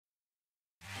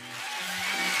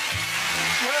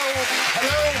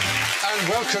And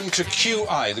welcome to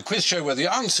QI, the quiz show where the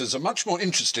answers are much more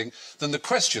interesting than the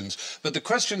questions, but the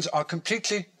questions are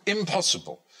completely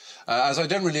impossible. As I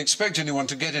don't really expect anyone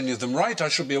to get any of them right, I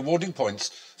shall be awarding points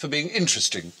for being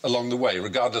interesting along the way,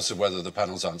 regardless of whether the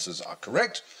panel's answers are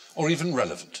correct or even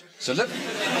relevant. So let's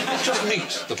just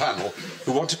meet the panel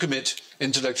who want to commit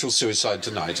intellectual suicide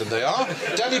tonight, and they are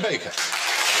Danny Baker,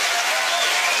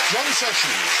 John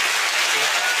Sessions,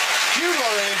 Hugh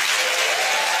Laurie,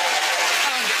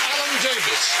 and Alan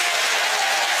Davies.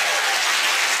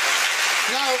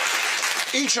 Now,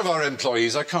 each of our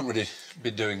employees, I can't really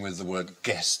be doing with the word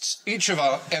guests, each of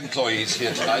our employees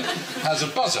here tonight has a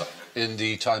buzzer in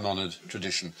the time-honoured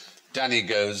tradition. Danny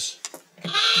goes,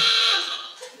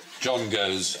 John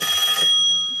goes,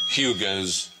 Hugh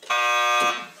goes,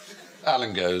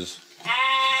 Alan goes, and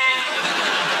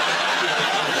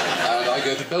I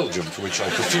go to Belgium, for which I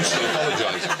profusely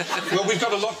apologise. Well, we've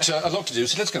got a lot to do,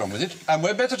 so let's get on with it. And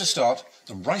we're better to start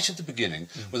than right at the beginning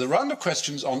with a round of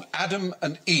questions on Adam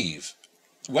and Eve.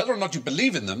 Whether or not you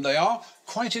believe in them, they are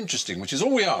quite interesting, which is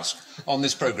all we ask on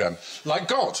this programme. Like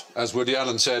God, as Woody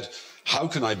Allen said, how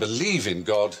can I believe in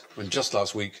God when just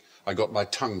last week I got my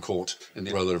tongue caught in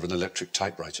the roller of an electric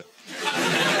typewriter?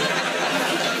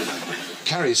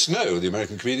 Carrie Snow, the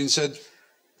American comedian, said,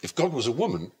 if God was a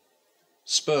woman,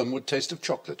 sperm would taste of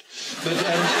chocolate. But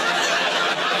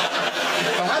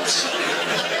perhaps...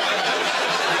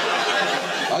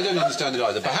 I don't understand it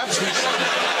either. Perhaps we...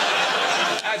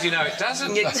 How do you know it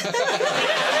doesn't? Oh,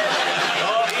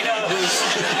 he knows.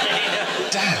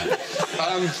 Damn.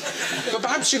 But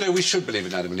perhaps, you know, we should believe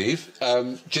in Adam and Eve.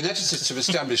 Geneticists have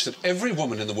established that every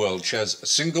woman in the world shares a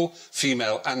single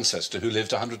female ancestor who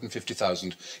lived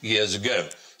 150,000 years ago.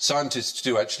 Scientists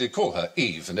do actually call her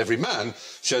Eve, and every man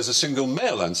shares a single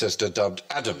male ancestor dubbed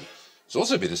Adam. It's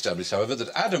also been established, however, that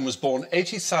Adam was born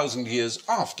 80,000 years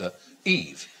after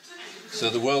Eve. So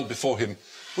the world before him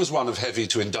was one of heavy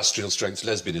to industrial strength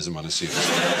lesbianism, one assumes.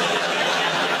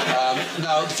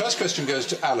 Now, the first question goes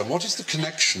to Alan. What is the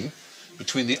connection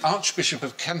between the Archbishop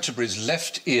of Canterbury's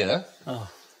left ear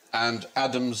and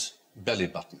Adam's belly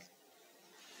button?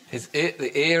 His ear,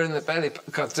 the ear and the belly...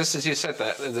 God, just as you said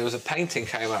that, there was a painting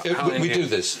came up. We do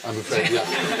this, I'm afraid, yeah.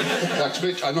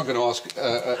 I'm not going to ask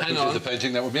who did the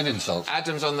painting. That would be an insult.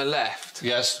 Adam's on the left.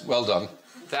 Yes, well done.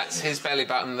 That's his belly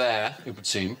button there. It would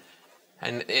seem.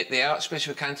 And the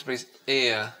Archbishop of Canterbury's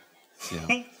ear...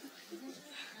 Yeah.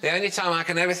 The only time I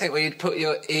can ever think where you'd put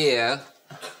your ear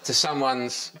to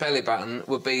someone's belly button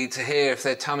would be to hear if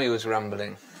their tummy was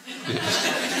rumbling.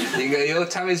 Yes. You go, your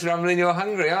tummy's rumbling, you're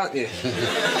hungry, aren't you?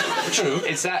 True.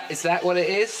 Is that what it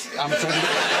is? I'm afraid...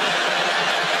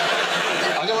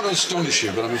 I don't want to astonish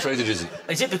you, but I'm afraid it isn't.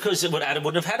 Is it because Adam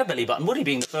wouldn't have had a belly button, would he,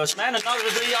 being the first man, and neither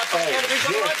was the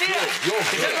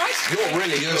You're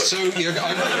really good. So,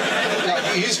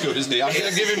 he's good, isn't he? I'm going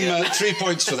to give him 3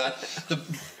 points for that. The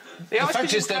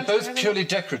fact is, they're both purely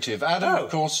decorative. Adam, of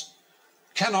course,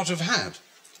 cannot have had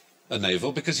a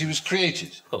navel because he was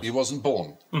created. He wasn't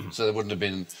born, so there wouldn't have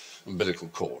been an umbilical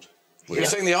cord. You're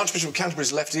saying the Archbishop of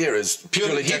Canterbury's left ear is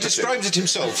purely decorative? He describes it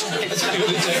himself. It's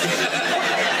purely decorative.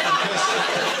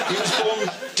 He was born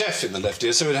deaf in the left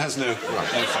ear, so it has no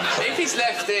function. If his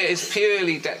left ear is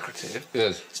purely decorative,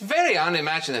 yes, it's very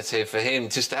unimaginative for him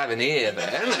just to have an ear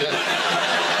there, isn't it?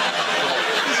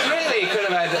 He could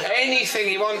have had anything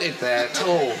he wanted there at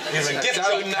all. A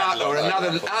donut or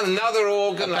another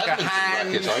organ, like a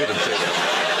hand. Racket, I would have taken.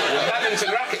 A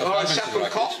badminton racket or a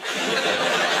shuttlecock.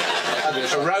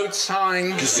 A road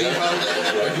sign. A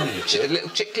little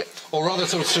chiclet. Or rather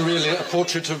sort of surreally, a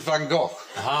portrait of Van Gogh.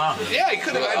 Yeah, he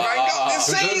could have had Van Gogh.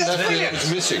 See, that's brilliant. It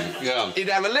was missing, yeah. He'd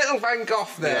have a little Van Gogh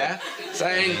there,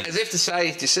 saying, as if to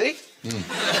say, do you see? Very good.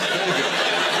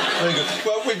 Very good.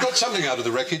 Well, we've got something out of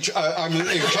the wreckage. I'm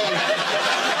inclined...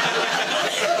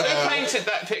 Who painted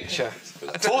that picture?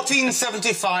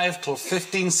 1475 till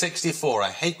 1564. I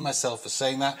hate myself for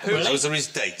saying that. Those are his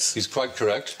dates. He's quite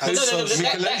correct.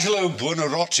 Michelangelo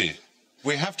Buonarroti.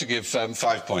 We have to give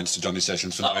 5 points to Johnny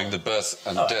Sessions for knowing the birth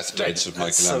and death dates of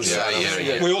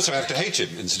Michelangelo. We also have to hate him,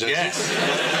 incidentally. Yes.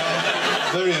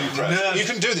 Very impressed. No. You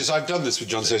can do this. I've done this with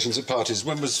John Sessions at parties.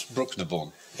 When was Bruckner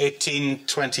born?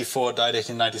 1824, died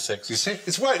 1896. You see?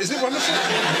 It's weird. Isn't it wonderful?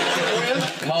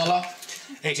 Mahler.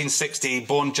 1860,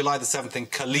 born July the 7th in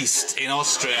Caliste in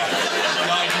Austria.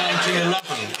 Died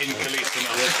 1911 in Caliste in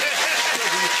Austria.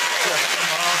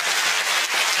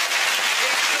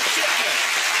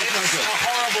 It's a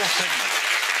horrible thing.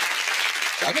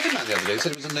 I met a man the other day who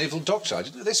said he was a naval doctor. I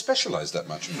didn't know they specialised that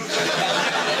much.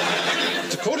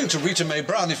 According to Rita Mae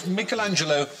Brown, if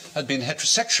Michelangelo had been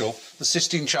heterosexual, the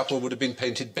Sistine Chapel would have been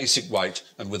painted basic white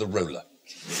and with a roller.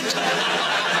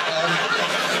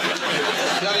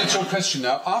 to your question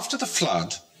now. After the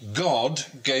flood, God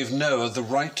gave Noah the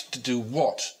right to do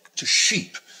what? To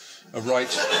sheep. A right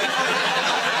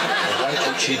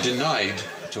which he denied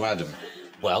to Adam.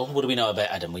 Well, what do we know about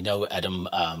Adam? We know Adam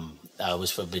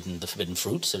was forbidden the forbidden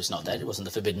fruit, so it's not that. It wasn't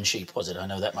the forbidden sheep, was it? I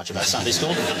know that much about Sunday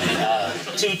school.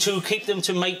 To keep them,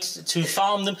 to mate, to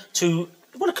farm them, to...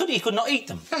 Well, he could not eat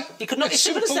them. He could not... As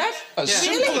simple as that? As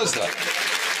simple as that.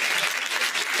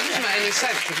 It doesn't make any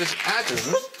sense, because Adam,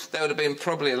 there would have been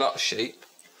probably a lot of sheep,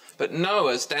 but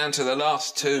Noah's down to the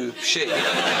last 2 sheep.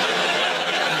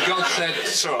 And God said,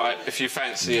 it's all right if you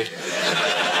fancy it.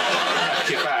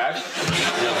 Your bag.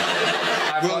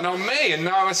 Have one on me. And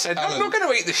Noah said, Alan, I'm not going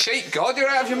to eat the sheep, God, you're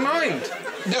out of your mind.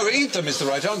 No, eat them is the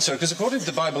right answer, because according to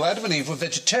the Bible, Adam and Eve were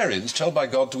vegetarians, told by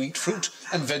God to eat fruit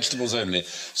and vegetables only.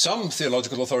 Some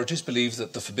theological authorities believe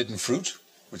that the forbidden fruit,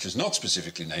 which is not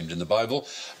specifically named in the Bible,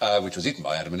 which was eaten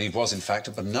by Adam and Eve, was in fact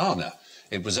a banana.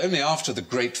 It was only after the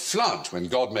great flood, when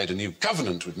God made a new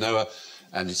covenant with Noah,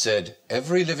 and he said,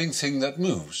 every living thing that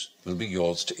moves will be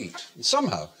yours to eat. And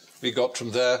somehow we got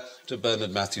from there to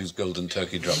Bernard Matthews' Golden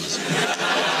Turkey Drummers.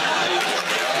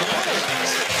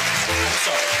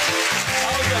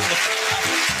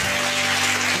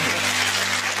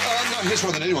 Now here's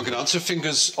one that anyone can answer.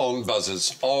 Fingers on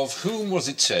buzzers. Of whom was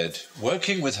it said,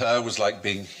 working with her was like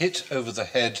being hit over the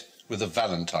head with a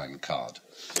Valentine card?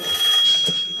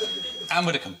 Anne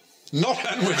Widdecombe. Not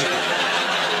Anne Widdecombe.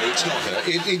 No, it's not her.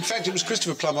 In fact, it was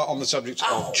Christopher Plummer on the subject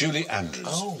of Julie Andrews.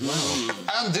 Oh, wow.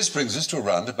 And this brings us to a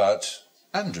round about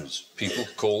Andrews. People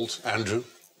called Andrew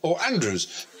or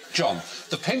Andrews. John,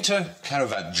 the painter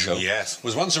Caravaggio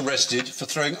was once arrested for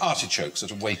throwing artichokes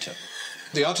at a waiter.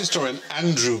 The art historian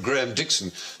Andrew Graham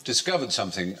Dixon discovered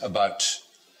something about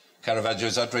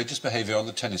Caravaggio's outrageous behaviour on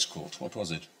the tennis court. What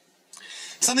was it?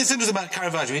 Something interesting about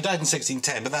Caravaggio. He died in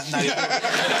 1610, but that now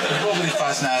probably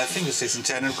fast now. I think it was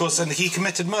 1610, and of course, and he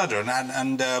committed murder.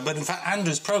 But in fact,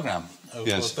 Andrew's programme.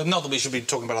 Yes. But not that we should be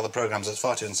talking about other programmes. That's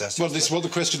far too incestuous. Well, this is what the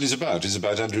question is about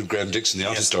Andrew Graham Dixon, the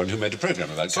art historian who made a programme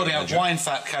about Caravaggio. Why, in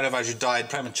fact, Caravaggio died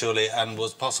prematurely and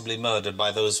was possibly murdered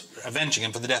by those avenging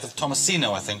him for the death of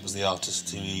Tomasino, I think, was the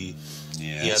artist who he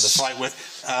had the fight with.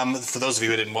 For those of you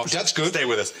who didn't watch, that's good. Stay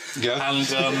with us. Yeah. And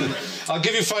I'll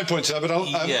give you 5 points there, but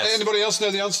anybody else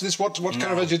know the answer to this? What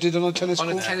Caravaggio did on a tennis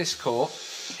court? On a tennis court,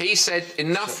 he said,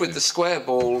 enough with the square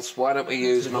balls, why don't we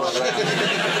use my round?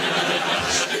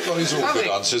 Well, these are all good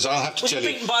answers, I'll have to tell you.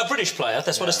 Was beaten by a British player?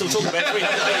 That's what I still talk about.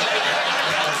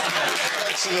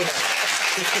 Excellent.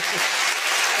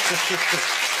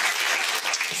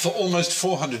 For almost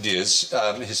 400 years,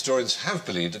 historians have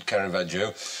believed that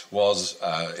Caravaggio was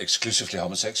exclusively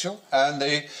homosexual, and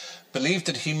they believed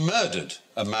that he murdered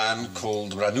a man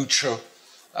called Ranuccio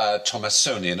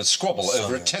Tomassoni in a squabble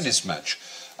over a tennis match.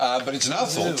 But it's now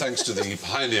thought, thanks to the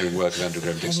pioneering work of Andrew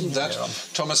Graham Dixon, that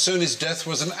Tomassoni's death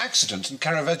was an accident and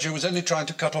Caravaggio was only trying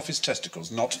to cut off his testicles,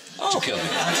 not to kill him.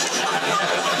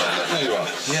 There you are.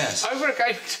 Yes. Over a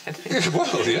game of tennis.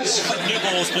 Well, yes. New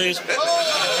balls, please.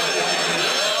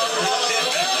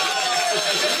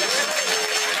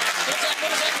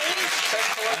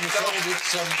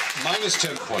 It's minus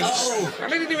 10 points. Oh, I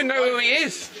didn't even know who he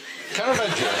is.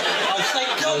 Caravaggio. Oh,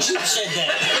 thank God you said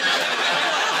that.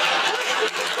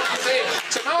 See,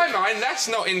 to my mind, that's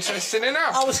not interesting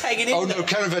enough. I was hanging in. Oh no,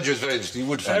 Caravaggio is very interesting. You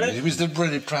would find it. He was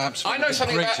perhaps I know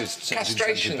something about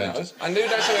castration, though. I knew something about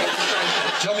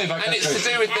castration. Tell me about castration. And it's to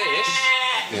do with this.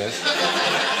 Yes.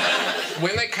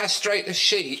 When they castrate a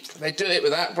sheep, they do it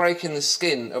without breaking the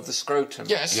skin of the scrotum.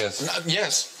 Yes. Yes.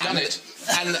 Yes. Done it.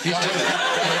 And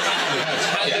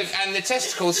the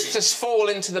testicles just fall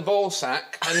into the ball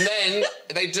sack, and then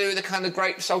they do the kind of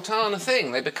grape sultana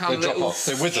thing. They become drop off.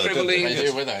 They wither, don't they? They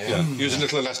do wither, yeah. Use a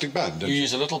little elastic band, don't you? You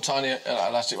use a little tiny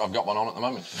elastic. I've got one on at the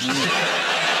moment. That's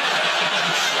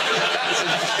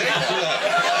interesting.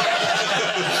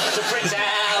 To Prince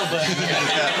Albert.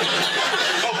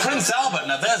 Prince Albert,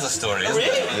 now there's a story, isn't really?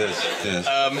 it?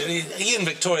 Yes. He and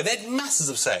Victoria, they had masses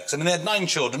of sex. I mean, they had 9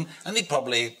 children, and they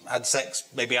probably had sex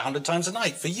maybe 100 times a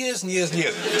night for years and years and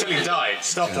years. Until he died.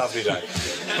 Stopped after he died.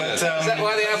 But, is that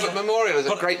why the Albert Memorial is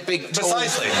a great big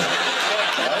Precisely.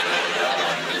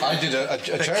 I did a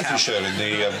charity show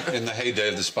in the heyday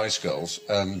of the Spice Girls,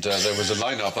 and there was a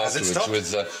line-up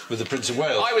afterwards with the Prince of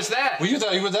Wales. I was there. Were you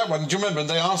there? You were that one. Do you remember? And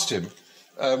they asked him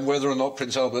whether or not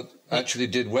Prince Albert actually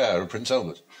did wear a Prince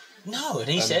Albert. No, and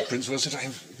he said... Prince Wales said, I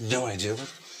have no idea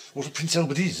what a Prince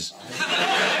Albert is.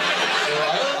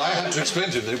 I had to explain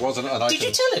to him that it wasn't an item. Did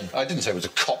you tell him? I didn't say it was a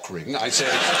cock ring. I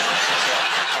said...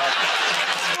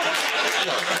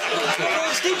 What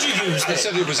else did you use then? I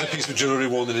said it was a piece of jewellery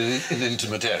worn in an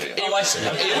intimate area. Oh, I see. He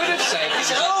would have said... He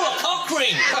said, oh, a cock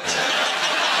ring!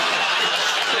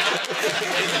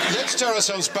 Let's tear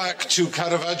ourselves back to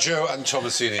Caravaggio and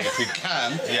Tomasini, if we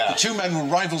can. Yeah. The two men were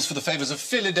rivals for the favours of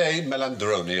Filide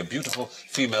Melandroni, a beautiful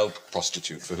female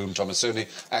prostitute for whom Tomasini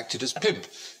acted as pimp.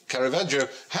 Caravaggio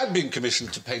had been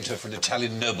commissioned to paint her for an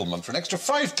Italian nobleman for an extra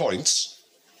 5 points.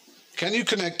 Can you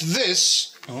connect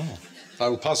this? Oh. I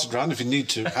will pass it round if you need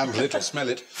to handle it or smell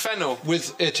it. Fennel.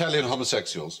 With Italian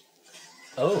homosexuals.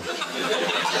 Oh.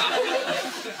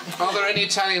 Are there any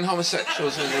Italian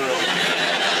homosexuals in the room?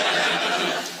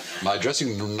 My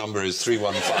dressing room number is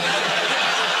 315.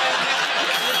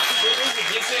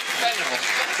 Is it fennel?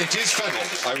 It is fennel,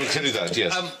 I will tell you that,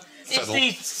 yes. Fennel.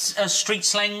 Is the street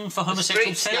slang for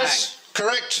homosexual Street sex? Yes,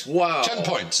 correct. Wow. 10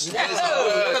 points. Yes. Look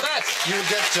at that. You will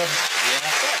get...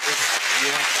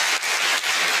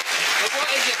 But what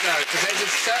is it, though? Because there's a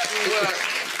certain word...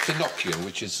 Pinocchio,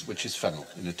 which is fennel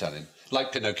in Italian.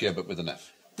 Like Pinocchio, but with an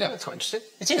F. Yeah. That's quite interesting.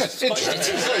 It is. Yes,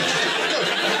 interesting. Very interesting.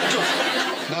 Good.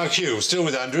 Now, Hugh, still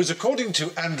with Andrews. According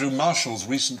to Andrew Marshall's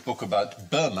recent book about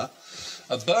Burma,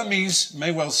 a Burmese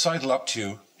may well sidle up to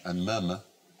you and murmur,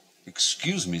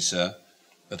 "Excuse me, sir,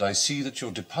 but I see that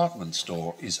your department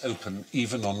store is open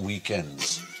even on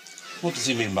weekends." What does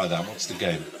he mean by that? What's the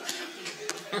game?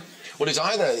 Well, it's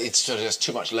either it's sort of just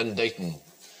too much Len Deighton.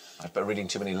 I've been reading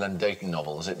too many Len Deighton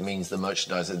novels. It means the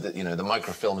merchandise, the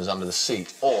microfilm is under the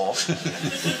seat, or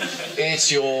it's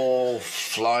your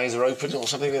flies are open or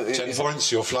something. 10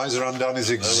 points. Your flies are undone is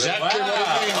exactly what it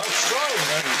means. That's right.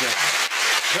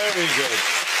 Very good.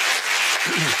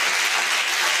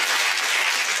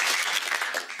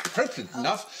 Appropriate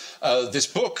enough, this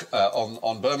book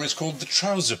on Burma is called The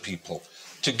Trouser People.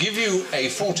 To give you a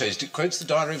foretaste, it quotes the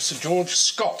diary of Sir George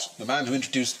Scott, the man who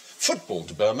introduced football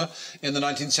to Burma in the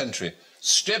 19th century.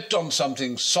 "Stepped on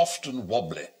something soft and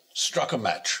wobbly, struck a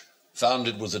match, found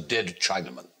it was a dead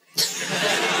Chinaman."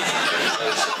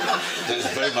 Those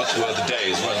very much were the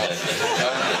days, weren't they?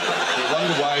 You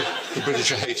wonder why the British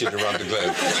are hated around the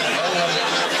globe.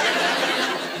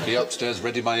 The upstairs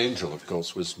Ready My Angel, of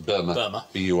course, was Burma.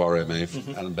 B-U-R-M-A,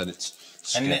 Alan Bennett's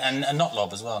sketch. And not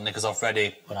Lob as well. Nick is off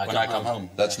ready when I come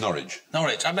home. That's Norwich.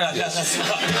 Norwich. I mean, Yes. that's...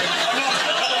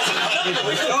 Oh,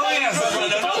 yes, that's right.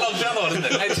 No, not Lob's the other one, isn't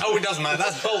it? Oh, it doesn't matter.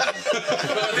 That's Bolton. But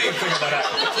I think you think about that.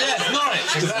 Yes,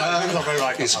 Norwich. Exactly. Not very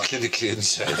right. It's clinically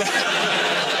insane.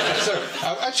 So,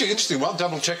 actually, interesting, while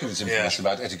double-checking this information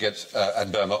about etiquette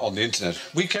and Burma on the internet,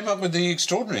 we came up with the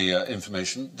extraordinary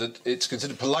information that it's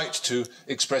considered polite to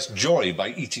express joy by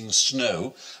eating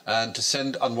snow and to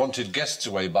send unwanted guests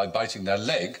away by biting their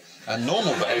leg, and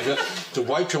normal behaviour to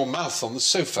wipe your mouth on the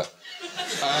sofa.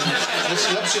 And this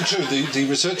is absolutely true. The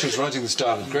researchers writing this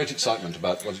down with great excitement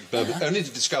about what Burma, only to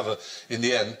discover, in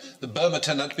the end, that Burma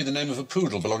turned out to be the name of a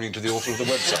poodle belonging to the author of the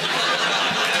website.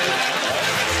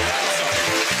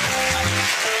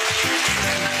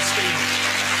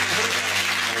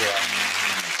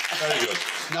 Very good.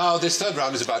 Now, this third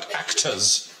round is about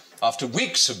actors. After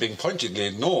weeks of being pointedly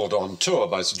ignored on tour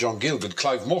by Sir John Gielgud,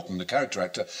 Clive Morton, the character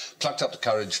actor, plucked up the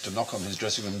courage to knock on his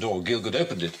dressing room door. Gielgud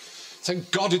opened it.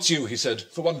 "Thank God it's you," he said.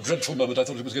 "For one dreadful moment I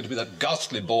thought it was going to be that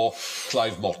ghastly bore,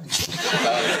 Clive Morton."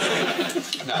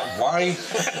 Now, why,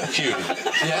 Hugh?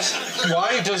 Yes?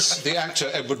 Why does the actor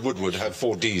Edward Woodward have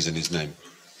 4 Ds in his name?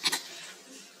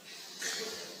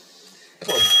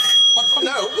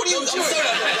 No, what are you doing?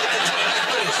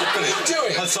 What are you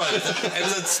doing? That's right. It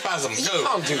was a spasm. You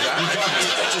can't do that.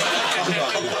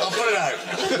 I'll put it out.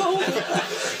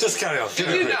 Just carry on.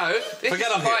 You know, this Forget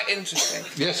is I'm quite here. interesting.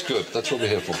 Yes, good. That's what we're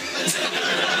here for.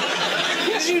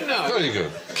 Did you know? Very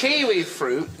good. Kiwi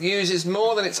fruit uses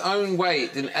more than its own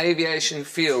weight in aviation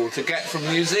fuel to get from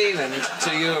New Zealand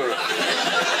to Europe.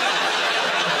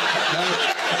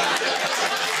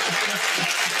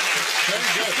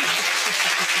 Very good.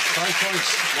 5 points.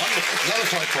 Wonderful. Another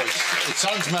 5 points. It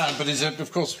sounds mad, but is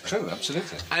of course true,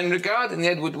 absolutely. And regarding the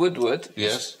Edward Woodward,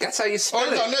 Yes. that's how you spell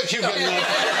Oh, it. no, let you get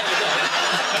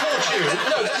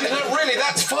No, really,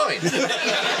 that's fine.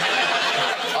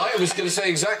 I was going to say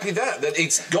exactly that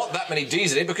it's got that many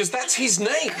D's in it because that's his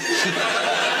name.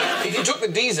 If you took the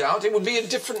D's out, it would be a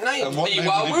different name. And what name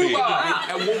would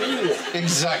it be?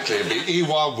 Exactly, it'd be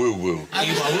Iwa Woo Woo.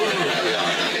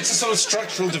 Yeah. It's a sort of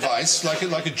structural device, like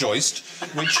a joist,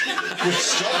 which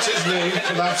stops his name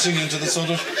collapsing into the sort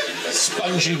of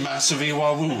spongy mass of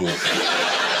Iwa Woo Woo.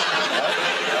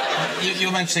 You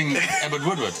were mentioning Edward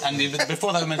Woodward, and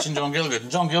before that you mentioned John Gielgud.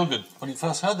 John Gielgud, when he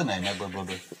first heard the name Edward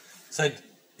Woodward, said,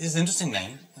 "It's an interesting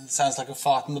name. It sounds like a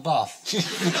fart in the bath."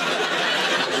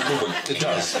 It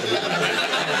does.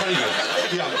 Very good.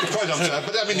 Yeah, quite unfair,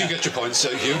 but I mean, you get your points,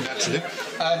 Hugh, naturally.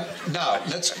 Now,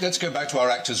 let's go back to our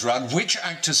actors' round. Which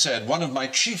actor said, one of my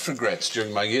chief regrets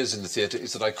during my years in the theatre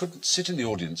is that I couldn't sit in the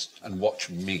audience and watch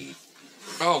me?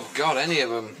 Oh, God, any of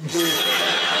them.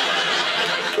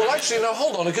 Well, actually, no,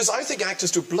 hold on, because I think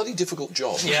actors do a bloody difficult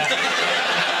job. Yeah.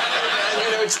 And,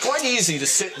 you know, it's quite easy to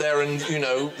sit there and, you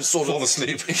know, sort of... Fall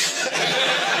asleep.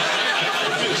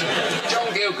 John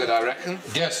Gielgud, I reckon.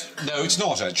 Yes. No, it's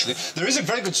not, actually. There is a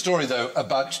very good story, though,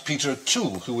 about Peter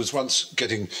O'Toole, who was once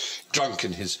getting drunk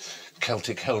in his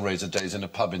Celtic Hellraiser days in a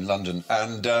pub in London,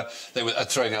 and they were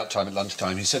throwing out time at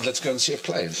lunchtime. He said, let's go and see a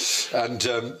play. And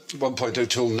at one point,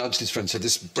 O'Toole nudged his friend and said,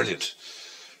 this is brilliant.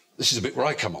 This is a bit where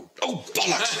I come on. Oh,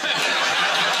 bollocks!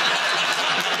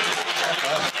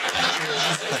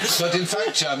 But in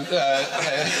fact, he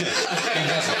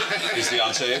hasn't, is the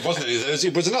answer. It wasn't any of those.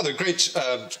 It was another great,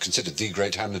 considered the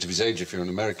great Hamlet of his age, if you're an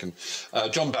American,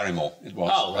 John Barrymore, it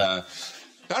was. Oh, right.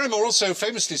 Barrymore also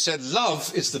famously said,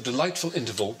 love is the delightful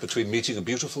interval between meeting a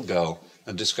beautiful girl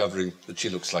and discovering that she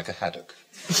looks like a haddock.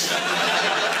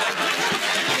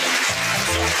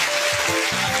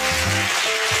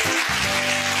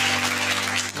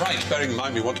 Right, bearing in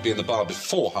mind we want to be in the bar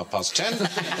before 10:30.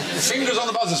 Fingers on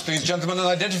the buzzers, please, gentlemen, and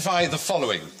identify the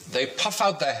following. They puff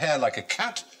out their hair like a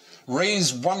cat,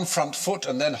 raise one front foot,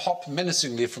 and then hop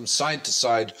menacingly from side to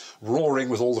side, roaring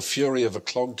with all the fury of a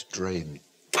clogged drain.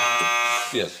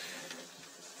 Yes.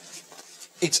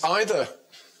 It's either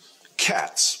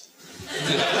cats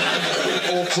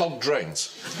or clogged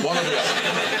drains. One or the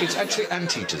other. It's actually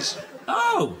anteaters.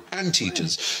 Oh!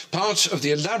 Anteaters. Part of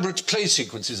the elaborate play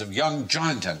sequences of young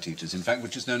giant anteaters, in fact,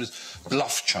 which is known as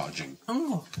bluff charging.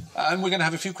 Oh. And we're going to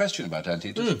have a few questions about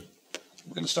anteaters.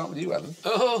 We're going to start with you, Alan.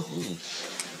 Oh.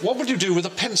 What would you do with a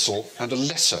pencil and a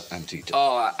lesser anteater?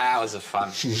 Oh, hours of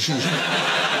fun.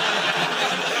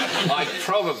 I'd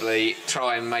probably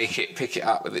try and make it pick it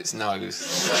up with its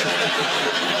nose.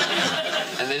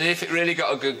 And then if it really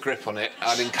got a good grip on it,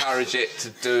 I'd encourage it to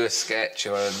do a sketch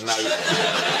or a note.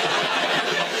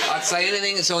 I'd say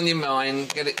anything that's on your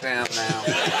mind, get it down now.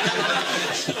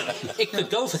 It could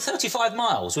go for 35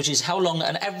 miles, which is how long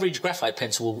an average graphite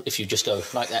pencil will, if you just go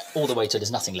like that, all the way till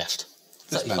there's nothing left.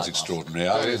 This man's extraordinary.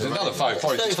 It's another 5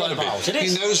 points. It's got to be.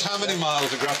 He knows how many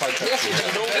miles a graphite pencil is.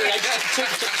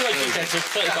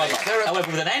 35 miles.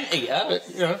 However, with an anteater,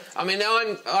 you know. I mean,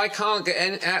 I can't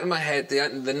get out of my head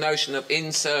the notion of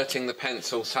inserting the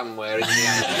pencil somewhere in the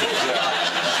anteater.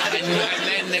 and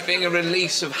then there being a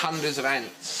release of hundreds of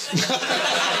ants.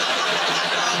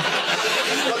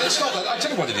 Well, it's not that. I'll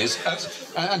tell you what it is.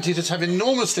 Anteaters have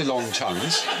enormously long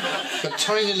tongues, but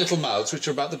tiny little mouths, which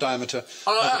are about the diameter of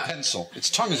a pencil. Its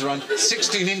tongue is around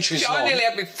 16 inches long. I nearly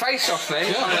had my face off then.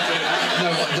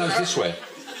 Yeah. No, this way.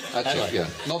 Actually, yeah,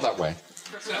 not that way.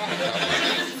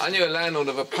 I knew a landlord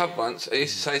of a pub once who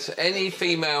used to say to any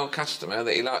female customer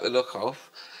that he liked the look of,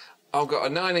 I've got a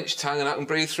 9-inch tongue and I can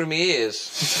breathe through my ears.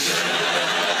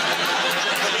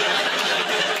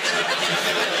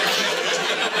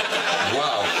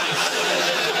 Wow.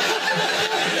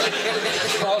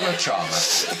 What a charmer.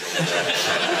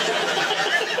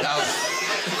 Now...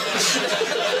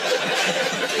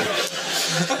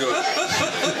 Good.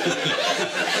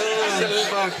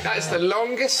 That's the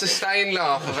longest sustained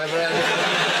laugh I've ever had.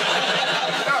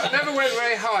 No, it never went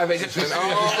very high, but it just went, oh.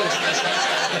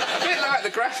 A bit like the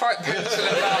graphite pencil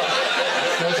at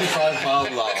last.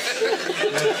 35-mile laugh.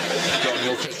 John,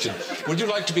 your question. Would you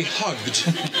like to be hugged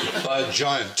by a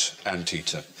giant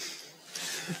anteater?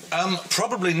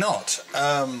 Probably not.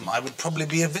 I would probably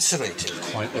be eviscerated.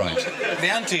 Quite right. The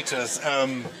anteaters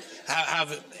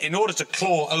have, in order to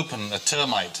claw open a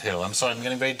termite hill, I'm sorry, I'm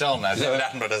getting very dull now. No.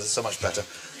 Attenborough does it so much better.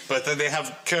 But they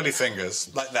have curly fingers,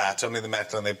 like that, only the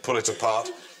metal, and they pull it apart.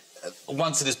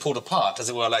 Once it is pulled apart, as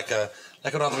it were, like a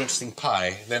rather interesting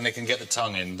pie, then they can get the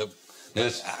tongue in.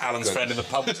 Yes. Alan's friend in the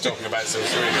pub was talking about so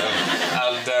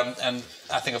and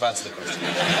I think I've answered the question.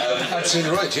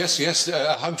 Absolutely right, yes.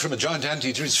 A hug from a giant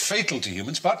anteater is fatal to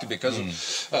humans, partly because of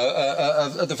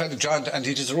the fact that giant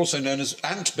anteaters are also known as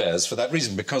ant bears for that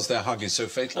reason, because their hug is so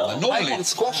fatal. They can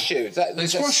squash you. They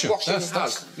squash you.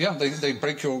 Hug. Yeah, they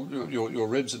break your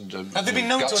ribs and have they been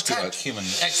known to guts attack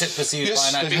humans, except perceived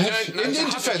yes, by an anteater? in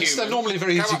defence, they're normally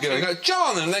very easygoing. Go,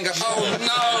 John, and then go, oh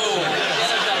no!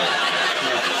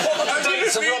 I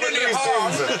didn't mean any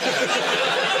harm.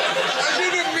 I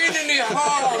didn't mean any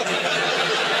harm.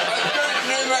 I don't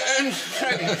know my own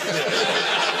strength.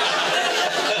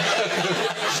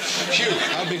 Hugh,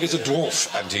 how big is a dwarf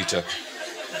anteater?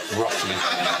 Roughly.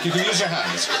 You can use your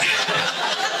hands.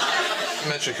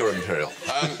 Metric or imperial?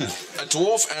 A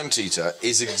dwarf anteater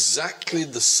is exactly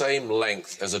the same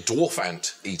length as a dwarf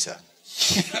ant eater.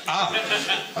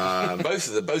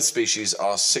 Both species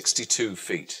are 62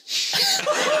 feet.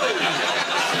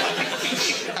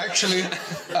 Actually,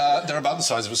 they're about the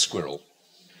size of a squirrel.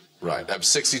 Right, a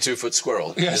 62-foot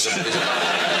squirrel. Yes. They're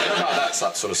about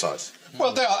that sort of size.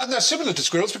 Well, they are, and they're similar to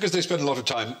squirrels because they spend a lot of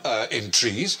time in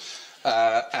trees.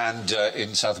 And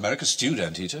in South America, stewed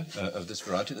anteater of this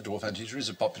variety, the dwarf anteater, is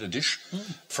a popular dish.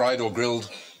 Fried or grilled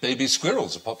baby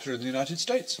squirrels are popular in the United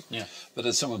States. Yeah. But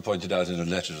as someone pointed out in a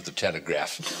letter to the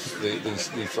Telegraph, the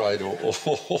fried or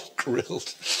grilled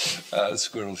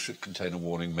squirrels should contain a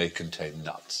warning, may contain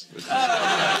nuts. Which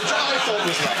I thought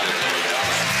was lovely.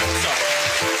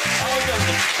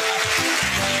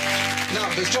 Now,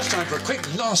 there's just time for a quick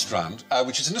last round,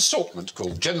 which is an assortment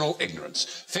called General Ignorance.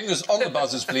 Fingers on the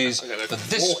buzzers, please, for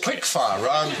this quick-fire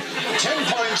round. 10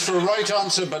 points for a right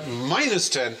answer, but minus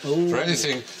 10 for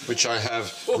anything which I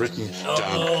have written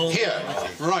down here.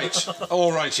 Right,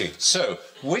 all righty. So,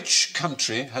 which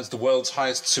country has the world's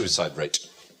highest suicide rate?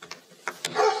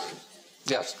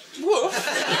 Yes.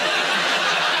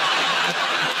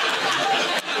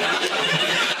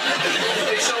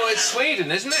 It's always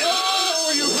Sweden, isn't it?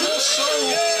 Oh, you feel so...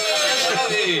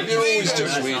 You always do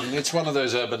Sweden. It's one of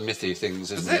those urban mythy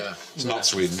things, isn't it? It's not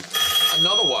Sweden.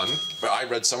 Another one that I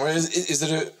read somewhere is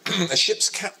that a ship's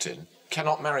captain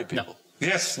cannot marry people. No.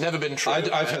 Yes. Never been true.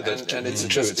 I've heard that. And it's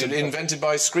true. just invented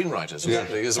by screenwriters. Yeah.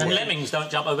 And lemmings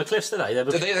don't jump over cliffs, do they?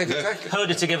 They Exactly.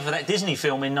 herded together for that Disney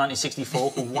film in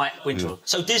 1964 called White Winter.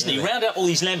 So Disney rounded up all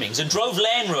these lemmings and drove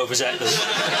Land Rovers at them.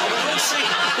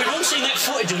 We've all seen that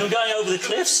footage of them going over the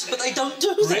cliffs, but they don't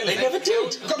do that. They never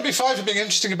did. Got to be fine for being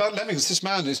interesting about lemmings. This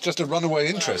man is just a runaway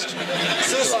interest.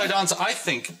 Suicide answer, I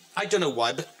think, I don't know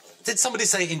why, but did somebody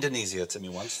say Indonesia to me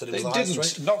once? That it was They the highest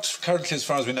didn't. rate? Not currently, as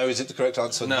far as we know, is it the correct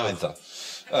answer? No. Neither.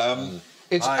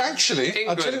 It's actually...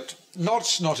 I'll tell you,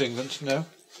 not England, no.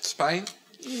 Spain?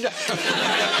 No.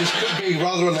 This could be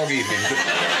rather a long evening, but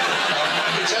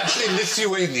it's actually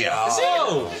Lithuania.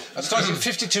 Oh! And starting at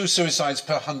 52 suicides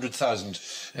per 100,000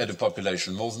 head of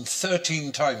population, more than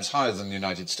 13 times higher than the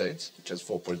United States, which has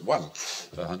 4.1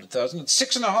 per 100,000, and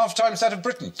 6.5 times that of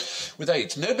Britain, with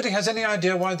 8. Nobody has any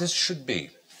idea why this should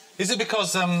be. Is it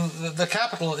because the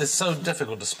capital is so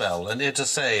difficult to spell and to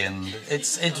say, and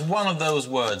it's one of those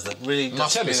words that really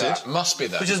Must be that. Must be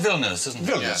that. which is Vilnius, isn't it?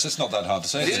 Vilnius, it's not that hard to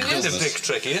say. It's a bit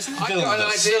tricky, isn't it? I've got an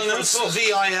idea for a Vilnius, book.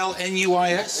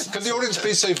 V-I-L-N-U-I-S. Can the audience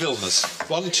please say Vilnius?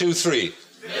 1, 2, 3.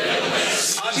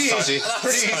 Pretty easy.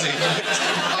 Pretty easy.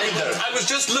 I was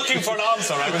just looking for an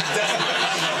answer. I was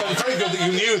Well, very good that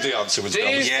you knew the answer was Do you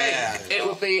Vilnius. think it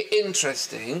would be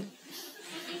interesting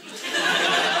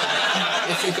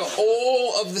if we got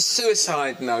all of the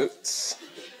suicide notes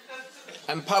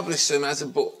and published them as a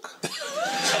book?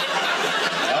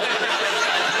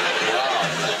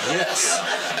 Yes.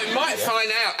 They might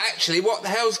find out, actually, what the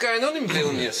hell's going on in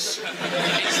Vilnius.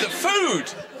 It's the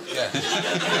food.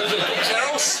 They're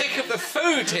all sick of the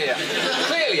food here.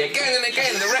 Clearly, again and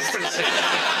again, the references.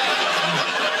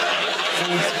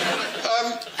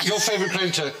 Your favourite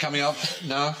painter coming up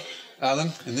now,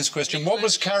 Alan, in this question. What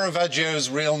was Caravaggio's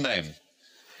real name?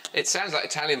 It sounds like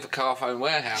Italian for car phone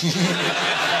warehouse.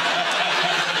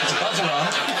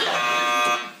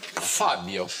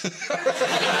 Fabio.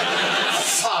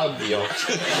 Fabio.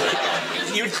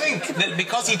 You'd think that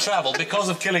because he travelled, because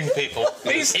of killing people,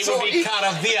 it would be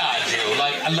Caravaggio,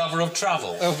 like a lover of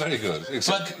travel. Oh, very good.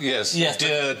 Except, yes, yes,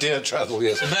 dear travel,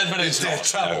 yes. But it's dear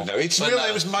travel. No, its real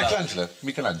name was Michelangelo.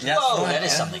 Michelangelo. Yes, Oh, right, that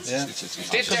is yeah. something. Yeah.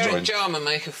 Did Derek Jarman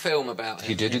make a film about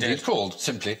He him? did indeed, called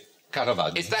simply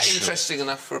Caravaggio. Is that interesting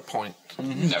enough for a point?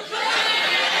 No.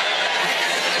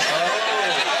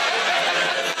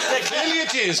 Clearly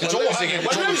it is. It's all hanging.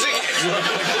 We're losing it.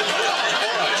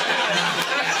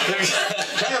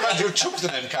 Caravaggio took the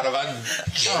name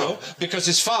Caravaggio because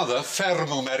his father,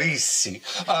 Fermo Merisi,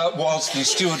 was the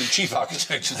steward and chief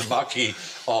architect of the Marquis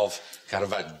of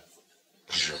Caravaggio.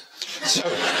 So,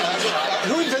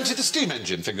 who invented the steam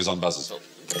engine? Fingers on buzzers.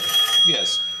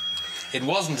 Yes. It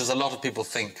wasn't, as a lot of people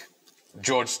think,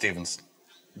 George Stephenson.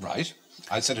 Right.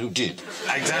 I said who did.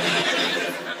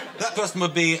 Exactly. That person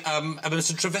would be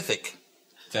Mr. Trevithick.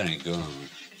 Very good.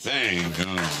 Very good.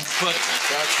 But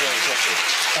That's very impressive.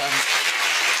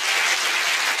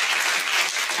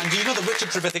 and do you know that Richard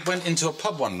Trevithick went into a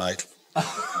pub one night?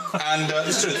 And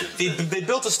it's true. They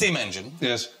built a steam engine.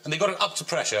 Yes. And they got it up to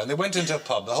pressure, and they went into a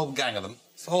pub, the whole gang of them.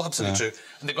 It's all absolutely true.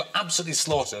 And they got absolutely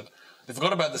slaughtered. We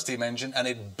forgot about the steam engine, and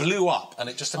it blew up, and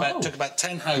it just about took about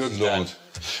 10 houses Good down. Lord.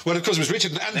 Well, of course, it was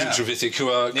Richard and Andrew Trevithick who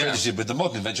are credited with the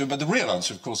modern invention, but the real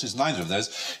answer, of course, is neither of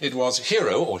those. It was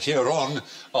Hero, or Hieron,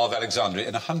 of Alexandria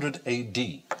in 100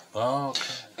 AD. Oh, okay.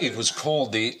 It was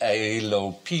called the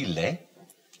aelopile,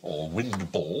 or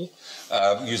wind ball,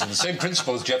 using the same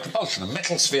principle as jet propulsion. A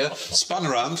metal sphere spun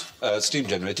around, steam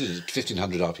generated at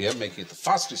 1500 RPM, making it the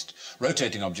fastest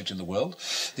rotating object in the world.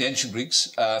 The ancient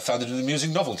Greeks found it an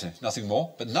amusing novelty, nothing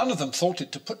more, but none of them thought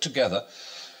it to put together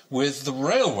with the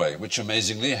railway, which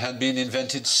amazingly had been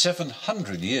invented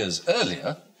 700 years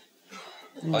earlier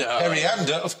by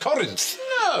Periander of Corinth,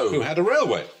 who had a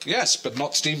railway, yes, but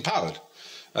not steam-powered.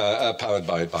 Powered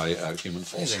by human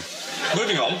force.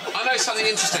 Moving on. I know something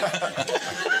interesting.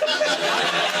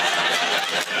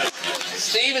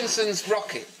 Stephenson's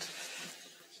rocket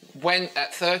went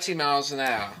at 30 miles an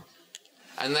hour,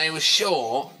 and they were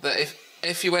sure that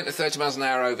if you went at 30 miles an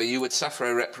hour over, you would suffer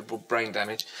irreparable brain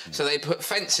damage. So they put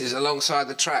fences alongside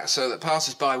the track so that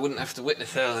passers-by wouldn't have to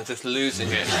witness them just losing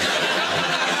it.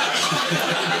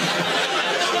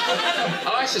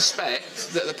 I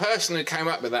suspect that the person who came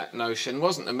up with that notion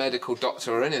wasn't a medical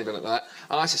doctor or anything like that.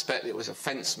 I suspect it was a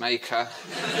fence maker.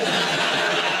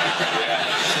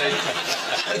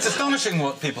 It's astonishing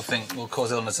what people think will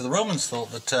cause illness. The Romans thought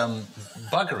that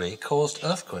buggery caused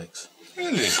earthquakes.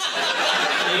 Really?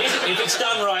 If it's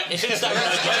done right. If it's done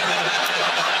right.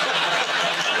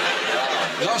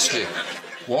 Lastly,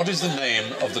 what is the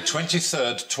name of the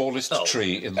 23rd tallest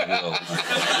tree in the world?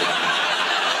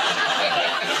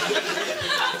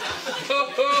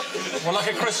 Well,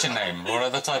 like a Christian name or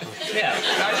other type of... Yeah.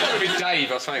 That's going to be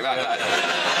Dave or something like that.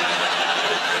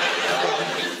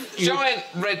 Giant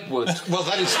redwood. Well,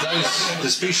 that is the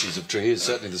species of tree is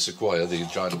certainly the sequoia, the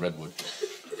giant redwood.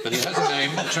 But it has a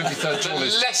name, the 23rd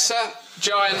tallest... The lesser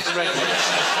giant redwood.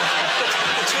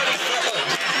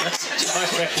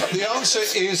 The answer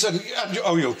is...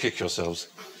 oh, you'll kick yourselves.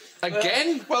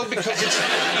 Again? Well, because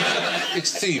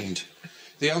it's themed.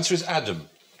 The answer is Adam.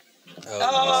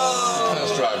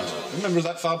 First round. Remember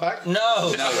that far back?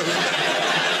 No.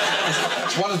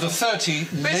 It's one of the 30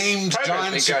 named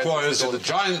giant sequoias in the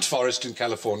giant forest in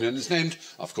California, and it's named,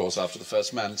 of course, after the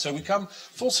first man. So we come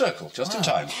full circle, just in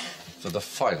time for the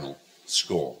final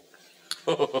score.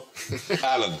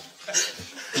 Alan.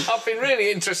 I've been really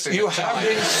interested. You have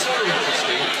been so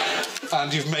interesting,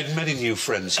 and you've made many new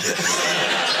friends here.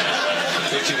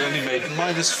 But you've only made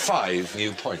 -5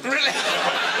 new points. Really?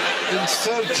 In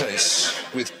third place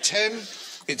with 10,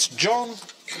 it's John,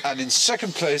 and in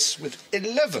second place with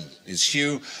 11 is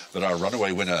Hugh, but our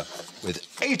runaway winner with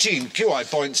 18 QI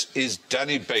points is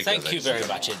Danny Baker. Thank you very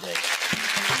much indeed.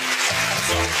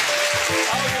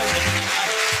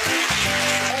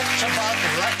 That about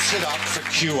wraps it up for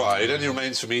QI. It only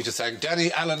remains for me to thank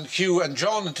Danny, Alan, Hugh and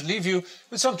John, and to leave you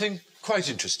with something quite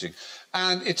interesting.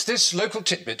 And it's this local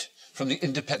tidbit from The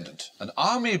Independent. An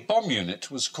army bomb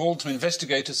unit was called to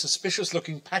investigate a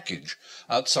suspicious-looking package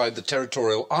outside the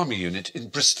Territorial Army Unit in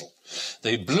Bristol.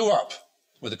 They blew up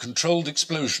with a controlled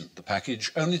explosion, the package,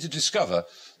 only to discover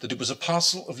that it was a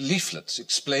parcel of leaflets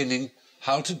explaining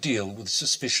how to deal with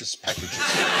suspicious packages.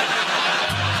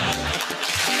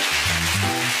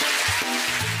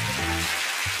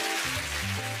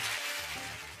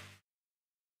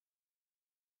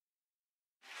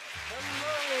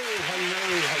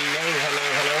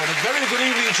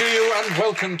 To you and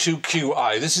welcome to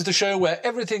QI. This is the show where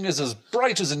everything is as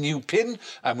bright as a new pin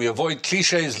and we avoid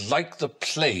cliches like the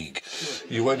plague.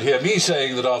 You won't hear me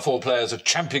saying that our 4 players are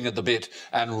champing at the bit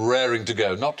and raring to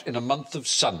go, not in a month of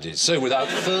Sundays. So without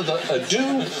further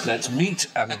ado, let's meet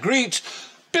and greet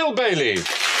Bill Bailey,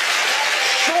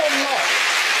 Sean Locke,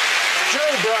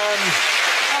 Joe Brand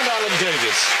and Alan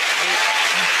Davies.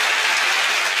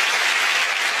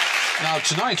 Now,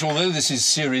 tonight, although this is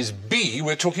Series B,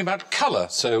 we're talking about colour,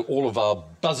 so all of our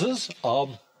buzzers are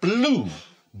blue.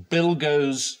 Bill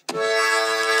goes...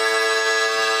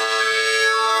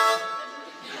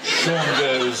 Sean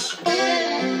goes...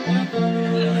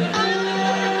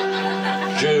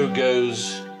 Joe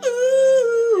goes...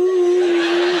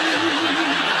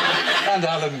 And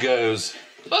Alan goes...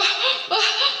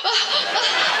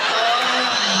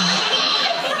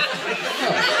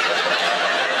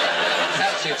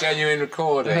 Genuine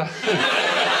recording.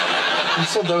 You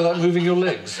said that without moving your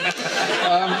legs.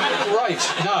 Right,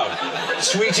 now,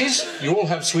 sweeties. You all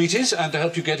have sweeties, and to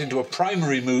help you get into a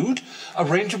primary mood, a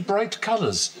range of bright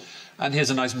colours. And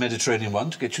here's a nice Mediterranean one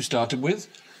to get you started with.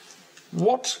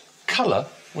 What colour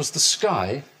was the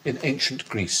sky in ancient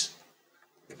Greece?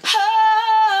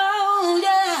 Oh,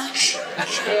 yeah.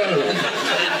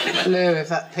 Blue, if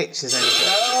that pictures anything.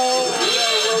 Oh,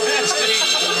 no,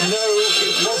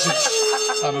 it wasn't.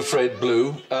 I'm afraid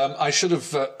blue. I should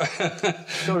have.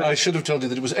 I should have told you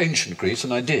that it was ancient Greece,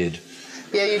 and I did.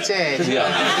 Yeah, you did. Yeah.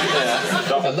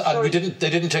 And we didn't. They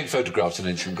didn't take photographs in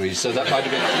ancient Greece, so that might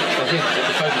have been. I think that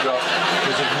the photograph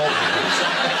was of modern Greece.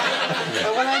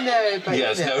 Oh, well, I know, but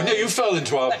Yes. No. You fell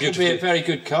into our beautiful. Could be a very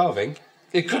good carving.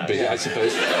 It could be, I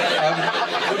suppose.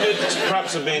 Would it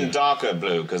perhaps have been darker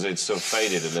blue because it's sort of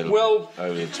faded a little bit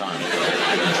over time?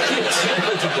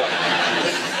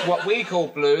 What we call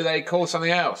blue, they call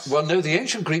something else. Well, no, the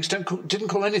ancient Greeks didn't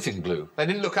call anything blue. They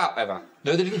didn't look up ever.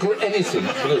 No, they didn't call anything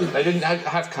blue. They didn't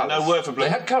have colours. No word for blue. They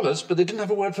had colours, but they didn't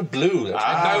have a word for blue.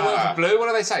 No word for blue. What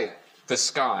do they say? The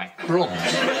sky.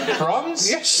 Bronze. Bronze?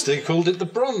 Yes, they called it the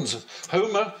bronze.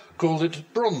 Homer called it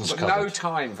bronze But colour. no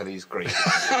time for these Greeks.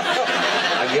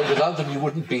 And yet without them you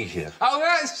wouldn't be here. Oh,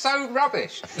 that's so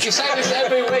rubbish. You say this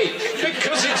every week.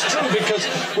 Because it's true, because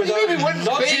mean we without wouldn't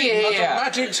logic, be here?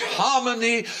 mathematics,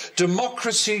 harmony,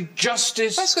 democracy,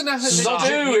 justice... That's got nothing to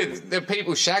do with the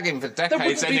people shagging for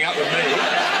decades ending up with me.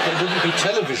 There wouldn't be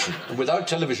television. And without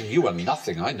television, you are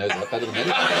nothing. I know that better than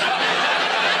anyone.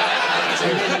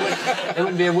 There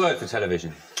wouldn't be a word for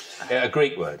television. A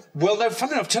Greek word. Well, no,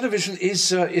 funny enough, television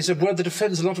is a word that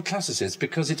offends a lot of classicists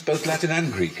because it's both Latin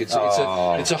and Greek. It's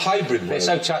a hybrid word. They're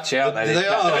so touchy, aren't they? They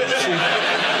are.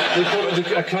 They call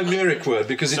it a chimeric word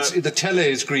because the tele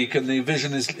is Greek and the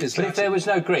vision is But Latin. if there was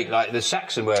no Greek, like the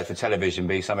Saxon word for television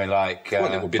be something like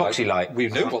Well, it would be proxy light. We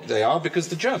know what they are because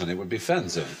the German, it would be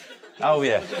Fernsehen. Oh,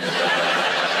 yeah.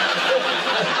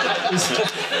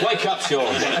 Wake up,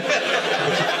 Sean.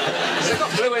 They've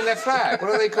got blue in their flag.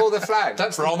 What do they call their flag?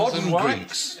 That's the Bronze modern and white?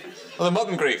 Greeks. Well, the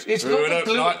modern Greeks. It's not the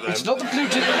blue. It's not the blue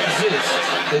didn't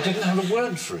exist. They didn't have a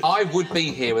word for it. I would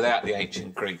be here without the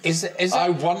ancient Greeks. I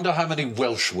wonder how many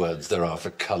Welsh words there are for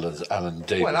colours, Alan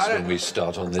Davies, when we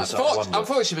start on this.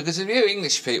 Unfortunately, because of you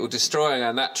English people destroying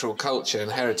our natural culture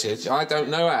and heritage, I don't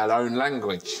know our own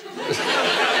language.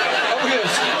 Oh,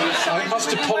 yes. I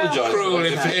must apologise. Cruel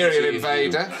imperial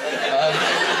invader.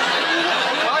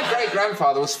 My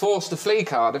great-grandfather was forced to flee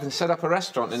Cardiff and set up a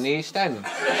restaurant in the East End.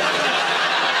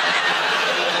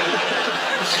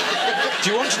 Do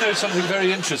you want to know something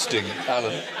very interesting,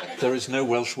 Alan? There is no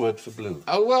Welsh word for blue.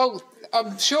 Oh, well,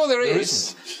 I'm sure there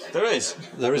is. There is.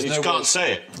 There is you no just can't Welsh.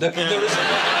 say it. There isn't.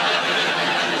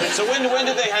 So when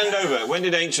did they hand over? When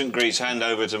did ancient Greece hand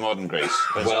over to modern Greece?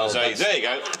 Well, say, there you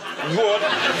go. The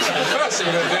first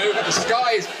thing we're going to do, the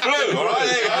sky is Blue, all right,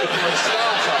 there you go.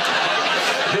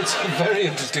 It's a very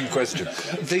interesting question.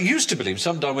 They used to believe,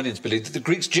 some Darwinians believed, that the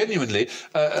Greeks genuinely,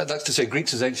 that's to say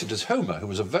Greeks as ancient as Homer, who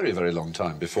was a very, very long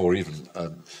time before even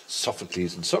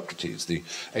Sophocles and Socrates, the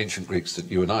ancient Greeks that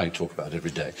you and I talk about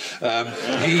every day.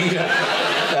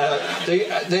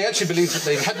 They actually believed that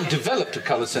they hadn't developed a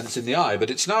colour sense in the eye, but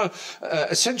it's now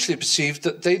essentially perceived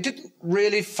that they didn't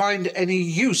really find any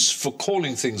use for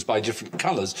calling things by different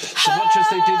colours so much as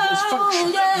they did as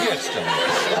function. Yes, darling.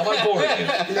 Am I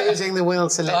boring you? Losing the will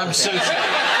to live. I'm so sorry.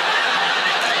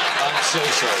 I'm so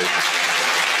sorry.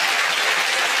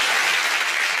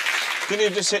 Can you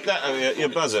just hit that, your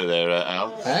buzzer there,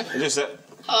 Al? Eh? Just that.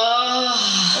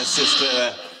 That's just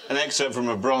an excerpt from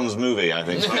a Bronze movie, I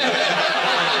think. Very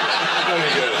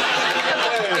good.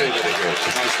 Very, very good.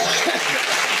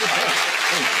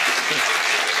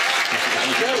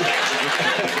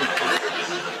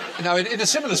 Now, in a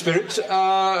similar spirit,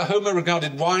 Homer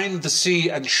regarded wine, the sea,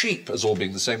 and sheep as all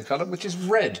being the same colour, which is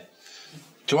red.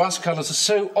 To us, colours are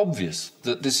so obvious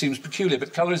that this seems peculiar,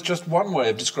 but colour is just one way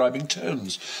of describing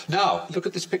tones. Now, look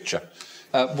at this picture.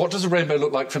 What does a rainbow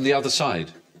look like from the other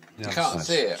side? Can't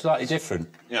see it. Slightly different.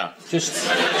 Yeah. Just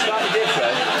slightly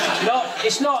different.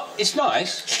 It's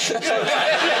nice.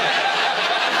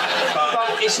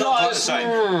 But it's not quite the same.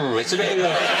 It's a bit. No,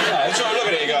 So look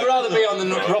at it, you go. I'd rather be on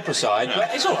the proper side, but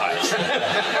it's all right.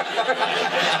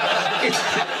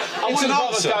 I wouldn't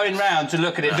bother going round to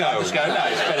look at it. No. Just go, no,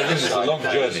 it's better this This is a side. long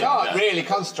journey. Can't really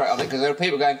concentrate on it because there are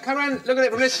people going, come around, look at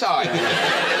it from this side.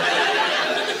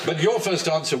 But your first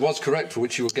answer was correct, for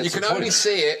which you will get You some can only points.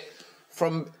 see it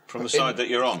from From the side that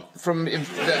you're on. Yeah.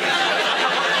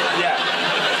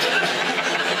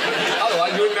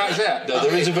 Otherwise, you wouldn't know it's there. No,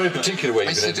 there is a very particular way you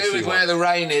It's can to only do see with one. where the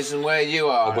rain is and where you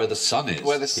are. And where the sun is.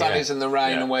 Where the sun is and the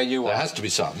rain and where you There are. has to be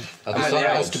sun, and the And sun the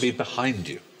has elves. to be behind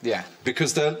you. Yeah.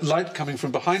 Because they're light coming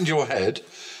from behind your head,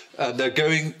 and they're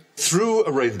going through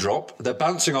a raindrop, they're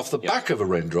bouncing off the back of a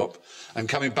raindrop, and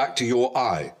coming back to your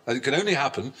eye. And it can only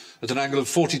happen at an angle of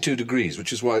 42 degrees,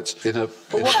 which is why it's in a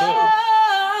bow.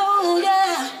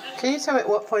 Can you tell me at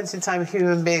what point in time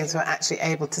human beings were actually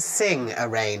able to sing a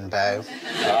rainbow? Is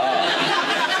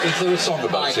there a song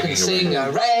about singing sing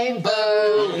a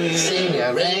rainbow, sing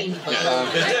a rainbow.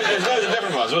 There's loads of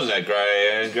different ones, wasn't there?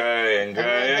 Grey and grey and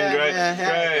grey and grey,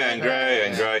 grey and grey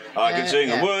and grey. I can sing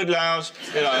a woodlouse.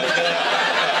 You know.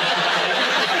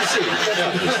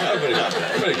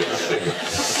 Very good.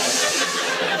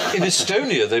 In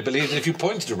Estonia, they believe that if you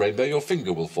point at a rainbow, your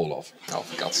finger will fall off. Oh,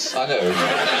 for God's sake. I know.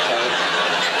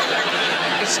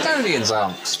 Estonians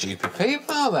aren't stupid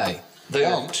people, are they? They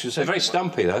aren't, you say. They're very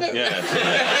stumpy, though. Yeah.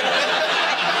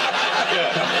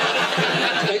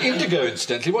 Indigo,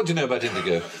 incidentally. What do you know about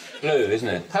indigo? Blue, isn't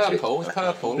it? Purple. It's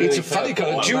purple. It's a funny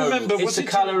colour. Do you remember... It's the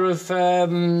colour of...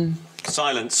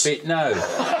 Silence. No.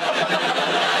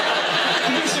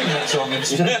 Can you sing that song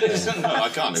instead? No, I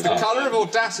can't. It's the colour of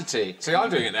audacity. See, I'm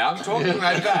doing it now. I'm talking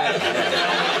like that.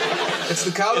 It's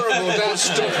the colour of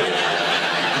audacity.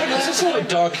 It's a sort of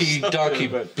darky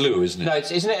blue, isn't it? No,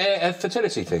 isn't it a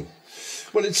fertility thing?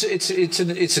 Well, it's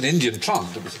an Indian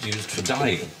plant that was used for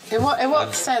dyeing. In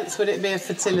what sense would it be a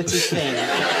fertility thing?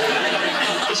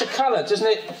 It's a colour, doesn't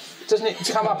it? Doesn't it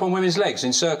come up on women's legs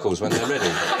in circles when they're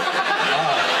ready?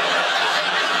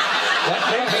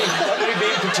 That may be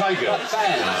impetigo.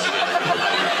 Fans.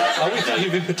 Are we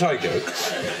thinking of impetigo?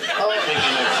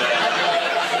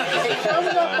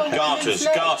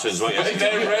 Garters, what you're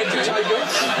saying.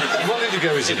 Well,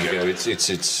 indigo is indigo.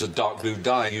 It's a dark blue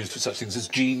dye used for such things as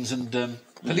jeans and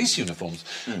police uniforms.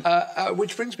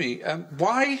 Which brings me,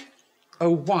 why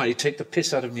take the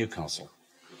piss out of Newcastle?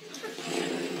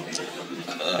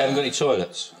 They haven't got any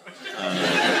toilets.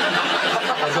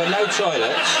 They've got no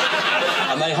toilets,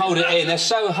 and they hold it in. They're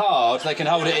so hard, they can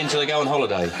hold it in till they go on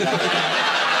holiday.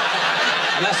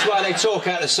 And that's why they talk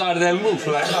out the side of their roof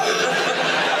like that.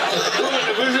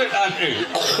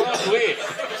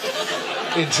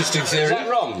 Interesting theory. Is that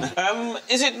wrong?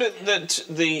 Is it that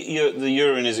the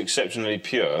urine is exceptionally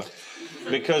pure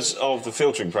because of the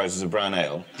filtering process of brown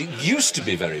ale? It used to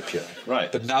be very pure,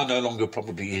 right, but now no longer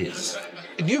probably is.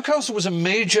 Newcastle was a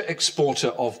major exporter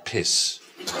of piss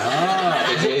in the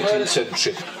 18th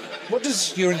century. What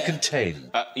does urine contain?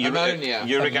 Ammonia.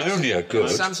 Uric acid. Ammonia, good.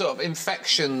 Some sort of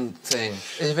infection thing.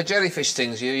 If a jellyfish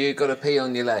stings you, you've got to pee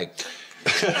on your leg.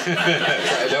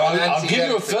 I'll give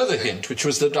you a further hint, which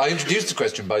was that I introduced the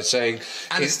question by saying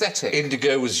anaesthetic.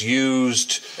 Indigo was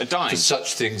used for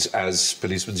such things as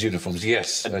policemen's uniforms.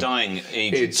 Yes, a dyeing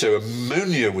agent. So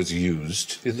ammonia was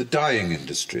used in the dyeing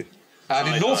industry, and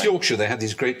in North Yorkshire they had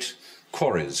these great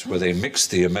quarries where they mixed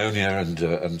the ammonia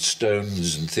and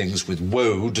stones and things with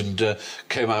woad and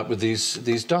came out with these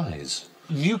dyes.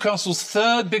 Newcastle's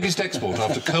third biggest export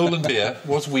after coal and beer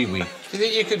was wee-wee. Do you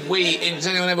think you could does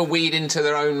anyone ever weed into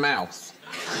their own mouth?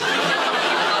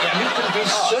 You can be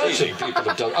certain people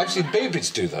have done. Actually,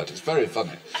 babies do that. It's very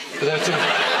funny. They're sort of,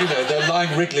 they're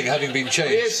lying wriggling, having been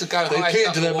changed. We used to go they high pee up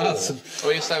into the their wall. mouths.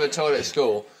 We used to have a toilet at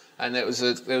school, and there was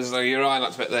a urinal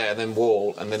up to bit there, and then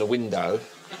wall, and then a window.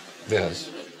 Yes.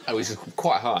 It was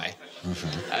quite high.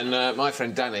 Mm-hmm. And my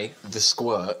friend Danny, the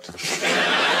squirt,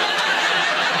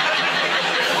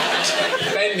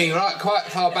 bending right quite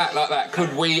far back like that,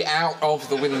 could wee out of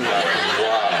the window.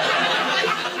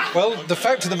 Wow. Well, the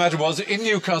fact of the matter was, in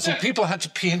Newcastle, people had to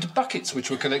pee into buckets,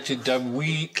 which were collected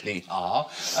weekly. No,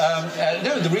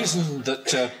 the reason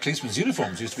that policemen's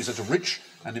uniforms used to be such a rich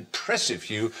and impressive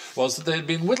hue was that they had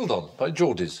been whittled on by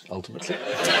Geordies, ultimately.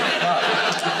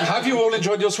 Have you all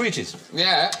enjoyed your sweeties?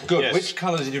 Yeah. Good. Yes. Which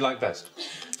colour did you like best?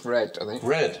 Red, I think.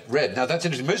 Red. Now, that's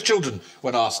interesting. Most children,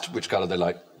 when asked which colour they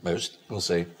like most, will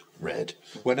say red.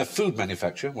 When a food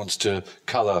manufacturer wants to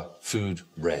colour food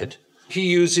red, he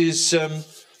uses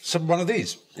one of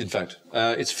these, in fact.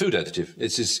 It's food additive.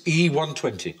 It's this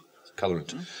E120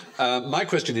 colourant. My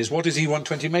question is, what is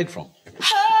E120 made from?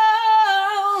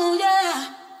 Oh,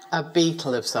 yeah. A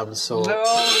beetle of some sort. No,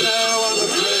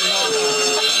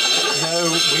 we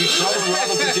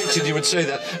rather predicted you would say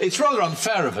that. It's rather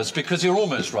unfair of us because you're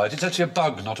almost right. It's actually a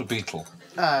bug, not a beetle.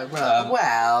 Oh, right.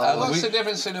 What's the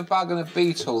difference in a bug and a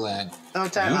beetle, then? Oh,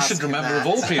 don't You ask should him remember, that. of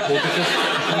all people, because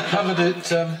we covered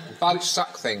it... Bugs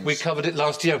suck things. We covered it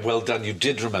last year. Well done, you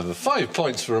did remember. 5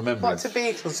 points for remembering. What do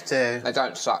beetles do? They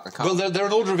don't suck, they can't. Well, they're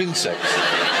an order of insects.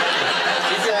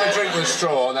 You give them a drink with a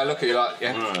straw and they look at you like,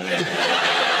 yeah.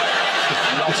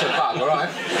 Not a bug, all right?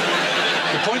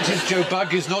 The point is, Joe,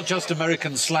 bug is not just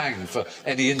American slang for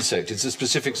any insect. It's a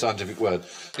specific scientific word.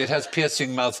 It has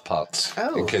piercing mouth parts.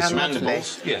 Oh, in case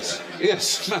mandibles. Yes,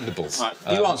 yes, mandibles. Right.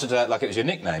 You answered to that like it was your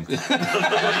nickname.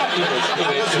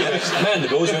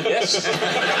 Mandibles, yes.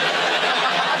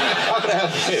 How can I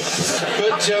help you?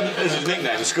 But This is his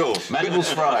nickname in school.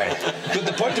 Mandibles Fry. but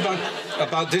the point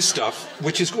about this stuff,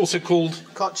 which is also called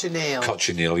Cochineal.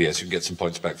 cochineal, yes, you can get some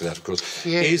points back for that, of course,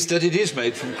 Yeah. is that it is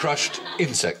made from crushed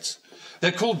insects.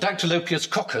 They're called Dactylopius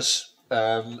coccus,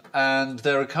 and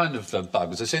they're a kind of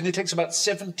bug, as I say, and it takes about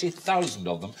 70,000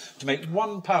 of them to make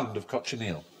 1 pound of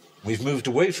cochineal. We've moved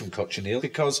away from cochineal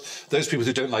because those people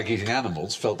who don't like eating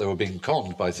animals felt they were being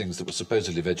conned by things that were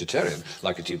supposedly vegetarian,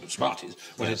 like a tube of Smarties,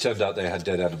 when it turned out they had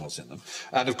dead animals in them.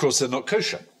 And, of course, they're not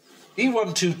kosher.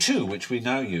 E122, which we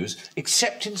now use,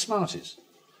 except in Smarties.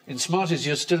 In Smarties,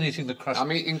 you're still eating the crushed...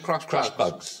 I'm eating crushed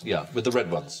bugs. Yeah, with the red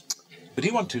ones. But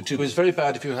E122 is very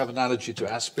bad if you have an allergy to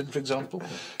aspirin, for example.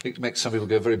 It makes some people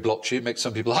go very blotchy, it makes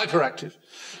some people hyperactive.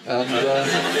 And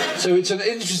so it's an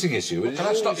interesting issue. Can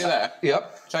I stop you there?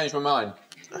 Yep. Changed my mind.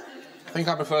 I think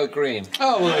I prefer green.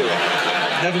 Oh, well, there you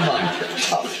are. Never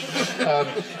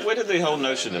mind. Where did the whole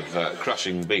notion of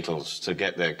crushing beetles to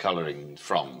get their colouring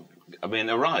from,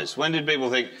 arise? When did people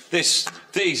think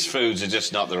these foods are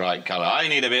just not the right colour? I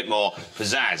need a bit more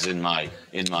pizzazz in my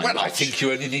Well, I mulch. think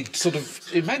you only need sort of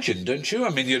imagine, don't you?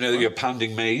 I mean, you know, you're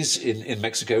pounding maize in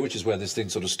Mexico, which is where this thing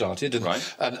sort of started, and, Right.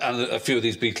 and a few of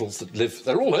these beetles that live,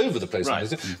 they're all over the place.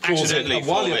 Right. Accidentally, and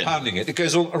while fall you're in. pounding it, it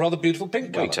goes all a rather beautiful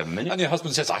pink colour. Wait a minute. And your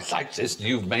husband says, I like this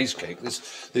new maize cake,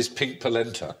 this pink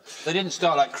polenta. They didn't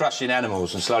start like crushing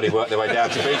animals and slowly work their way down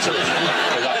to beetles.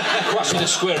 They're like crushing a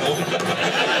squirrel.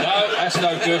 No, that's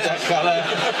no good, that colour.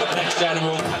 Next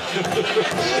animal.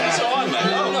 That's what I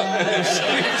meant. Oh, look.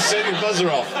 Send your buzzer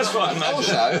off. That's what I meant.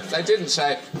 Also, they didn't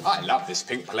say, I love this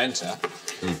pink polenta.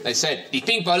 They said, the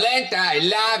pink polenta, I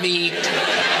love it.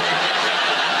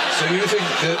 So you think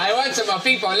that... I want some more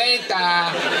pink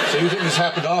polenta. So you think this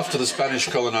happened after the Spanish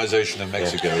colonization of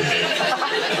Mexico?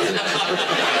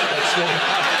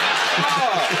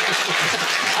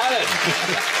 Alan!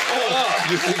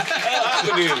 You think... We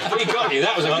got you,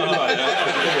 that was a good one.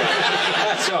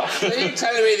 That's off. Are you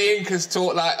telling me the Incas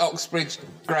taught like Oxbridge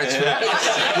graduates?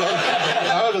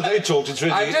 However they talked, it's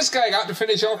really... I'm just going up to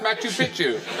finish off Machu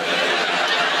Picchu.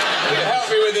 Can you help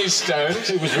me with these stones?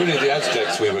 It was really the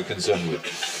Aztecs we were concerned with.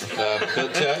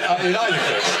 But in either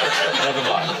case, never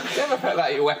mind. Do you ever felt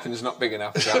like your weapon's not big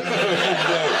enough, John?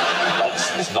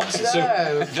 Nonsense. No.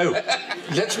 So, no,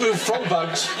 let's move from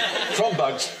bugs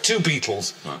to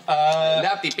beetles.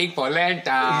 Love the pink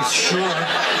polenta. Sure.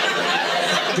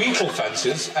 Beetle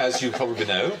fanciers, as you probably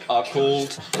know, are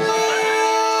called...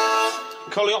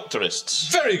 Coleopterists.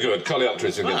 Very good,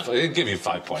 coleopterists. I'll give you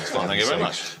 5 points. For Thank you very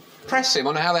much. Press him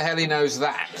on how the hell he knows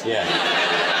that. Yeah.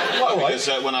 Well, because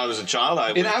when I was a child,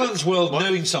 I... In Alan's world,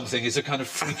 knowing something is a kind of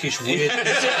freakish, weird... So,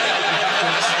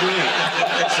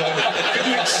 could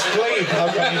you explain how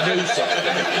you know something?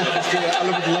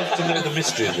 Alan would love to know the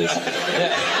mystery of this.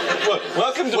 Yeah. Well,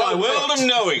 welcome to my world of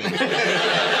knowing.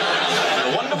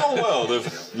 The wonderful world of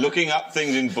looking up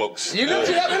things in books. You looked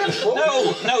it up in a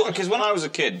book? No, because when I was a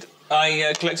kid,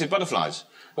 I collected butterflies.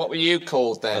 What were you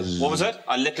called then? What was that?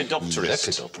 A lepidopterist.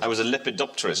 Lepidopterist. I was a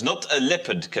lepidopterist, not a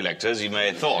leopard collector, as you may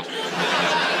have thought.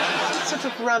 Sort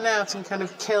of run out and kind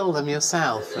of kill them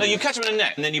yourself. No, you catch them in a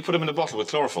net and then you put them in a bottle with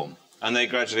chloroform, and they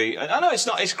gradually... Oh, no, it's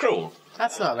not. It's cruel.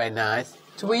 That's not very nice.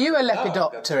 So were you a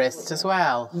lepidopterist as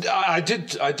well? I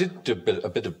did a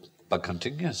bit of bug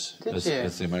hunting, yes. Did as, you?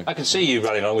 as the American... I can see you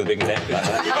running along with a big net like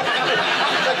that.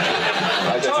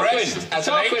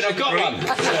 Tarquin, I've got one.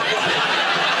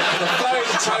 A flowing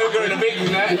toga and a big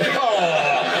net.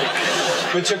 Oh.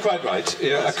 But you're quite right.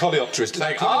 Yeah, a coleopterist.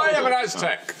 I am an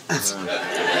Aztec.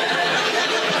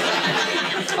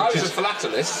 I was a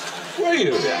philatelist. Were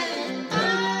you?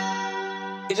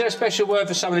 Is there a special word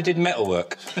for someone who did metal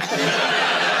work?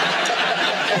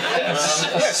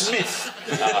 Smith.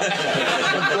 I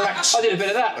did a bit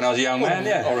of that when I was a young man,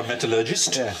 yeah. Or a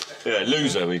metallurgist. Yeah. Yeah,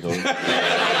 loser, we call him. No,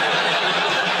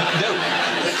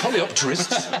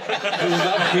 coleopterists who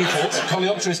love beetles.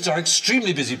 Coleopterists are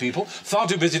extremely busy people, far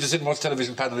too busy to sit and watch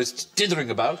television panelists dithering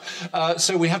about.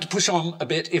 So we have to push on a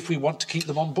bit if we want to keep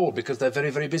them on board because they're very,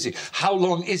 very busy. How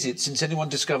long is it since anyone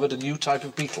discovered a new type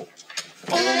of beetle?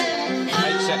 8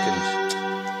 seconds.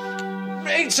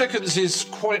 8 seconds is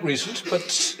quite recent, but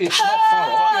it's not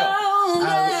far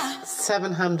off.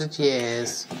 700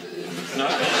 years. No.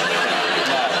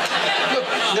 Look,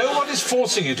 no one is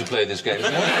forcing you to play this game.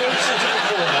 No one goes into the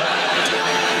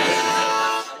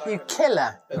corner. You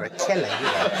killer. You're a killer, you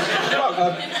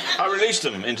are. I released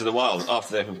them into the wild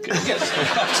after they...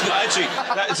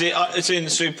 Actually, it's in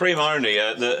supreme irony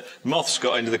that moths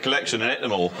got into the collection and ate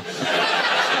them all.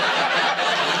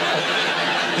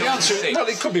 The answer, well,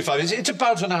 it could be 5 years. It's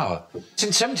about an hour.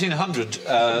 Since 1700,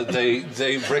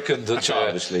 they reckoned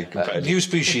that new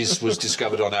species was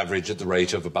discovered on average at the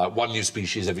rate of about 1 new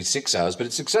species every 6 hours, but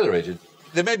it's accelerated.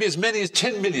 There may be as many as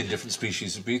 10 million different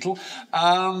species of beetle,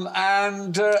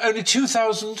 and only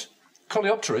 2,000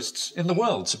 coleopterists in the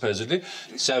world, supposedly.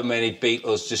 So many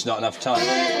beetles, just not enough time.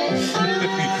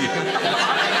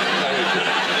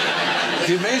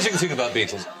 The amazing thing about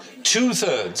beetles,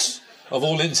 2/3 of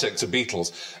all insects are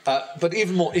beetles. But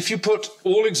even more, if you put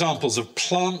all examples of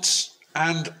plants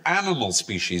and animal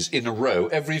species in a row,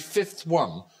 every 5th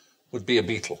one would be a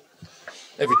beetle.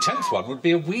 Every 10th one would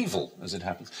be a weevil, as it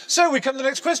happens. So we come to the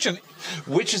next question.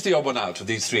 Which is the odd one out of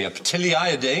these three? A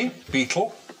Ptiliidae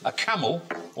beetle, a camel,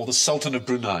 or the Sultan of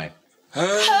Brunei?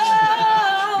 Yes.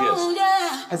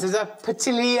 Is it a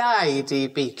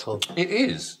Ptiliidae beetle? It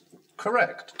is.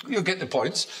 Correct. You'll get the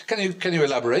points. Can you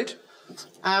elaborate?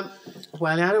 Well,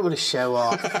 I don't want to show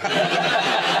off.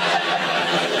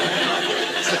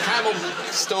 The camel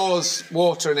stores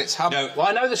water in its hub. No. Well,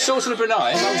 I know the Sultan of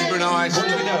Brunei. Sultan of Brunei. What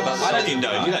do we know about that? You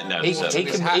don't know.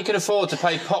 He can afford to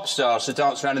pay pop stars to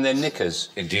dance around in their knickers.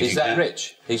 Indeed, He's that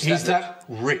rich. He's that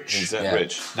rich. He's that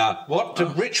rich. Now, what do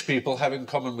rich people have in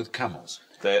common with camels?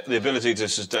 The ability to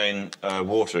sustain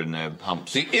water in their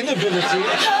humps. The inability...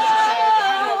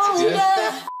 They're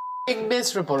f***ing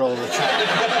miserable all the time.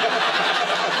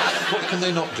 What can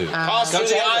they not do? Pass through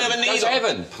the eye of a needle. Go to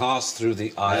heaven. Pass through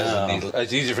the eye of a needle.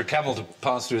 It's easier for a camel to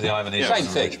pass through the eye of a needle Same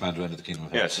than a thing. rich man to enter the kingdom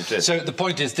of heaven. Yes, it is. So the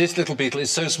point is, this little beetle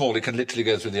is so small it can literally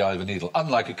go through the eye of a needle,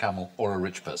 unlike a camel or a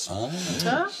rich person.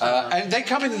 And they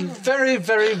come in very,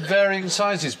 very varying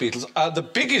sizes, beetles. The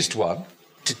biggest one,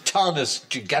 Titanus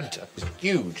giganta, is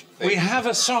huge. We have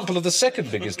a sample of the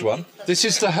second biggest one. This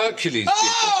is the Hercules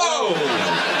beetle.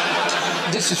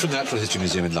 This is from the Natural History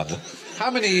Museum in London.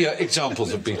 How many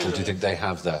examples of beetle do you think they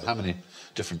have there? How many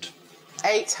different?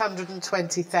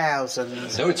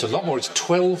 820,000. No, it's a lot more. It's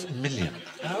 12 million.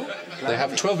 Oh, they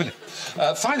have 12 million.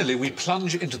 Finally, we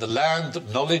plunge into the land that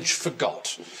knowledge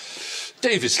forgot.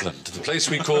 Davisland, the place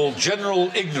we call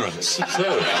general ignorance.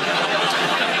 So,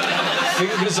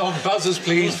 fingers on buzzers,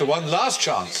 please, for one last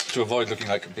chance to avoid looking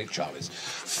like complete Charlies.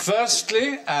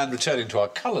 Firstly, and returning to our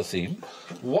colour theme,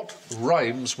 what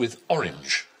rhymes with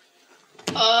orange?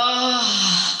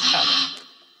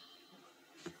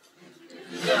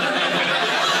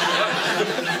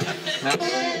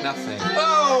 Nothing.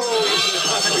 Oh,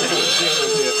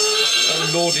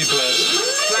 lordy bless.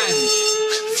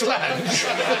 Flange.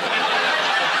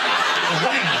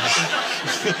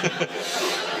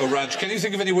 Orange. Can you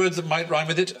think of any words that might rhyme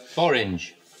with it?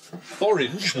 Orange.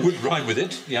 Orange would rhyme with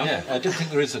it, yeah. I don't think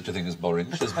there is such a thing as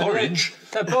borange. There's borange.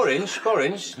 No, borange.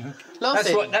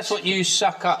 That's what you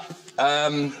suck up.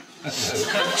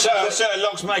 Sir,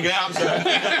 Locke's making it up, sir.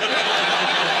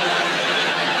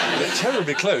 They're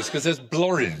terribly close, because there's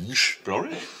Blorange.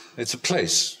 Blorange? It's a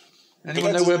place.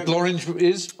 Anyone know where Blorange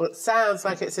is? Well, it sounds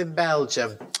like it's in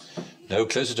Belgium. No,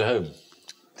 closer to home.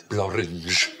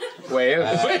 Blorange. Where?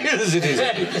 Wales it is.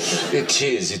 It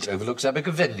is. It overlooks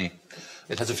Abergavenny.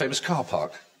 It has a famous car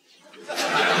park.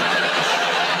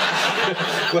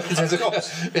 Well,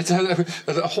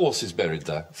 a horse is buried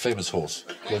there. Famous horse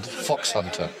called Fox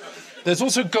Hunter. There's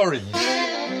also Gorringe.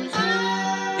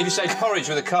 If you say porridge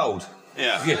with a cold.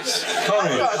 Yeah. Yes.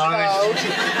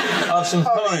 Have some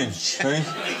porridge, please.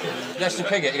 Lester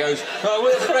Piggott, he goes, oh,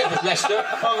 where's the breakfast, Lester?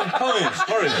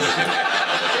 Porridge.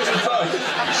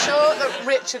 I'm sure that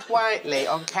Richard Whiteley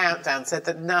on Countdown said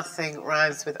that nothing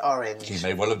rhymes with orange. He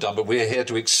may well have done, but we're here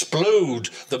to explode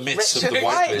the myths of the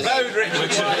Whiteleys.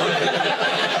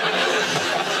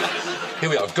 Here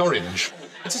we are, Gorringe.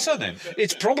 It's a surname.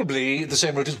 It's probably the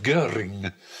same root as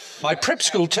Goering. My prep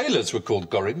school tailors were called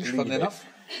Gorringe, funnily enough.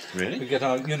 Really? We get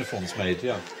our uniforms made,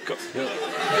 yeah.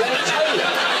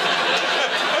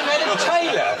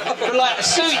 Taylor? For like a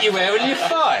suit you wear when you're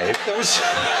 5? There was...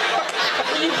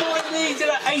 Were you born in the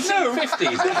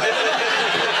 1850s?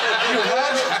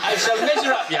 I shall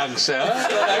measure up, young sir.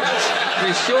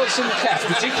 With shorts and cap.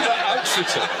 particular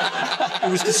outfitter.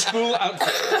 It was the school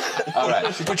outfit. All right.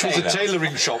 Which was a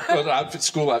tailoring shop, an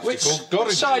school outfit called Gorringe.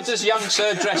 Which side does young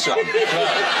sir dress on? There's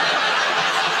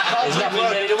nothing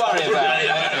really to worry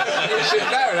about. You should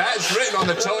know that. It's written on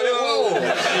the toilet wall.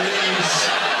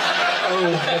 Oh,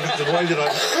 Oh, heavens, why did I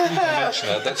mention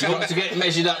that? That's You want to get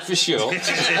measured up for sure?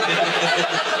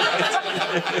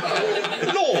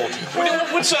 Lord,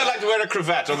 would Sir like to wear a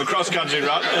cravat on the cross-country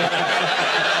run?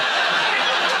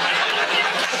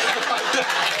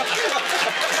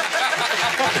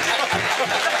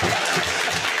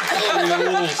 Oh, you're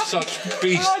all such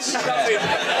beasts.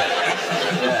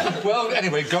 Well,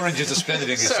 anyway, Gorringe is a splendid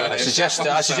English surname.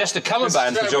 I suggest a cover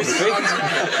band for geography.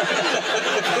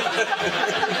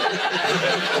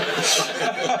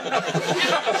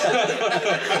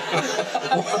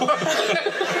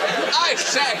 I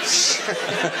say,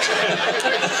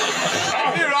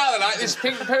 you rather like this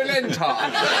pink polenta.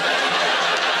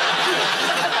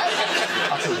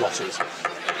 Utter rotters.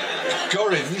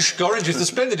 Gorringe is the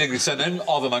splendid English surname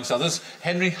of, amongst others,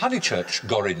 Henry Honeychurch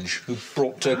Gorringe, who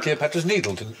brought Cleopatra's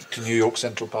Needle to New York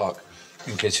Central Park,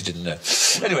 in case you didn't know.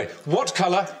 Anyway, what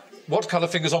colour,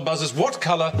 fingers on buzzers, what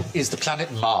colour is the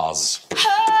planet Mars?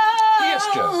 Yes,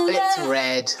 Joe. It's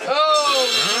red. Oh,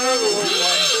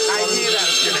 I knew that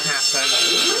was going to happen.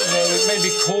 Well, it may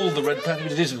be called the red planet,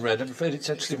 but it isn't red. I'm afraid it's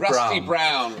actually Rusty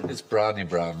brown. It's browny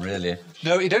brown, really.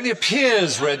 No, it only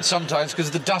appears red sometimes because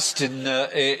of the dust in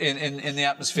the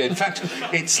atmosphere. In fact,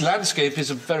 its landscape is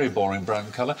a very boring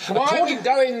brown colour. Why are you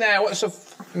going there? What's the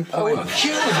point?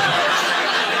 You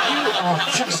are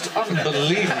just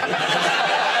unbelievable.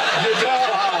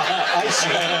 I see.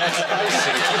 Yes,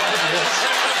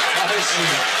 I see.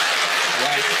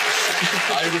 Right.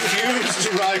 I refuse to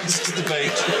rise to the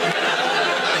bait.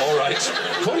 All right.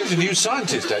 According to New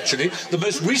Scientist, actually, the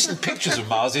most recent pictures of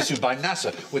Mars issued by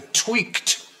NASA were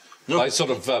tweaked by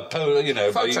sort of,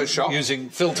 Photoshop. by using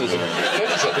filters and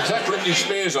Photoshop. Exactly. Britney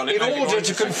Spears on it. In order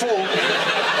to conform.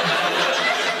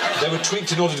 They were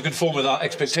tweaked in order to conform with our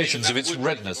expectations of its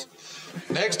redness.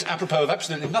 Next, apropos of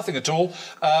absolutely nothing at all,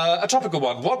 a topical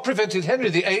one. What prevented Henry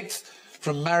VIII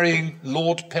from marrying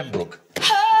Lord Pembroke?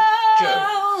 Joe.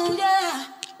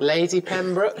 Lady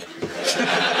Pembroke.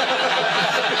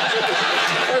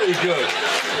 Very good.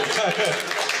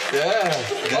 Yeah.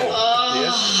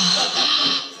 Yes.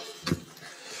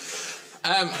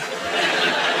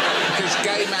 Because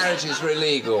gay marriages were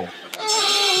illegal.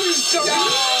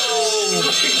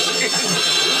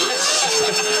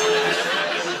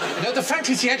 No, the fact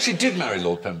is he actually did marry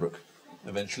Lord Pembroke,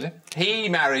 eventually. He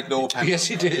married Lord Pembroke. Yes,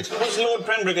 he did. Was Lord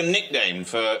Pembroke a nickname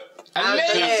for... A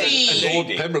lady! Lord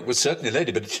Pembroke was certainly a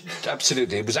lady, but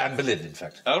absolutely, it was Anne Boleyn, in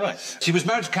fact. Oh, right. She was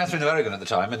married to Catherine of Aragon at the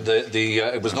time, and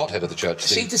it was not head of the church.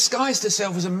 She disguised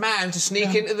herself as a man to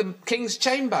sneak into the king's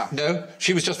chamber. No,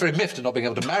 she was just very miffed at not being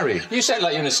able to marry. You sound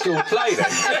like you're in a school play then.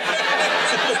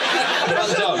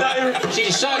 Well done. She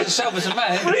disguised herself as a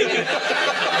man.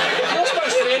 You're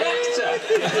supposed to be an actor.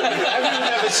 Have you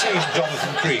never seen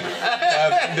Jonathan Creek?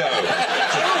 No.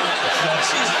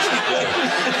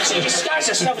 She disguised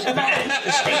herself as a man.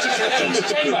 The speech is in the king's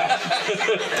chamber.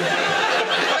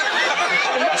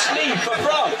 I must leave for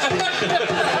France.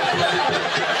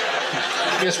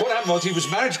 Yes, what happened was he was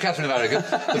married to Catherine of Aragon.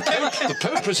 The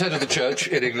Pope was head of the church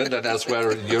in England and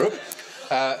elsewhere in Europe.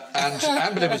 And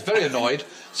Anne Boleyn was very annoyed,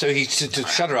 so to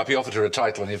shut her up, he offered her a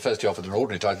title, and first he offered her an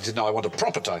ordinary title. He said, no, I want a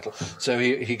proper title. So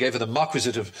he gave her the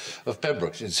Marquisate of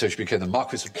Pembroke, so she became the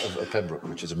Marquis of Pembroke,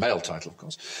 which is a male title, of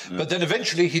course. Mm. But then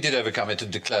eventually he did overcome it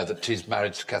and declare that his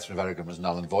marriage to Catherine of Aragon was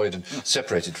null and void, and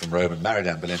separated from Rome and married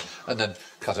Anne Boleyn, and then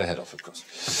cut her head off, of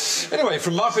course. Anyway,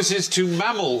 from marquises to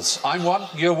mammals. I'm one,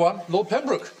 you're one, Lord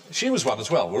Pembroke. She was one as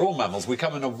well. We're all mammals. We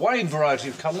come in a wide variety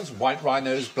of colours. White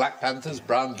rhinos, black panthers,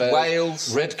 brown bears...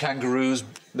 Whales. Red kangaroos,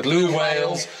 blue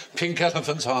whales, pink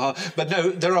elephants, But no,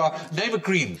 there are... Name a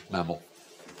green mammal.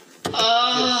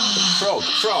 Frog.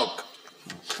 Frog.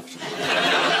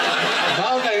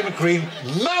 Now name a green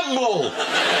mammal!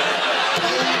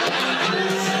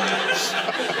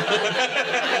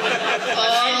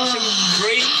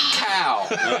 Greek cow.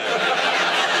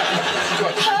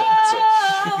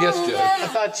 Yes, Joe. A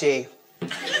budgie.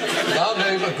 Now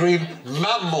name a green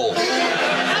mammal.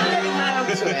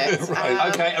 Right.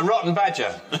 OK, a rotten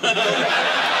badger.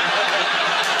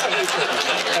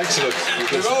 Excellent.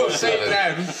 We've all seen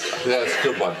them. Yes,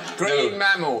 good one. Green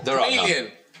mammal. There are none.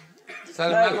 Chameleon. Is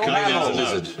that a mammal? Chameleon's a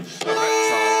lizard.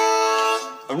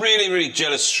 A really, really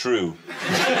jealous shrew.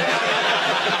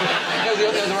 No,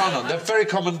 there are none. They're very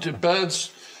common to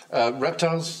birds,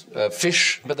 reptiles,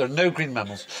 fish, but there are no green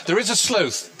mammals. There is a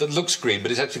sloth that looks green,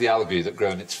 but it's actually the algae that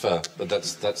grow in its fur. But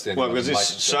that's the only Well, one because that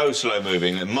it's might- so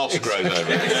slow-moving that moss grows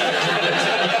over it.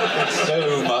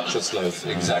 So much a sloth,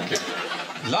 exactly.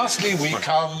 Lastly, we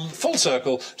come full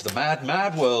circle to the mad,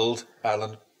 mad world,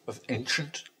 Alan, of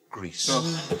ancient Greece.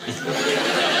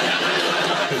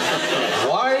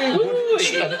 Why would...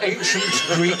 an ancient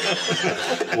Greek...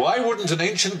 Why wouldn't an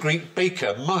ancient Greek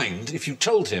baker mind if you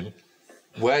told him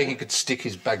where he could stick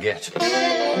his baguette?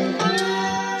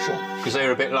 Sure. Because they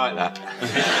were a bit like that.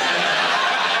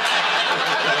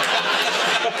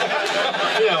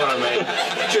 You know what I mean? I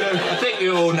think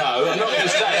you all know. I'm not going to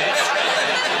say it.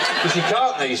 Because you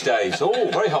can't these days. Oh,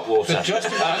 very hot water.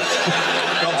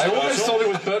 I always thought it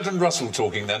was Bertrand Russell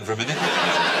talking then for a minute.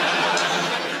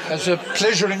 As a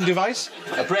pleasuring device?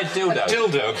 A bread dildo. A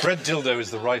dildo. A bread dildo is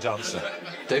the right answer.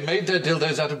 They made their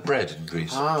dildos out of bread in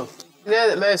Greece. Oh. You know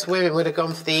that most women would have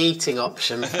gone for the eating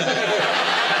option. Did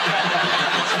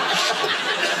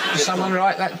someone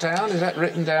write that down? Is that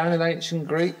written down in ancient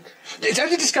Greek? It's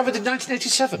only discovered in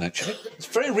 1987, actually. It's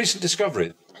a very recent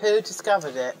discovery. Who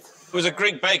discovered it? It was a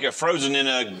Greek baker frozen in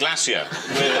a glacier.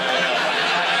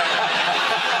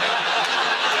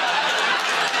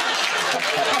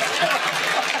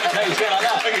 No, you go like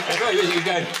that.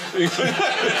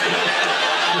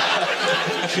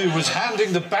 He was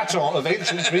handing the baton of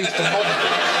ancient Greece to modern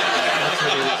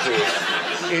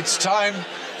Greece. It's time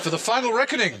for the final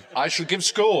reckoning. I shall give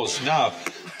scores. Now,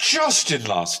 just in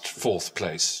last fourth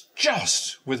place,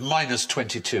 just with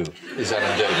 -22, is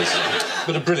Alan Davies.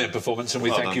 But a brilliant performance, and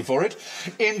we thank you for it.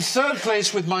 In third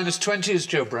place with -20 is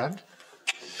Joe Brand.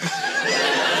 In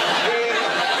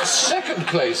second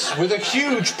place with a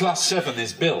huge +7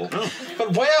 is Bill.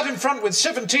 But way out in front with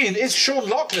 17 is Sean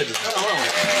Locke, ladies and gentlemen.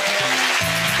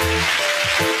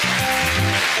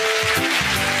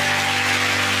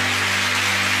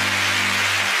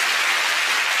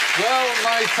 Well,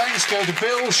 my thanks go to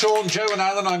Bill, Sean, Joe and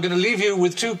Alan. I'm going to leave you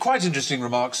with two quite interesting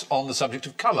remarks on the subject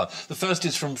of colour. The first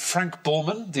is from Frank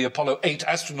Borman, the Apollo 8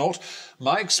 astronaut.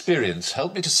 My experience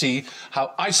helped me to see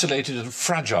how isolated and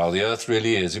fragile the Earth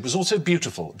really is. It was also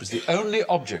beautiful. It was the only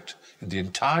object in the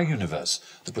entire universe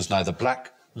that was neither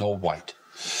black nor white.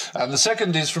 And the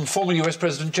second is from former US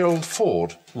President Gerald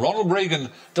Ford. Ronald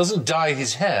Reagan doesn't dye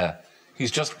his hair.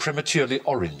 He's just prematurely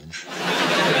orange.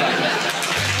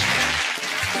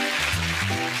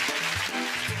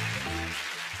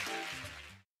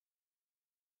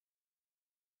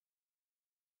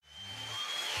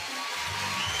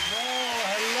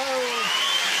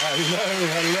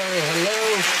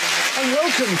 Hello, and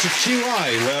welcome to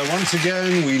QI, where once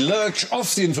again we lurch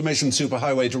off the information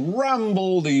superhighway to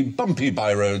ramble the bumpy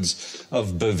byroads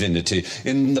of bovinity.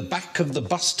 In the back of the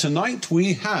bus tonight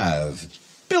we have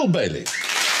Bill Bailey,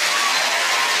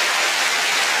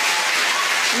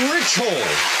 Rich Hall,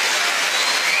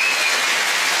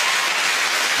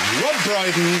 Rob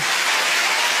Brydon,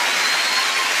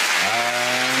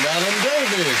 and Alan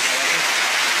Davies.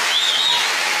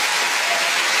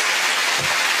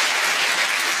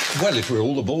 Well, if we're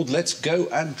all aboard, let's go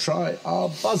and try our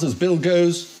buzzers. Bill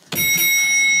goes.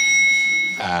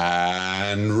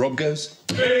 And Rob goes.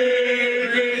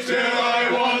 Baby, till I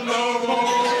want no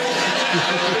more.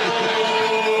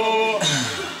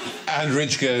 And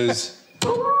Rich goes.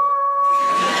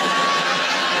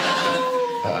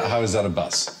 How is that a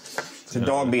bus? It's a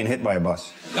dog being hit by a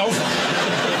bus. Oh,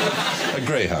 a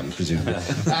greyhound, presumably.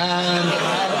 And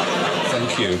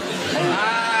thank you.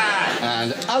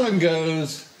 And Alan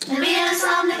goes. The wheels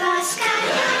on the bus go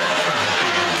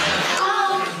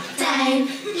all day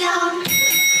long.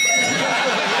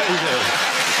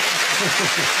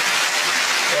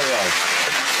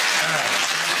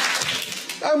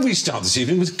 And we start this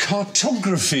evening with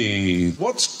cartography.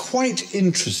 What's quite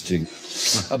interesting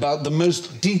about the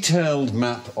most detailed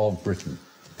map of Britain?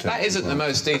 That isn't the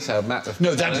most detailed map of...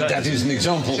 No, that is an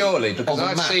example. Surely, because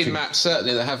I've seen maps,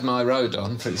 certainly, that have my road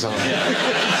on, for example.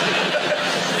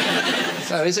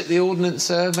 So, is it the Ordnance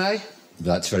Survey?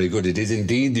 That's very good. It is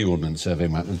indeed the Ordnance Survey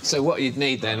map. So what you'd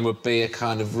need, then, would be a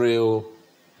kind of real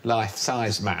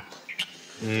life-size map.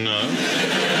 No.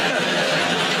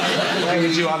 Where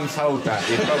would you unfold that?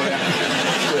 You'd probably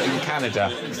have to do it in Canada.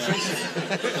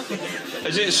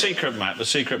 Is it a secret map? A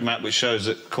secret map which shows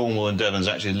that Cornwall and Devon's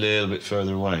actually a little bit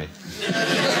further away?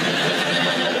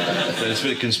 There's a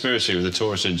bit of conspiracy with the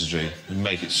tourist industry to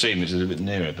make it seem it's a little bit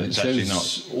nearer, but it's actually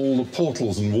not. All the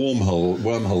portals and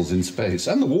wormholes in space,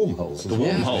 and the wormholes. The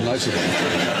wormholes. Nice of them.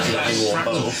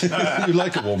 You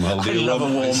like a wormhole, do you? I love a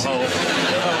wormhole.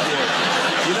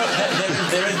 You know,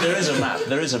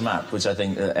 there is a map which I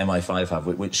think MI5 have,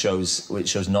 which shows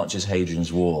not just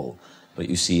Hadrian's Wall, but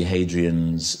you see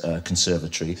Hadrian's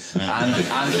conservatory and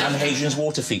Hadrian's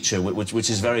water feature, which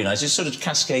is very nice. It sort of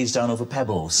cascades down over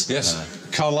pebbles. Yes,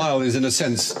 Carlisle is in a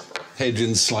sense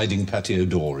Hadrian's sliding patio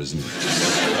door, isn't it?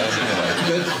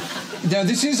 But Now,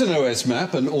 this is an OS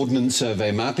map, an Ordnance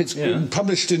Survey map. It's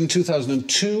published in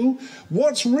 2002.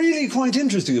 What's really quite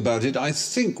interesting about it, I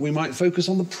think we might focus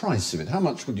on the price of it. How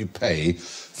much would you pay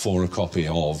for a copy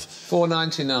of...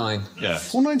 £4.99. Yeah.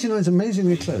 £4.99 is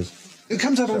amazingly close. It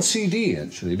comes out on CD,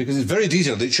 actually, because it's very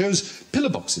detailed. It shows pillar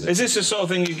boxes. Is this the sort of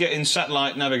thing you get in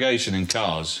satellite navigation in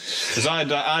cars? Because I had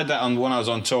that on, when I was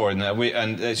on tour, and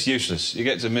it's useless. You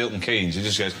get to Milton Keynes, it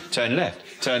just goes, turn left,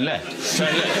 turn left,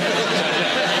 turn left, turn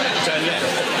left, turn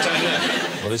left, turn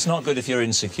left. Well, it's not good if you're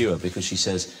insecure, because she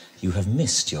says, you have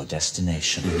missed your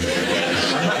destination. And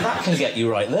that can get you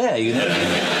right there, you know.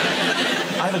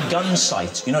 I have a gun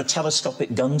sight, you know, a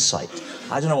telescopic gun sight.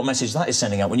 I don't know what message that is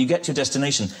sending out. When you get to your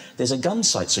destination, there's a gun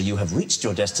sight, so you have reached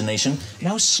your destination.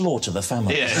 Now slaughter the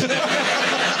family. Yeah.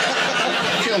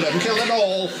 Kill them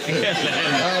all.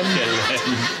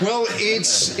 Well,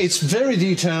 it's very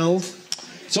detailed.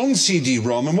 It's on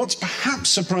CD-ROM, and what's perhaps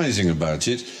surprising about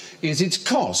it is its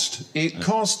cost. It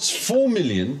costs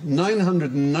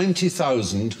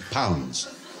 £4,990,000.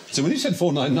 So when you said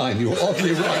 499, you were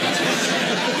oddly right.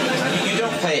 You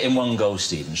don't pay it in one go,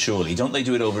 Stephen, surely. Don't they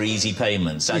do it over easy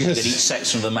payments, as you get each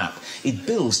section of the map? It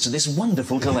builds to this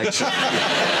wonderful collection.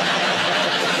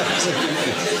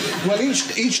 Well,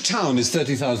 each town is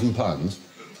 £30,000.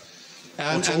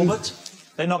 And Talbot?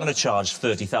 They're not going to charge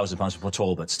 £30,000 for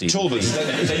Talbot, Stephen. Talbot.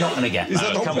 They're not going to get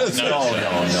that. Come on. No.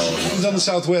 It's on the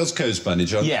South Wales coast, by any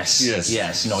chance?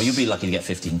 Yes. No, you'd be lucky to get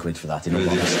 15 quid for that, in all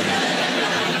honesty.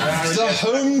 It's the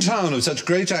hometown of such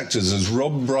great actors as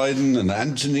Rob Brydon and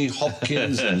Anthony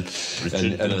Hopkins and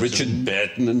Richard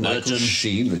Burton and Michael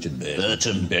Sheen. Richard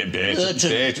Burton.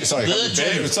 Sorry,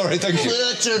 thank you.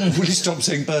 Burton. Will you stop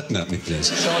saying Burton at me, please?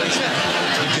 Sorry. It's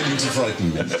beginning to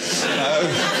frighten me.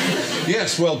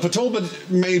 Yes, well, Talbot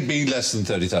may be less than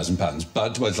 £30,000,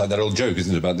 but, well, it's like that old joke,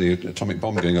 isn't it, about the atomic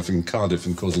bomb going off in Cardiff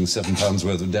and causing £7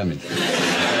 worth of damage.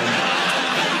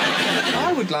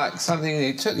 I would like something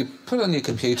you put on your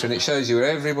computer and it shows you where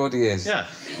everybody is. Yeah.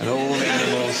 And all the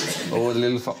animals, all the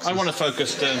little foxes. I want to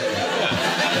focus down.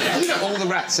 You know, all the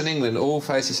rats in England all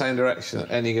face the same direction at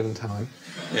any given time.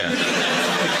 Yeah.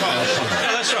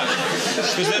 Yeah, that's right.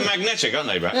 Because they're magnetic, aren't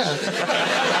they, rats? Yeah.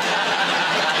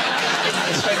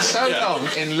 They spend so long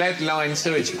in lead-lined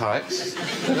sewage pipes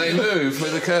that they move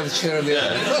with the curvature of the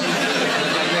earth.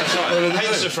 That's right.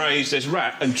 Hence the phrase, there's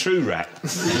rat and true rat. An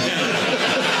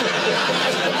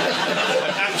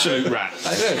absolute rat.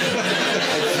 I do.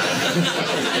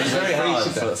 It's very hard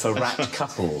for rat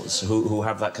couples who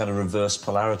have that kind of reverse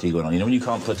polarity going on. You know, when you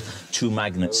can't put two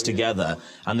magnets together,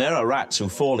 and there are rats who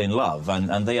fall in love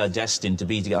and they are destined to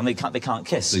be together, and they can't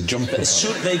kiss. They jump.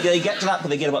 They get to that, but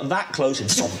they get about that close and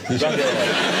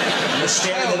they're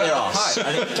staring at their arse.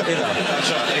 And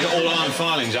That's right. They got all iron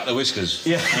filings out the whiskers.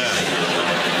 Yeah.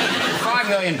 £5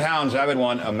 million, I would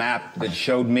want a map that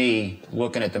showed me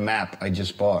looking at the map I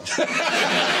just bought. Standing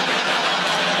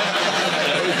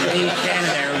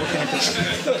there looking at the...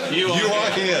 You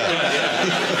are here.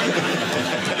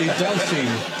 It does seem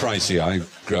pricey, I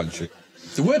grudge it.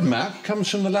 The word map comes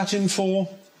from the Latin for...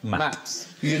 Maps.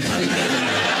 You'd think.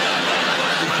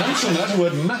 It comes from that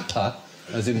word mappa,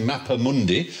 as in mappa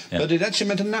mundi, but it actually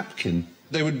meant a napkin.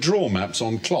 They would draw maps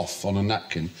on cloth on a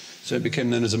napkin, so it became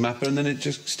known as a mapper, and then it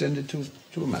just extended to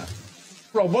a map.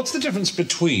 Rob, what's the difference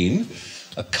between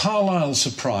a Carlisle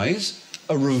surprise,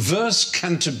 a reverse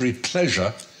Canterbury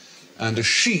pleasure, and a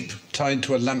sheep tied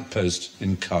to a lamppost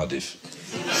in Cardiff?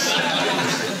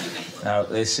 Now,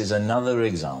 this is another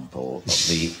example of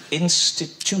the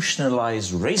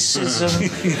institutionalised racism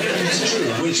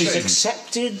which is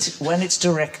accepted when it's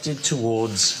directed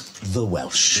towards the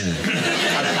Welsh,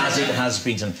 as it has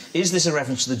been done. Is this a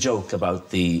reference to the joke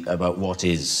about what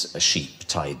is a sheep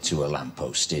tied to a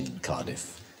lamppost in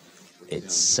Cardiff?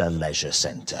 It's a leisure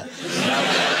centre.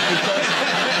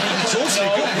 It's also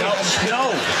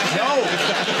No.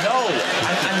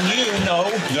 And you know.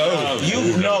 No.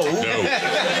 You know. No.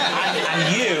 And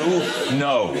you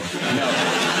know. No.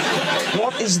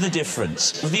 What is the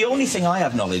difference? The only thing I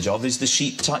have knowledge of is the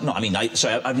sheep type. No, I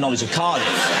have knowledge of Cardiff.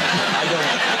 I don't.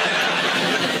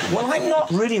 Well, I'm not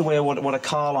really aware what a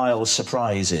Carlisle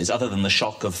surprise is, other than the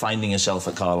shock of finding yourself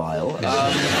at Carlisle.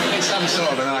 It's some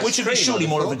sort of an ice which would be surely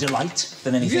more of a delight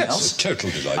than anything else. Yes, a total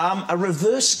delight. A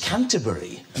reverse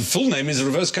Canterbury. The full name is a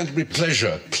reverse Canterbury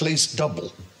pleasure, place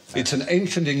double. It's an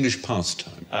ancient English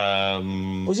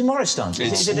pastime. Was it Morris dancing?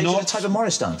 Is it a type of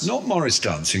Morris dance? Not Morris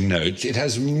dancing, no. It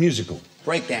has musical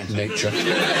breakdance nature.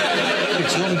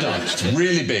 It's not a dance. It's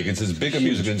really big. It's as big a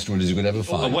musical instrument as you could ever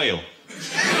find. A whale.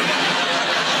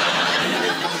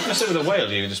 Instead with a whale,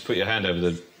 you just put your hand over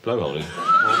the blowhole.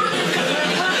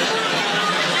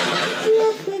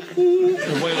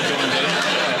 The whale joins in.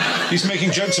 He's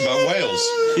making jokes about whales.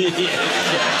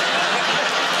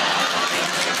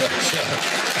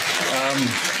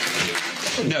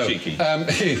 No.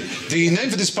 The name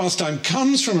for this pastime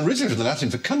comes originally from the Latin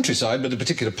for countryside, but a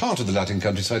particular part of the Latin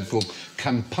countryside called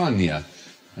Campania.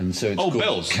 And so it's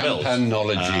called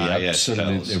Campanology.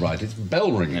 Absolutely right. It's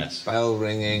bell ringing. Yes. Bell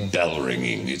ringing. Bell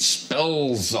ringing. Its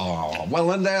bells are...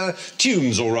 Well, and they're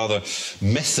tunes, or rather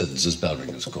methods, as bell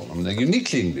ringers call them. They're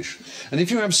uniquely English. And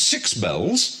if you have 6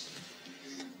 bells,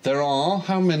 there are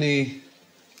how many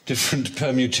different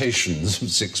permutations of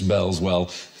 6 bells? Well,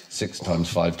 6 times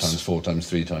 5 times 4 times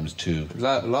 3 times 2.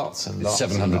 Lots and lots.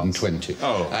 720. And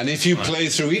lots. And if you play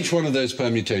through each one of those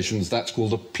permutations, that's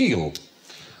called a peal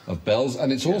of bells,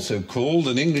 and it's also called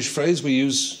an English phrase we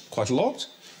use quite a lot,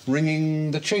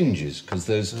 ringing the changes, because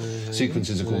those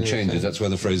sequences are called changes. That's where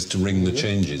the phrase to ring the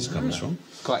changes comes from.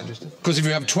 Quite interesting. Because if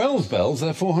you have 12 bells, there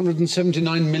are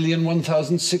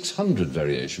 479,001,600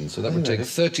 variations, so that would take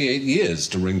 38 years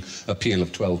to ring a peal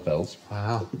of 12 bells.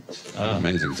 Wow.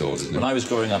 Amazing thought, isn't it? When I was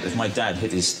growing up, if my dad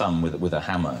hit his thumb with a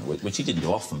hammer, which he didn't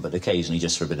do often, but occasionally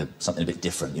just for a bit of something a bit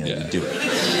different, you know, he'd do it,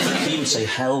 he would say,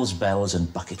 "Hell's bells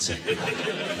and buckets of blood."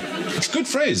 It's a good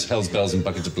phrase, hell's bells and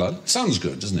buckets of blood. Sounds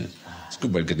good, doesn't it? It's a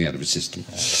good way of getting out of his system.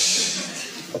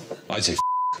 I say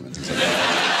and things like that.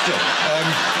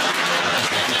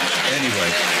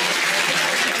 Anyway,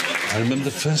 I remember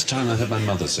the first time I heard my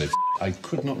mother say I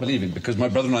could not believe it, because my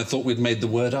brother and I thought we'd made the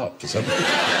word up for something.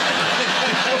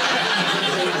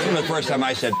 The first time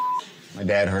I said my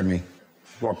dad heard me.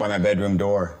 Walked by my bedroom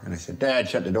door, and I said, "Dad,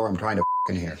 shut the door, I'm trying to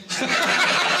in here."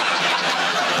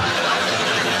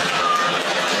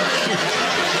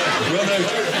 Well, no,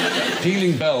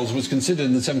 pealing bells was considered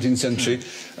in the 17th century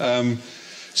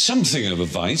something of a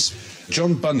vice.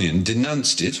 John Bunyan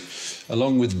denounced it,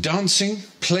 along with dancing,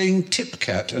 playing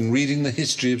tip-cat and reading the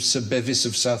history of Sir Bevis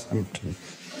of Southampton.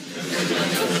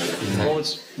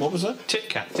 What was that?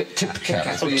 Tip-cat?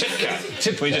 Tip-cat. Oh, tip-cat.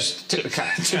 Tip. We just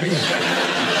tip-cat.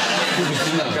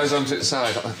 It goes onto its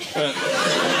side. Tip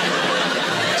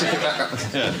it back up.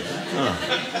 Yeah. Oh.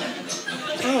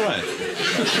 All right.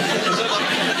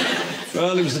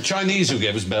 Well, it was the Chinese who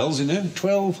gave us bells, you know,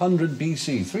 1200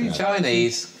 BC.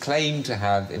 Chinese claim to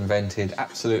have invented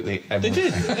absolutely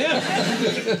everything. They did,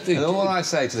 yeah. And all I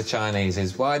say to the Chinese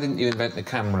is, why didn't you invent the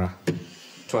camera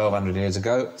 1200 years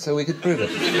ago so we could prove it?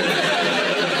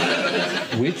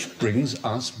 Which brings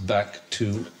us back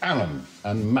to Alan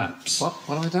and maps. What?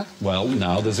 What have I done? Well,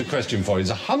 now there's a question for you.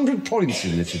 There's 100 points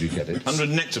in this if you get it. 100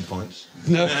 nectar points?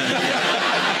 No.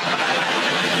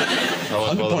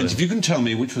 100 points. If you can tell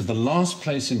me which was the last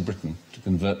place in Britain to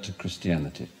convert to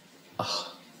Christianity.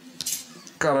 Oh.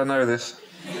 God, I know this.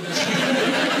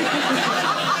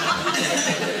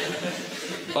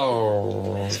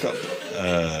 Oh. It's got...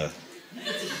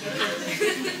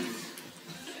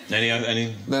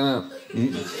 Any... No.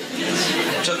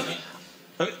 So,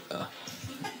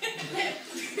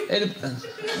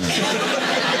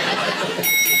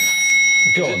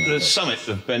 Go on. The summit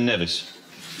of Ben Nevis.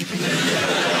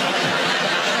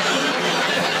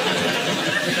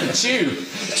 Two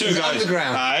guys.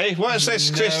 Underground. Aye, what's this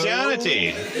Christianity?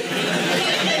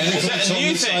 Is that on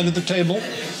this side of the table?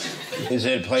 Is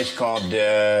it a place called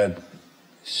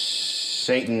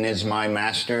Satan is My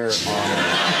Master?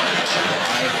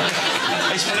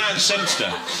 It's pronounced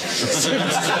Sempster.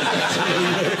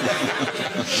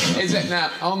 Is it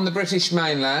now on the British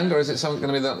mainland, or is it something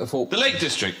going to be the Falklands? The Lake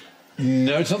District.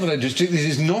 No, it's not the Lake District. It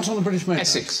is not on the British mainland.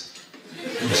 Essex.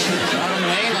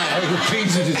 I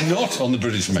repeat, it is not on the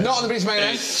British mainland. Not on the British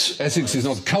mainland? Essex is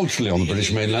not culturally on the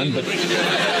British mainland, but...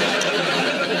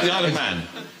 The Isle of Man.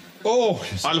 Oh!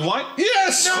 Isle of Wight?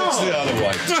 Yes! No. It's the Isle of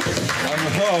Wight.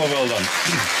 Oh, well done.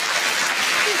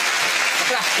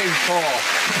 Back in 4.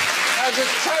 That was a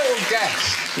total guess.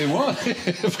 It was,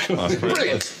 of course.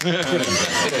 Brilliant.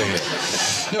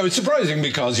 No, it's surprising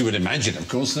because you would imagine, of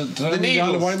course, that the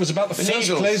Isle of Wight was about the first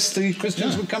place the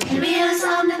Christians would come to. Wheels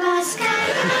on the bus go.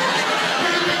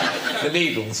 The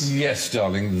Needles. Yes,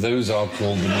 darling, those are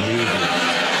called the Needles.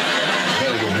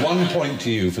 Very good. 1 point to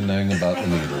you for knowing about the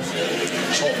Needles.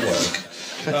 Top work.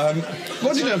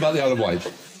 What do you know about the Isle of Wight?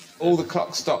 All the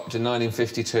clocks stopped in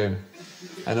 1952,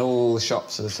 and all the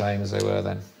shops are the same as they were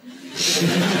then.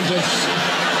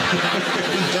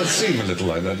 It does seem a little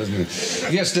like that, doesn't it?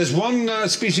 Yes, there's one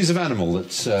species of animal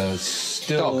that's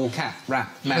still... Dog, cat, rat,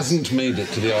 mouse. Hasn't made it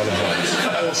to the Isle of Wight.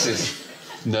 Horses.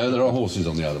 No, there are horses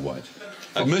on the Isle of Wight.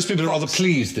 But most people are rather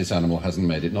pleased this animal hasn't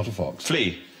made it, not a fox.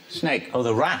 Flea. Snake. Oh,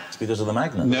 the rat, because of the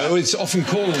magnet. No, it's often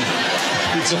called...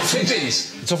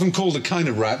 It's often called a kind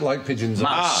of rat, like pigeons.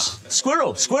 Mouse.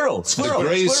 Squirrel. The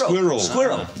grey squirrel.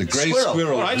 The grey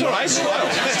squirrel. All right. Stephen.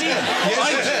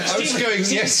 I was going,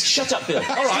 yes. Shut up, Bill.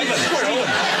 All right, squirrel.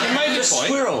 You made the point.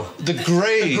 Squirrel. The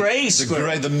grey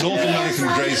squirrel. The North American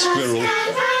grey squirrel.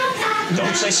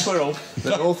 Don't say squirrel.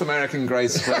 The North American grey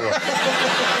squirrel.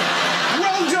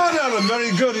 Well done, Alan.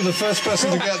 Very good. You're the first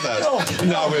person to get that.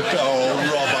 No, Rob, I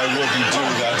wouldn't do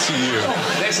that to you.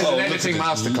 This is an editing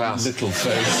masterclass. Little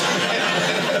face.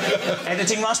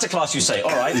 Editing masterclass, you say?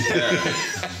 All right.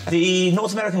 The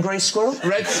North American grey squirrel?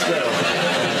 Red squirrel.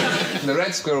 The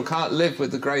red squirrel can't live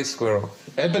with the grey squirrel.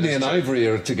 Ebony and Ivory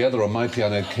are together on my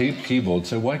piano keyboard,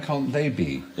 so why can't they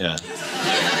be? Yeah. Something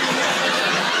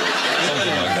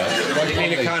like that. You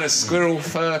mean a kind of squirrel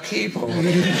fur keyboard?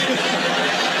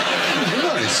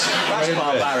 Nice. That's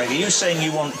barbaric. Are you saying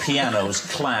you want pianos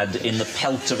clad in the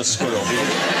pelt of a squirrel?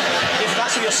 If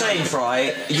that's what you're saying,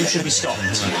 Fry, you should be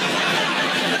stopped.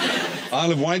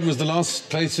 Isle of Wight was the last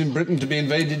place in Britain to be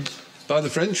invaded by the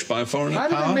French, by a foreign power. How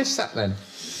did they miss that then?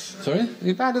 Sorry?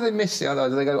 How do they miss the other?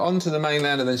 Do they go onto the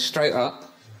mainland and then straight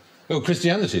up? Oh,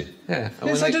 Christianity. Yeah. And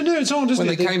Yes, I don't know. It's odd, isn't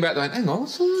when it? they came back, they went, hang on,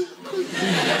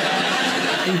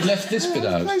 We've left this bit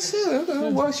out.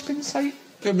 Worshipping Satan.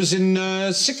 It was in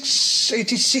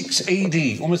 686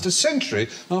 AD, almost a century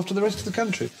after the rest of the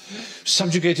country.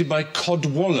 Subjugated by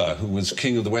Cadwalla, who was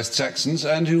king of the West Saxons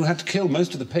and who had to kill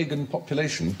most of the pagan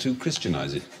population to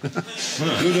Christianise it.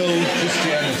 Good old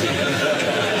Christianity.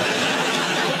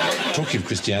 Talking of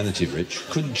Christianity, Rich,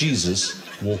 could Jesus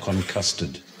walk on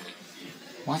custard?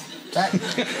 What? That?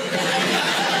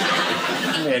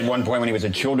 At one point when he was a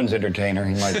children's entertainer,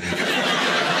 he might...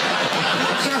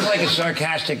 Sounds like a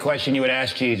sarcastic question you would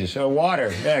ask Jesus. Oh,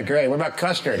 water. Yeah, great. What about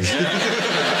custard?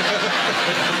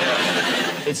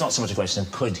 It's not so much a question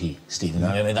of could he, Stephen.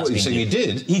 I mean, that's What, you saying he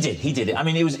did? He did it. I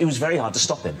mean, it was very hard to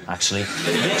stop him, actually.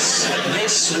 This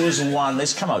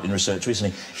come out in research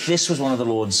recently. This was one of the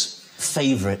Lord's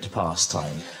favourite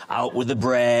pastime. Out with the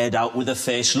bread, out with the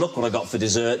fish. Look what I got for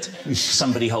dessert.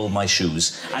 Somebody hold my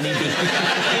shoes. And he'd be,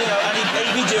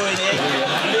 he'd be doing it.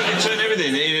 He could turn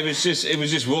everything. It was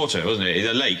just water, wasn't it?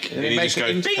 A lake. And he just go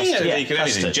custard. he could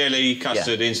anything. Jelly,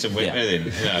 custard, instant whip,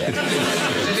 anything. Yeah.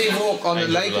 Did he walk on a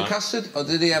lake of custard, or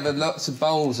did he have lots of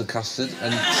bowls of custard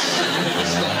and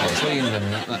stuff between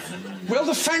them? Well,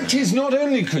 the fact is, not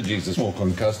only could Jesus walk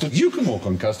on custard, you can walk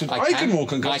on custard, I can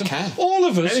walk on custard. I can. All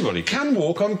of us can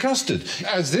walk on custard,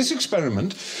 as this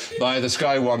experiment by the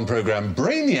Sky One programme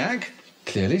Brainiac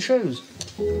clearly shows.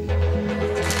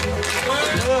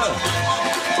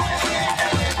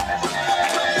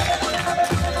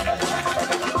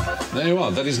 There you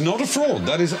are. That is not a fraud.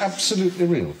 That is absolutely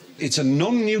real. It's a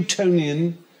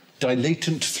non-Newtonian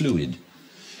dilatant fluid.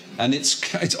 And it's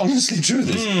honestly true,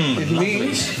 this. It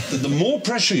means that the more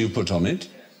pressure you put on it,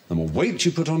 the more weight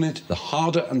you put on it, the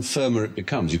harder and firmer it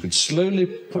becomes. You could slowly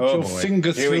put your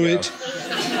finger through it.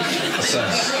 This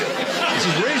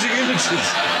is raising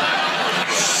images.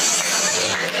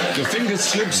 Your finger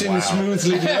slips in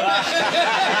smoothly.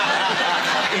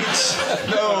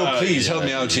 No, please help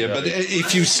me out here. But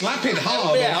if you slap it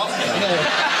hard...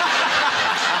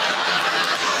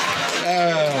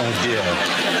 Oh, dear.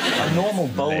 A normal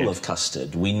bowl of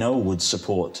custard, we know, would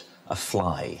support a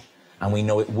fly, and we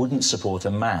know it wouldn't support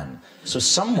a man. So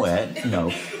somewhere in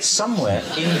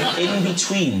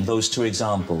between those two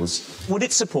examples, would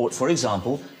it support, for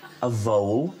example, a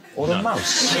vole or a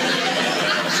mouse?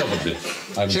 Probably.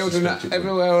 Children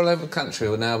everywhere all over the country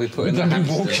will now be putting their hands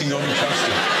walking on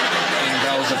custard. in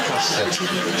bowls of custard.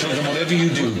 Children, whatever you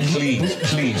do,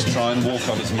 please try and walk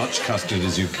on as much custard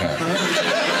as you can.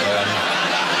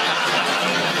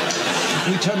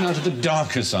 We turn now to the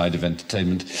darker side of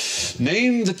entertainment.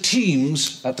 Name the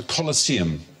teams at the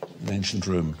Colosseum in ancient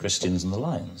Rome. Christians and the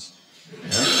Lions. Yeah.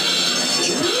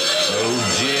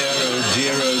 Oh dear, oh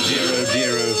dear, oh dear, oh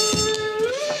dear, oh.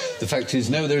 The fact is,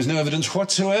 no, there is no evidence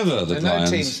whatsoever that no lions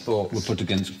team sports were put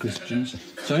against Christians.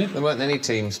 Sorry? There weren't any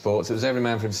team sports. It was every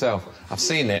man for himself. I've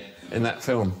seen it in that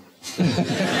film. Which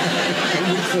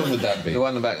film would that be? The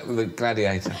one about the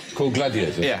gladiator. Called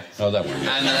Gladiator? Yeah. Oh, that one.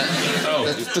 And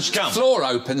the floor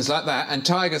opens like that and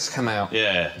tigers come out.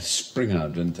 Yeah. Spring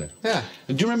out, didn't they? Yeah.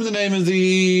 And do you remember the name of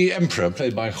the emperor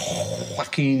played by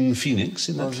Joaquin Phoenix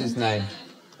in that What was his name?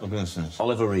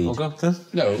 Oliver Reed. Augustus?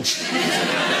 No.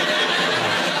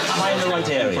 Am I in the right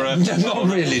area? No, not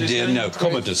really, dear, no.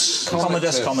 Commodus.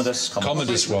 Commodus Commodus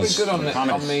was. We're good on the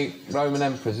Roman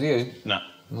emperors, are you? No.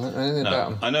 Anything about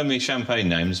them? I know me champagne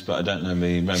names, but I don't know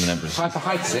me Roman emperors.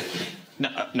 Hyperheidsik?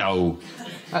 No.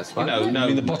 That's fine. No, I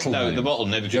mean the bottle. No, the bottle.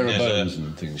 Jeroboams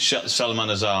and things.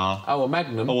 Salmanazar. Oh, a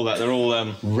Magnum. All that. They're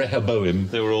all Rehoboam.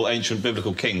 They were all ancient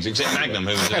biblical kings, except Magnum,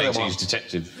 who was an 80s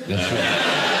detective.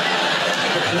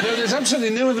 No, there's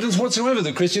absolutely no evidence whatsoever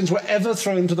that Christians were ever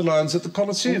thrown to the lions at the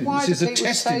Colosseum. Well, why this do is people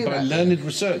attested say by that, learned then?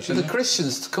 research. But the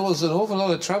Christians caused an awful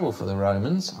lot of trouble for the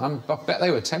Romans. I bet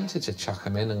they were tempted to chuck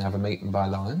them in and have them eaten by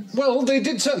lions. Well, they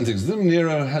did certain things.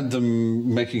 Nero had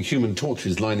them making human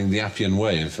torches lining the Appian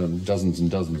Way for dozens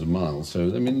and dozens of miles.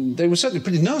 So, I mean, they were certainly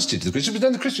pretty nasty to the Christians, but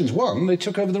then the Christians won. They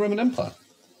took over the Roman Empire.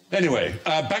 Anyway,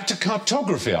 back to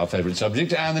cartography, our favourite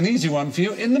subject, and an easy one for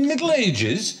you. In the Middle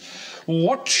Ages,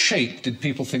 what shape did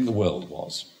people think the world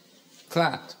was?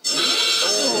 Flat.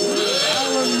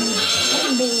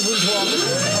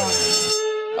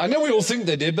 I know we all think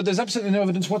they did, but there's absolutely no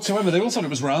evidence whatsoever. They all thought it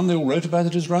was round. They all wrote about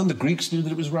it as round. The Greeks knew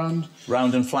that it was round.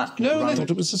 Round and flat? No, they thought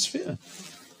it was a sphere.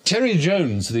 Terry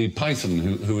Jones, the Python,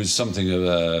 who is something of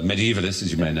a medievalist,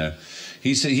 as you may know,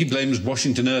 he blames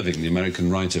Washington Irving, the American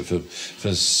writer, for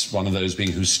one of those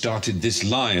being who started this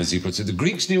lie, as he puts it. The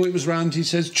Greeks knew it was round, he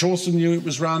says. Chaucer knew it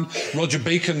was round. Roger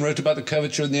Bacon wrote about the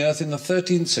curvature of the Earth in the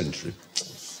 13th century.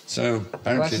 So,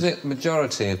 apparently... Well, the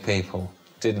majority of people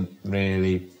didn't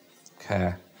really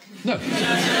care. No.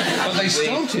 But they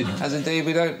started. As indeed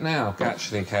we don't now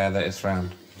actually care that it's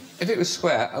round. If it was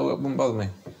square, it wouldn't bother me.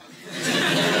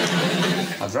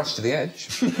 I'd rush to the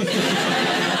edge. In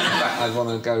fact, I'd want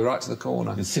to go right to the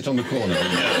corner. You'd sit on the corner.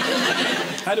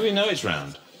 How do we know it's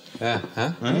round? Yeah,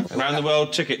 huh? Round the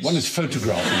world tickets. One is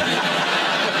photographing it.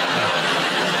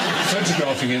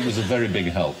 Photographing it was a very big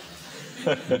help.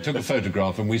 We took a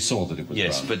photograph and we saw that it was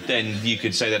round. But then you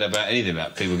could say that about anything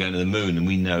about people going to the moon, and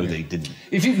we know they didn't.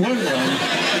 If it weren't round,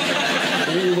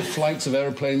 all the flights of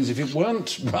aeroplanes, if it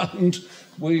weren't round,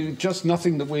 just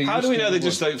nothing that we... How do we know they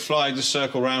just don't fly, just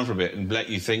circle round for a bit and let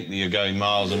you think that you're going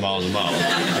miles and miles and miles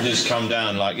and just come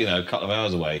down, like, you know, a couple of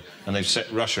hours away, and they've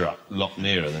set Russia up a lot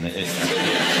nearer than it is?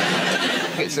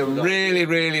 It's a really,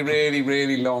 really, really,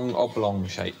 really long oblong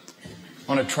shape.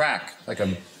 On a track, like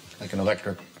an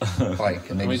electric bike,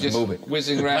 and they just move it.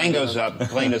 Whizzing the round. plane goes up, the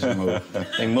plane doesn't move.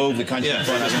 They move the country in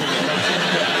front of them.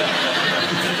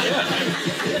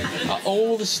 Are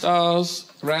all the stars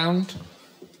round?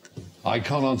 I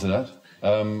can't answer that.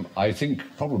 I think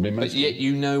probably most... But yet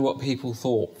you know what people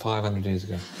thought 500 years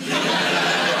ago. Can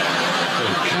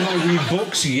I read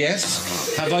books?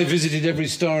 Yes. Have I visited every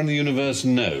star in the universe?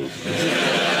 No. Is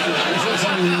that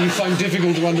something that you find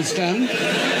difficult to understand?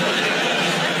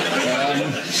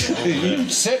 You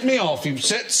set me off. You've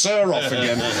set Sir off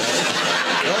again.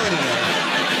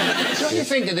 Don't you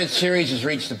think that this series has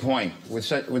reached the point,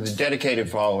 with a dedicated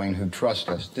following who trust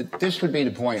us, that this would be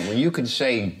the point where you could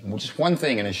say just one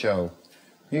thing in a show?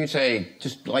 You could say,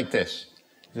 just like this,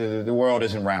 the world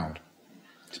isn't round.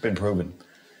 It's been proven.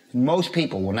 Most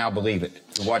people will now believe it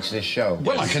to watch this show.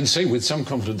 Well, I can say with some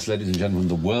confidence, ladies and gentlemen,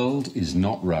 the world is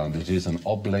not round. It is an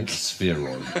oblate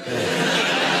spheroid.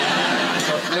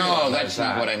 No, that's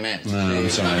not what I meant. No, I'm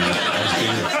sorry. I was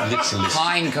being literalist.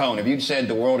 Pine cone. If you'd said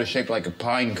the world is shaped like a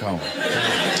pine cone.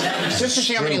 Just to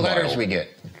see how many letters we get.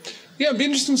 Yeah, it'd be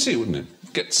interesting to see, wouldn't it?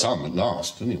 Get some at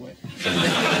last, anyway.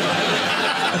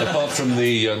 Apart from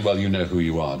the... well, you know who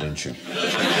you are, don't you?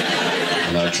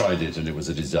 And I tried it, and it was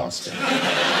a disaster.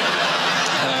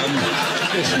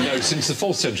 Yes, you know, since the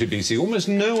 4th century BC, almost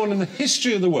no one in the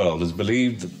history of the world has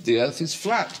believed that the Earth is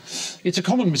flat. It's a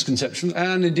common misconception,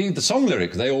 and indeed the song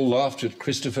lyric, they all laughed at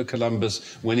Christopher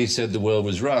Columbus when he said the world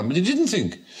was round. But he didn't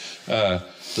think that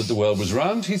the world was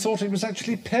round. He thought it was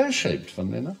actually pear-shaped,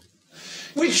 funnily enough.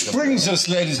 Which brings us,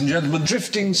 ladies and gentlemen,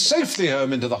 drifting safely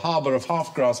home into the harbour of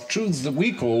half-grasped truths that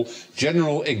we call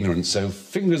general ignorance. So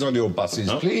fingers on your buses,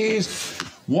 please.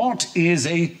 What is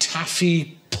a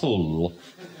taffy pull?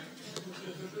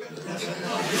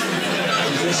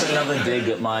 Is this another dig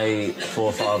at my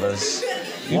forefathers?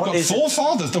 You've got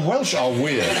forefathers? The Welsh are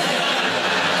weird.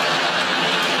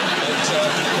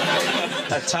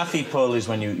 A taffy pull is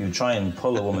when you try and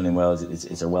pull a woman in Wales.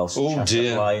 It's a Welsh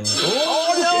dear. line.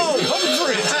 Oh, no! Come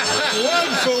for it!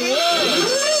 Word for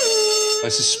word! I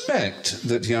suspect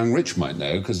that young Rich might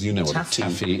know, because you know what a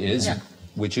taffy is,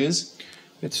 which is...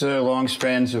 It's long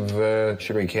strands of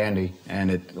sugary candy, and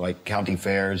it like county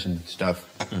fairs and stuff.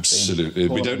 Absolutely.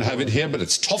 We don't have it here, but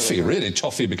it's toffee, really.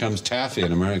 Toffee becomes taffy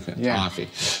in America. Yeah. Taffy.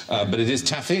 But it is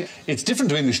taffy. It's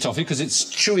different to English toffee because it's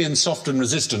chewy and soft and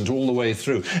resistant all the way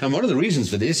through. And one of the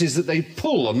reasons for this is that they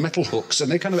pull on metal hooks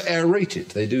and they kind of aerate it.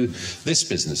 They do this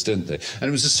business, don't they? And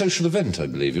it was a social event, I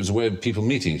believe. It was a way of people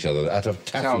meeting each other at a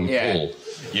taffy pull.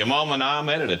 Your mum and I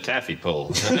met at a taffy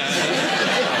pull.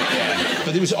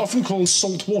 But it was often called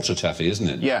salt water taffy, isn't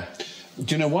it? Yeah.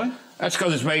 Do you know why? That's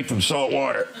because it's made from salt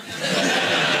water.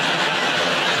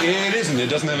 It isn't.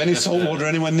 It doesn't have any salt water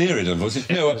anywhere near it,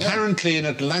 unfortunately. No, apparently in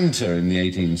Atlanta in the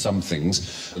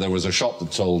 18-somethings, there was a shop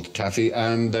that sold taffy,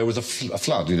 and there was a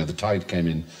flood. You know, the tide came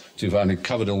in too far, and it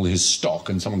covered all his stock,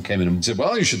 and someone came in and said,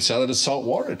 well, you should sell it as salt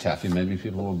water taffy. Maybe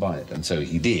people will buy it. And so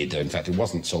he did. In fact, it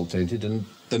wasn't salt-tainted, and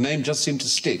the name just seemed to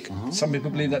stick. Some people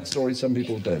believe that story, some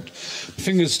people don't.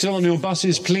 Fingers still on your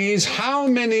buses, please. How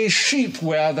many sheep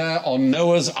were there on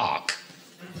Noah's Ark?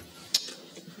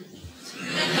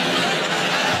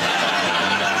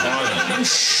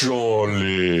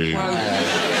 Surely.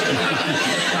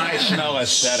 Nice Noah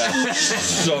setup.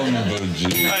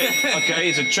 Somebody. Hey, OK,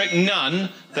 it's a trick. None.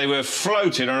 They were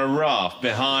floated on a raft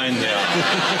behind the ark.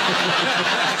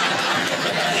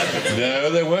 No,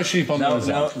 there were sheep on Noah's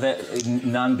Ark.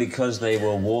 None because they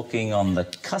were walking on the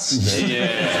custard.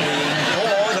 Yeah.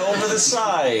 Poured over the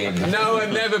side. Noah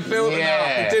never built an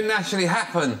ark. It didn't actually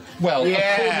happen. Well,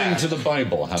 according to the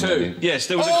Bible, how many? Yes,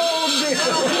 there was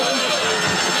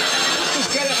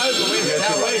Get it over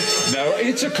with. No,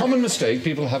 it's a common mistake.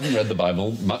 People haven't read the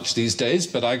Bible much these days,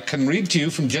 but I can read to you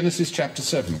from Genesis chapter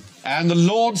 7. And the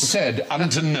Lord said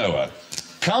unto Noah,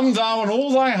 Come thou and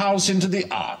all thy house into the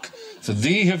ark, for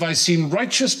thee have I seen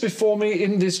righteous before me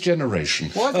in this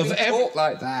generation. Why did he talk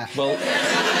like that? Well,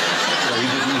 he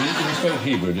spoke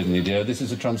Hebrew, didn't he, dear? This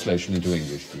is a translation into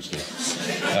English, you see.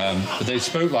 But they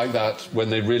spoke like that when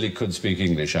they really could speak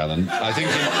English, Alan. I think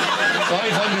in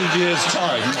 500 years'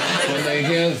 time, when they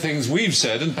hear things we've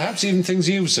said, and perhaps even things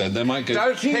you've said, they might go...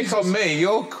 Don't pick on me.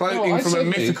 You're quoting from a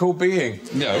mythical being.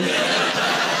 No.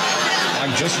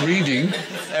 I'm just reading...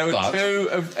 There were two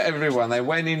of everyone. They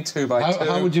went in two by two.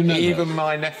 How would you know Even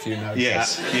my nephew knows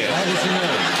Yes, that. yes. How would you know?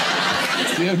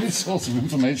 It's the only source of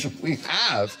information we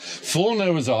have for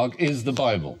Noah's Ark is the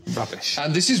Bible. Rubbish.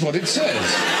 And this is what it says.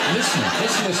 Listen.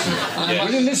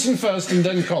 Will you listen first and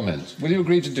then comment? Will you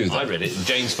agree to do that? I read it.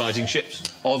 Jane's fighting ships.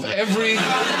 Of every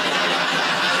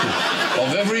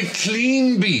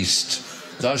clean beast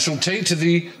thou shalt take to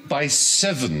thee by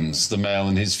sevens the male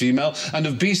and his female, and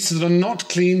of beasts that are not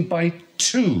clean by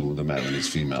two the male and his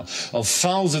female, of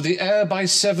fowls of the air by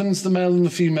sevens the male and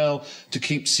the female, to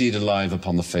keep seed alive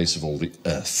upon the face of all the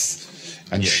earth.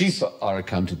 And sheep are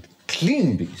accounted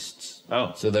clean beasts.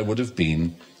 Oh. So there would have been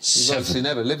You've seven. obviously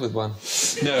never lived with one.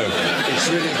 No, it's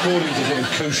really according to sort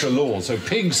of kosher law. So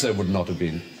pigs there would not have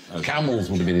been. Okay. Camels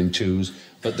would have been in twos,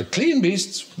 but the clean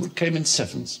beasts came in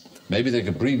sevens. Maybe they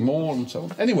could breed more and so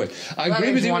on. Anyway, I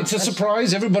agree with you. It's a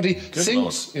surprise. Everybody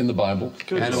thinks in the Bible.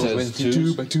 Animals went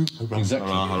two by two. Exactly.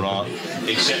 Hurrah, hurrah.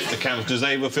 Except the camels, because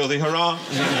they were filthy. Hurrah,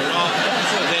 hurrah.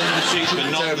 Then the sheep, but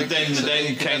not the then.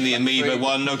 Then came the amoeba.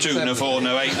 1, no 2, no 4,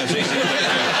 no 8, no 6.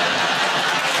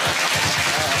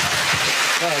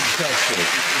 Fantastic.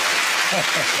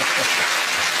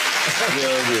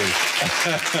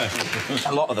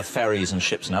 A lot of the ferries and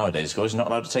ships nowadays, you're not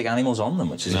allowed to take animals on them,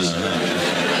 which is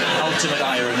ultimate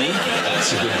irony.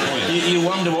 That's a good point. You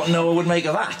wonder what Noah would make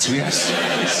of that. Yes,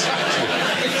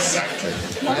 exactly.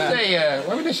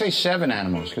 Why would they say 7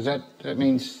 animals? Because that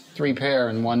means 3 pair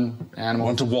and 1 animal.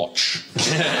 One to watch.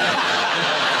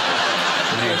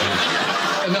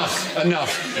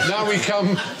 Enough. Now we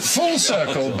come full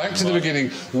circle back to the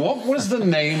beginning. What was the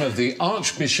name of the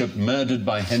archbishop murdered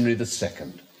by Henry II?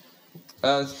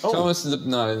 Thomas...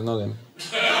 No, not him.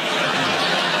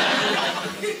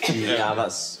 Yeah,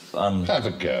 that's... Have a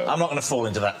go. I'm not going to fall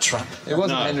into that trap. It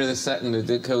wasn't Henry II who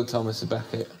did kill Thomas a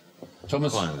Becket.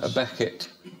 Thomas? A Becket.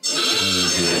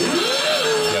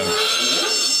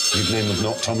 His name was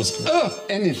not Thomas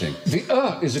anything. The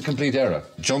is a complete error.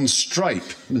 John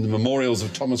Stripe, in the Memorials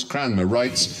of Thomas Cranmer,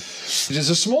 writes, It is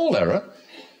a small error,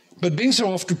 but being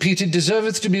so oft repeated,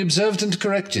 deserveth to be observed and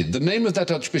corrected. The name of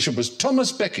that archbishop was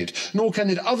Thomas Becket, nor can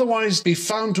it otherwise be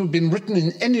found to have been written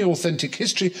in any authentic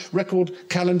history, record,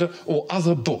 calendar, or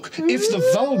other book. If the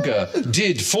vulgar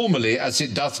did formerly, as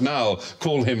it doth now,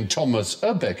 call him Thomas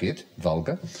Becket,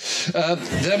 vulgar,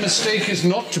 their mistake is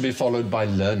not to be followed by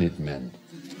learned men.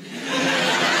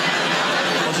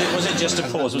 Was it just a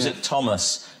pause? Was it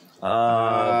Thomas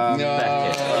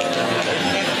Becket?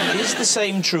 Is the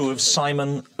same true of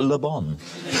Simon Le Bon?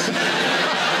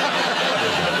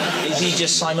 Is he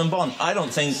just Simon Bon? I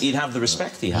don't think he'd have the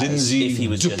respect he has Lindsay if he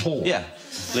was DePaul.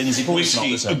 Lindsay Paul.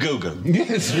 Whiskey a go-go.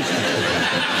 Yes.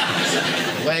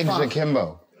 Legs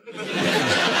akimbo.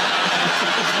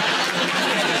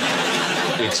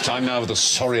 It's time now for the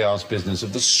sorry-ass business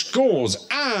of the scores,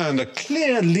 and a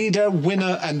clear leader,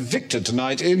 winner and victor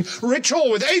tonight in Rich Hall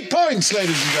with 8 points,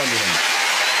 ladies and gentlemen.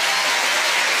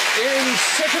 In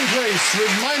second place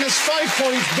with -5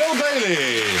 points, Bill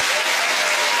Bailey.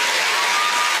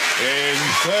 In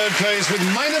third place with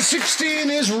 -16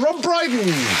 is Rob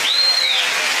Brydon.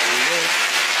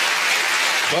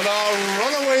 But our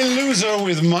runaway loser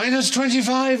with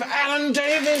 -25, Alan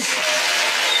Davies.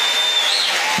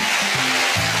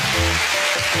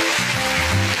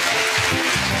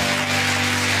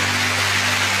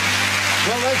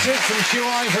 Well, that's it from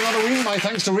QI for another week. My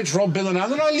thanks to Rich, Rob, Bill and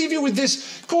Alan. I leave you with this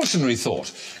cautionary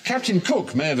thought. Captain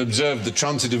Cook may have observed the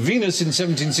transit of Venus in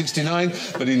 1769,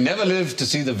 but he never lived to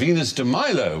see the Venus de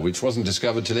Milo, which wasn't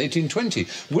discovered till 1820.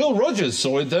 Will Rogers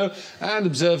saw it, though, and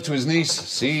observed to his niece,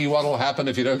 see what'll happen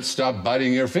if you don't stop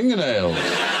biting your fingernails.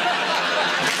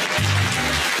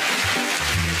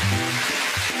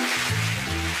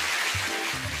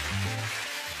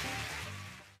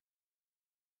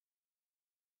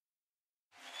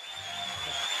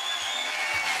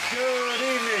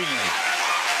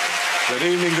 Good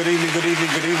evening, good evening, good evening,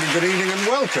 good evening, good evening, and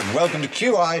welcome. Welcome to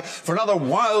QI for another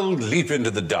wild leap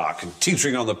into the dark. And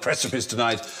teetering on the precipice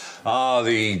tonight are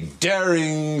the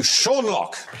daring Sean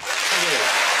Locke,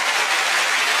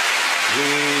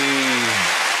 the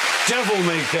devil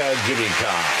maker Jimmy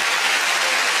Carr,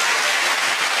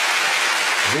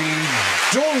 the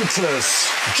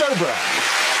dauntless Joe Brand,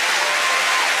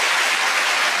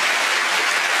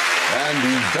 and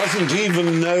he doesn't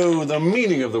even know the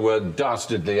meaning of the word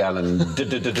dastardly, Alan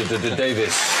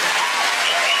Davies.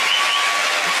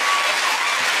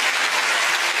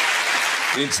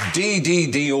 It's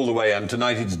D all the way, and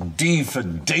tonight it's D for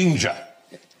danger.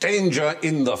 Danger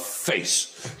in the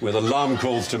face, with alarm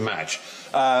calls to match.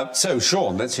 So,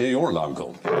 Sean, let's hear your alarm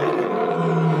call.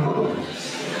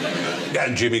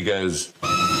 And Jimmy goes...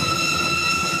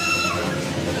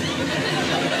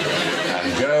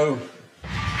 And go...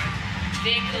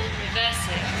 Vehicle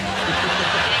reversing.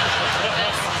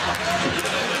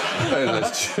 Oh,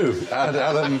 that's true. And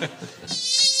Alan...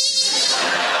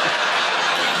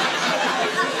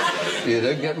 You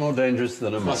don't get more dangerous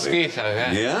than a mosquito,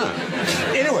 yeah. Yeah.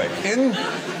 Anyway, in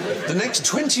the next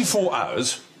 24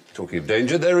 hours, talking of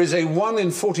danger, there is a 1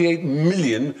 in 48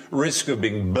 million risk of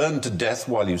being burned to death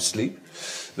while you sleep.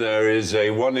 There is a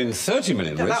 1 in 30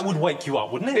 million risk... That would wake you up,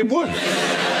 wouldn't it? It would.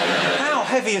 How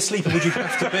heavy a sleeper would you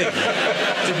have to be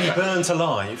be burnt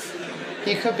alive?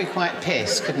 You could be quite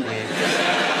pissed, couldn't you?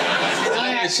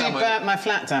 I actually burnt my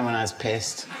flat down when I was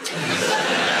pissed. You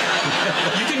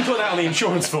didn't put that on the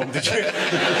insurance form, did you?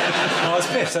 I was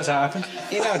pissed, that's how it happened.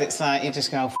 You know what it's like, you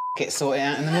just go, F it, sort it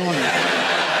out in the morning.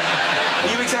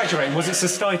 Are you exaggerating? Was it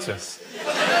cystitis?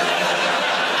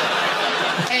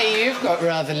 Hey, you've got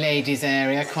rather ladies'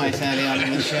 area quite early on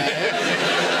in the show.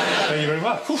 Thank you very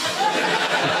much.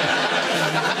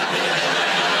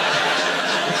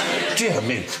 Dear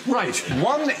me. Right.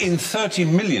 1 in 30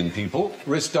 million people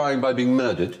risk dying by being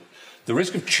murdered. The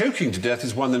risk of choking to death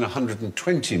is 1 in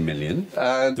 120 million.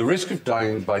 And the risk of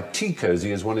dying by tea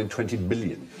cosy is 1 in 20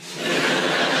 billion.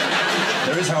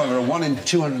 There is, however, a 1 in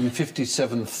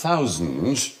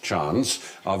 257,000 chance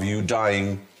of you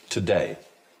dying today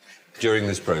during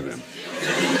this programme.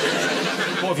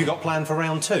 What have you got planned for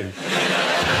round 2?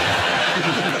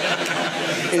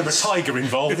 Is there a tiger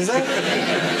involved, is there?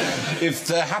 If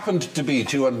there happened to be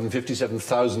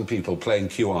 257,000 people playing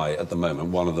QI at the moment,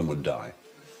 one of them would die.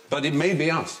 But it may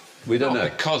be us. We don't know.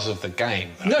 Because of the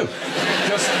game. Though. No.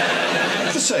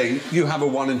 Just saying, you have a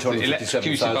 1 in 257,000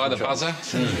 electrocuted by the buzzer.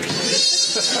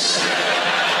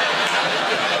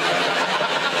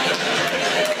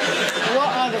 What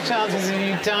are the chances of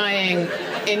you dying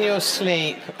in your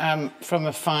sleep from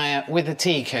a fire with a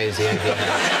tea cosy over your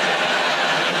head?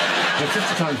 You're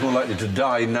 50 times more likely to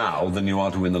die now than you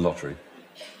are to win the lottery.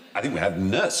 I think we have a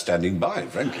nurse standing by,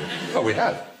 frankly. Oh, we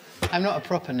have. I'm not a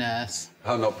proper nurse.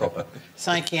 How not proper?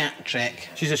 Psychiatric.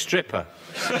 She's a stripper.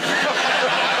 Do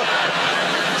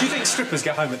you think strippers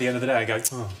get home at the end of the day and go,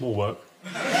 oh, more work?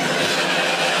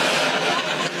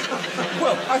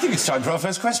 Well, I think it's time for our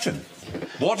first question.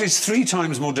 What is 3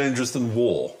 times more dangerous than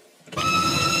war? 3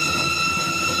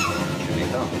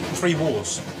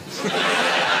 wars.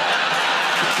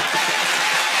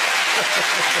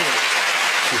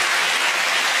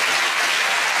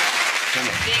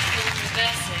 Vehicle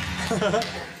reversing.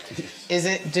 Is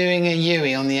it doing a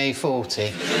Yui on the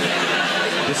A40?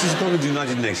 This is according to the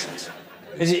United Nations.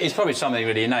 It's probably something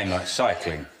really inane, like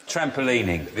cycling,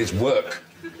 trampolining. It's work.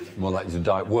 You're more likely to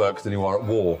die at work than you are at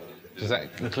war. Does that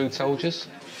include soldiers?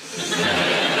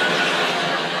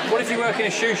 What if you work in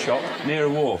a shoe shop near a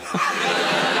war?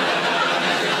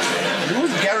 You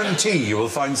always guarantee you will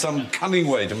find some cunning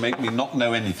way to make me not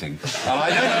know anything. And I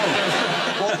don't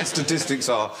know what the statistics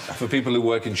are for people who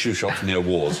work in shoe shops near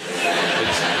wars.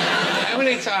 How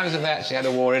many times have they actually had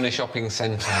a war in a shopping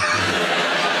centre?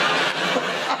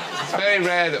 It's very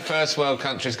rare that first world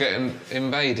countries get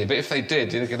invaded, but if they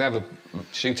did, you could have a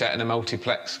shootout in a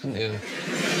multiplex, couldn't you?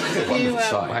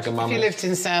 If you lived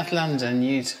in South London,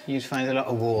 you'd find a lot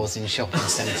of wars in shopping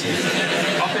centres.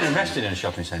 I've been arrested in a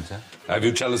shopping centre. Have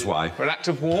you? Tell us why. For an act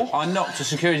of war? I knocked a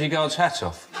security guard's hat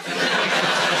off.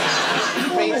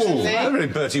 Recently? A very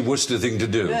Bertie Wooster thing to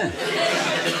do. Yeah.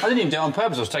 I didn't even do it on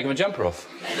purpose, I was taking my jumper off.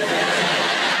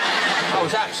 I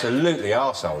was absolutely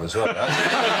arsehole as well.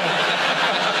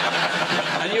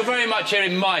 And you're very much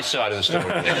hearing my side of the story.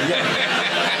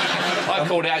 I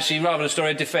called it actually rather a story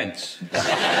of defence.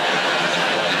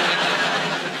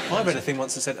 I read a thing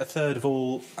once that said a third of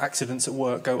all accidents at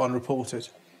work go unreported.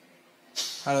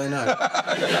 How do they know?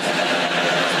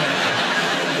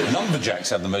 Lumberjacks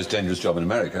have the most dangerous job in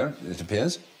America, it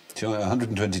appears.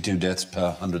 122 deaths per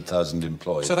 100,000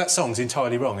 employees. So that song's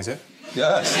entirely wrong, is it?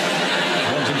 Yes.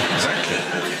 Exactly.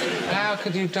 How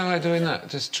could you die doing that?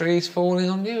 Just trees falling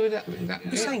on you?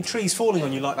 You're saying trees falling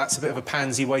on you like that's a bit of a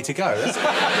pansy way to go.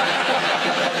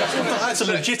 That's a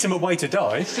legitimate way to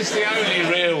die. It's just the only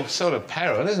real sort of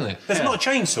peril, isn't it? There's not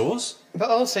chainsaws. But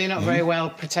also, you're not very well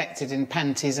protected in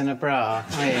panties and a bra,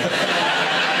 are you?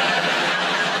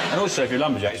 And also, if you're a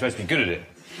lumberjack, you're supposed to be good at it.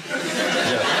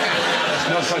 It's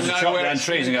not supposed to chop down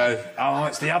trees and go, oh,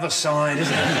 it's the other side,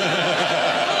 isn't it?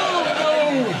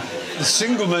 The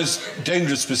single most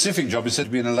dangerous specific job is said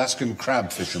to be an Alaskan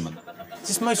crab fisherman. Is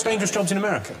this the most dangerous jobs in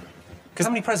America? Because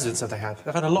how many presidents have they had?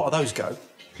 They've had a lot of those go.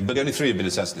 But only 3 have been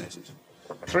assassinated.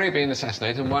 3 have been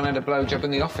assassinated and 1 had a blowjob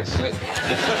in the office. So it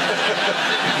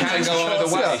can go either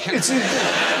way. It's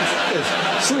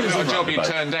not a job you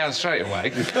turn down straight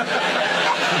away.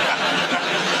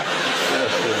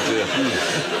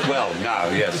 Well, now,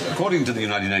 yes. According to the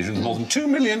United Nations, more than 2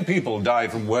 million people die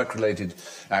from work-related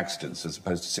accidents, as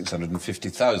opposed to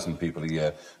 650,000 people a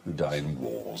year who die in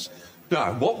wars.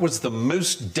 Now, what was the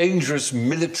most dangerous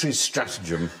military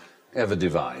stratagem ever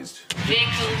devised?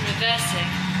 Vehicle reversing.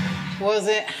 Was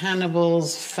it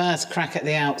Hannibal's first crack at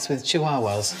the Alps with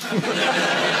chihuahuas?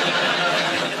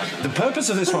 The purpose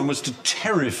of this one was to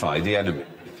terrify the enemy.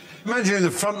 Imagine you're in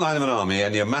the front line of an army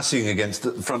and you're massing against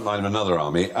the front line of another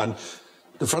army, and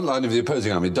the front line of the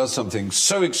opposing army does something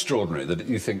so extraordinary that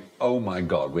you think, oh my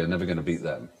God, we're never going to beat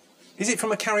them. Is it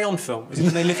from a Carry On film? Is it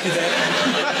when they lifted their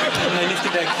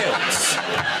kilts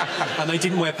and they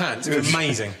didn't wear pants? It was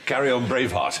amazing. Carry On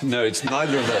Braveheart. No, it's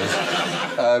neither of those.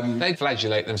 They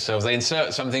flagellate themselves. They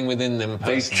insert something within them.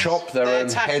 They chop their own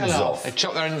heads off. They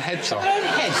chop their own heads off.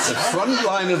 The front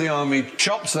line of the army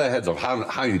chops their heads off.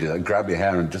 How you do that? Grab your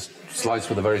hair and just slice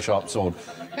with a very sharp sword.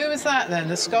 Who was that then?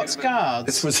 The Scots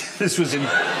Guards? This was in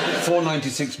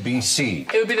 496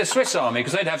 BC. It would be the Swiss army,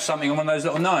 because they'd have something on one of those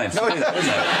little knives. No, wouldn't it?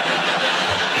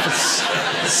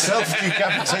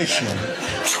 Self-decapitation.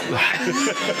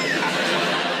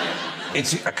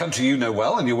 It's a country you know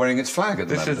well, and you're wearing its flag at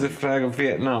the moment. This is the flag of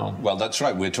Vietnam. Well, that's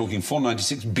right. We're talking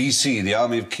 496 BC, the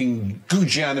army of King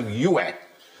Gujian of Yue.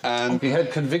 And he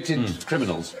had convicted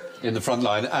criminals in the front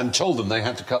line and told them they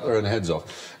had to cut their own heads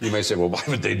off. You may say, well, why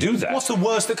would they do that? What's the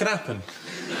worst that could happen?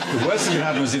 The worst that could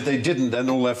happen was if they didn't, then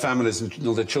all their families and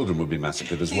all their children would be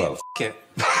massacred as well. F*** it.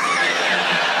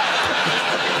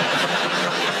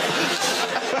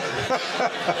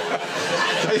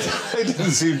 They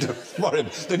didn't seem to worry.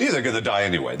 They knew they were going to die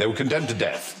anyway. They were condemned to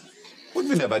death. What do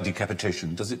we know about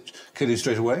decapitation? Does it kill you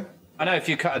straight away? I know if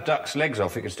you cut a duck's legs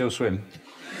off, it can still swim.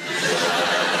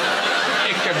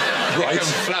 It can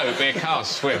float, but it can't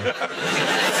swim.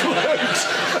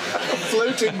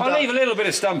 Floating duck. I'll leave a little bit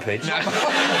of stumpage. No.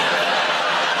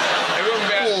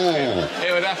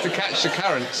 It would have to catch the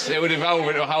currents. It would evolve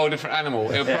into a whole different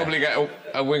animal. It would probably get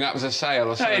a wing up as a sail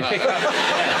or something like that.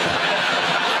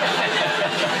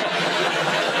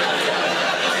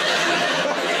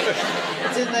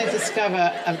 Didn't they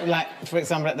discover, like, for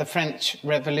example, at the French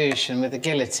Revolution with the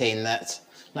guillotine, that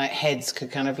like heads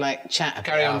could kind of like chat.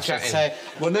 Carry on chatting. So,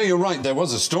 well, no, you're right. There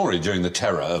was a story during the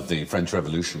terror of the French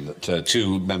Revolution that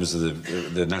 2 members of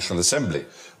the National Assembly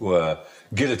were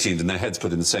guillotined and their heads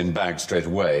put in the same bag straight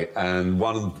away, and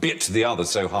one bit the other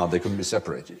so hard they couldn't be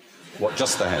separated. What,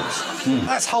 just the heads?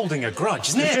 That's holding a grudge,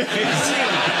 isn't it?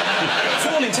 For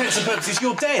all intents and purposes,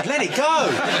 you're dead. Let it go.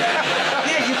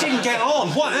 Yeah, you didn't get on.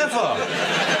 Whatever.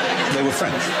 They were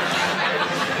French.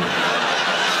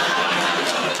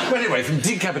 Well, anyway, from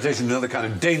decapitation to another kind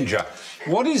of danger,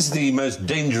 what is the most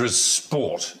dangerous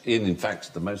sport in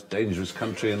fact, the most dangerous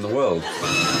country in the world?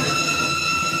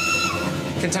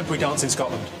 Contemporary dance in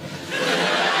Scotland.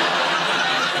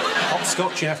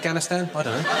 Hopscotch in Afghanistan? I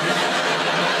don't know.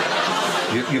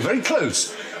 You're very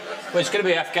close. Well, it's going to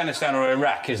be Afghanistan or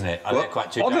Iraq, isn't it? I think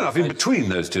quite too. Odd enough, in between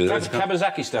those two, there's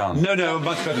Kazakhstan. No, a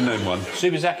much better known one.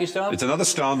 Subazakistan. It's another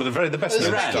star, but the best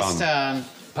known star.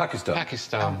 Pakistan.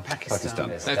 Pakistan.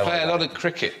 They play a lot of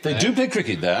cricket. They do play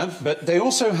cricket there, but they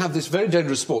also have this very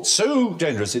dangerous sport. So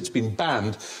dangerous, it's been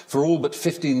banned for all but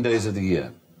 15 days of the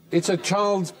year. It's a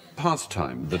child's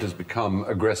pastime that has become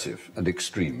aggressive and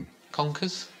extreme.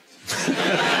 Conkers?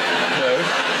 No.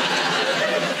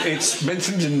 It's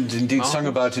mentioned and indeed sung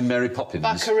about in Mary Poppins.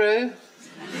 Buckaroo?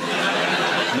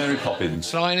 Mary Poppins.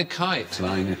 Flying a kite.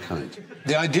 Flying a kite.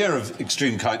 The idea of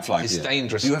extreme kite flying is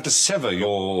dangerous. You have to sever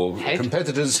your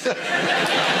competitors. You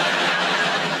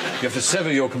have to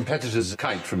sever your competitor's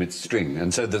kite from its string,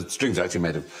 and so the string's actually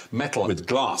made of metal with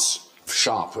glass,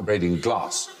 sharp, abrading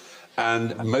glass.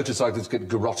 And motorcyclists get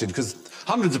garroted because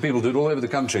hundreds of people do it all over the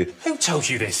country. Who told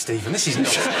you this, Stephen? This is not.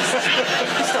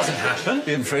 This doesn't happen.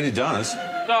 I'm afraid it does.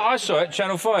 No, I saw it,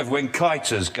 Channel 5, when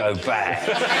kiters go bad.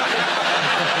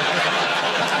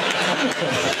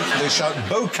 They shout,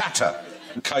 "Bo-kata!"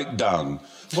 Kite down.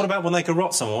 What about when they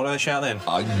garrot someone? What do they shout then?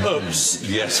 Oops.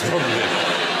 Yes, probably.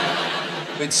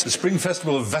 It's the Spring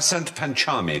Festival of Vasant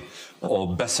Panchami,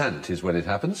 or Basant is when it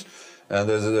happens.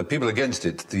 There's people against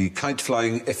it. The Kite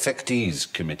Flying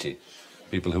Effectees Committee,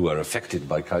 people who are affected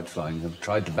by kite flying, have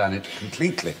tried to ban it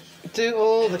completely. Do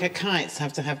all the kites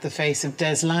have to have the face of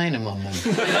Des Lynam on them?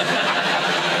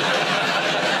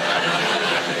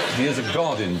 He is a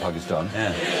god in Pakistan.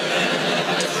 Yeah.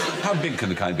 How big can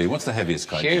the kite be? What's the heaviest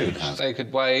kite? Huge. They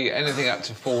could weigh anything up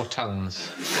to 4 tons.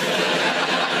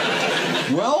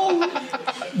 Well,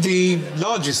 the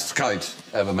largest kite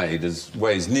ever made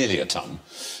weighs nearly a ton.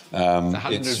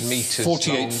 100 metres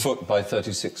 48 long. foot by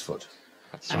 36 foot.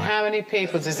 And how many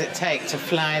people does it take to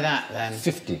fly that, then?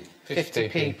 50. 50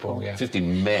 people. Yeah. 50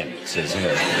 men, it says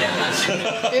here.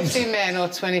 50 men or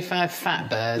 25 fat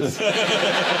birds.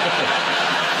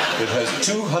 It has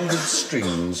 200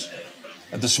 strings.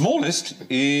 The smallest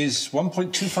is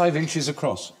 1.25 inches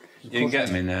across. You can get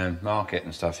them in market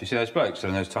and stuff. You see those blokes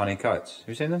doing those tiny kites? Have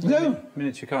you seen them? No.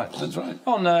 Miniature kites. That's right.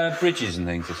 On bridges and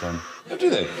things or something. Oh, do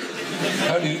they?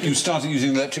 How do you started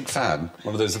using an electric fan,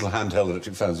 one of those little handheld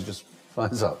electric fans that just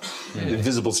fires up. Yeah. An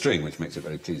invisible string, which makes it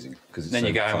very pleasing. Then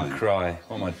you go home and cry.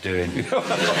 What am I doing? What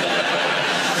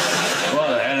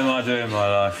the hell am I doing in my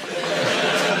life?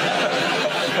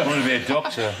 I want to be a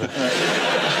doctor.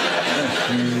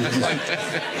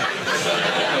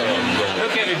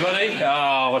 Look, everybody.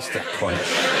 Oh, what's the point?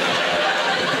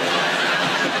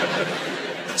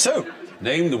 So,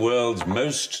 name the world's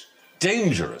most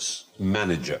dangerous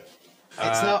manager.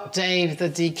 It's not Dave the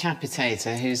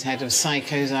Decapitator, who's head of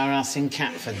Psychos R Us in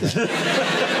Catford.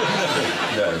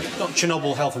 No. Not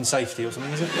Chernobyl Health and Safety or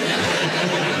something, is it?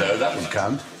 No, that would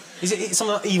count. Is it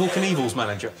something like Evel Knievel's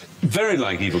manager? Very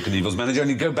like Evel Knievel's manager,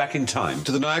 only go back in time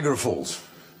to the Niagara Falls.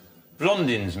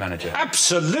 Blondin's manager.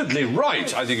 Absolutely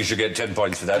right. I think you should get 10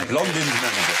 points for that. Blondin's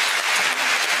manager.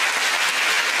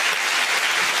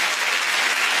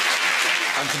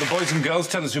 And for the boys and girls,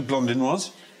 tell us who Blondin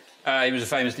was. He was a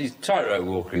famous tightrope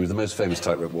walker. He was the most famous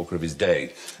tightrope walker of his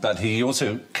day. But he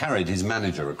also carried his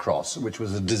manager across, which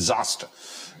was a disaster,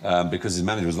 because his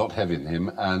manager was a lot heavier than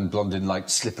him, and Blondin liked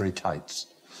slippery tights.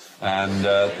 And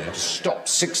they had to stop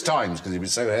 6 times because he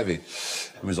was so heavy.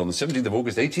 It was on the 17th of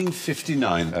August,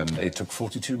 1859, and it took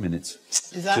 42 minutes.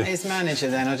 Is that his manager,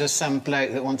 then, or just some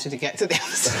bloke that wanted to get to the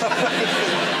other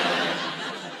side?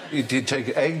 He'd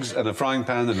take eggs and a frying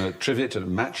pan and a trivet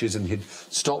and matches, and he'd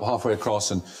stop halfway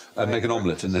across and make an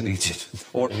omelette and then eat it.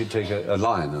 Or he'd take a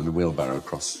lion and a wheelbarrow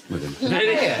across with him.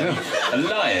 Really? Yeah. A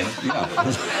lion? Yeah.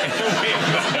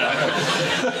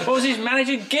 What was his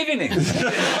manager giving him? Did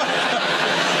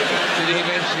he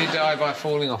eventually die by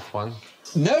falling off one?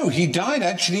 No, he died,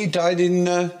 actually. He died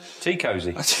in... Tea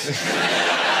cosy. I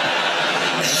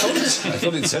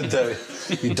thought it said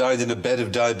he died in a bed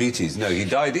of diabetes. No, he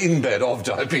died in bed of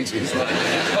diabetes. Not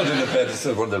in a bed. It's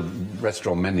one of the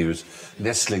restaurant menus,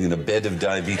 nestling in a bed of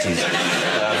diabetes.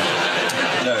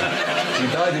 No, he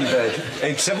died in bed,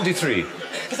 age 73.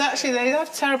 Because actually they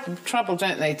have terrible trouble,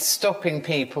 don't they, stopping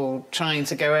people trying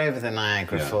to go over the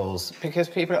Niagara Falls, because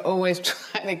people are always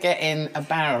trying to get in a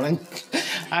barrel, and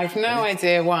I have no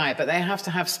idea why, but they have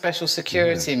to have special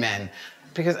security men.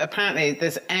 Because apparently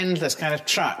there's endless kind of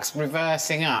trucks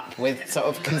reversing up with sort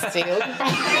of concealed and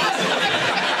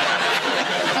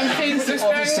people just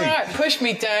going, right, push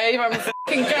me, Dave, I'm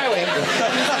f***ing going.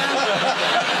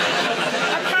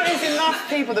 Apparently there's enough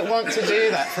people that want to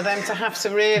do that for them to have to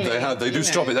really... They do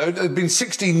stop it. There have been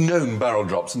 16 known barrel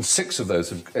drops, and 6 of those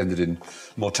have ended in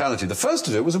mortality. The first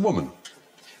to do it was a woman.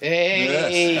 Hey.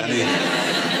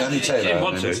 Yes, Annie Taylor.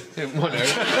 Didn't want to.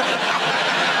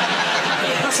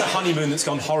 That's a honeymoon that's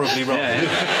gone horribly wrong.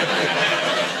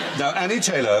 Now, Annie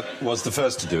Taylor was the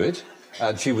first to do it,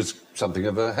 and she was something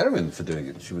of a heroine for doing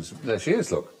it. There she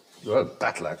is, look. Well,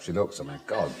 battle-axe she looks, I mean,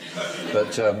 God.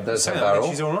 But there's her barrel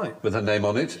she's all right. with her name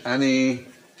on it. Annie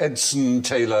Edson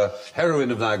Taylor,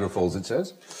 heroine of Niagara Falls, it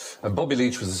says. And Bobby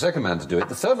Leach was the second man to do it.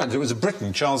 The third man to do it was a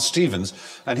Briton, Charles Stevens,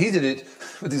 and he did it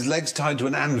with his legs tied to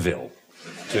an anvil.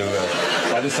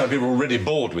 By this time, people were already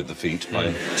bored with the feat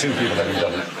by two people having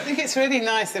done it. I think it's really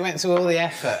nice they went to all the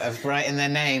effort of writing their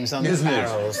names on the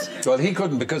barrels. Well, he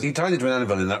couldn't because he tied it to an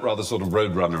anvil in that rather sort of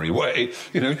roadrunnery way,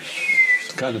 you know,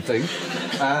 kind of thing.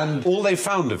 And all they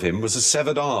found of him was a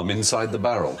severed arm inside the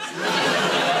barrel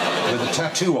with a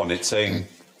tattoo on it saying,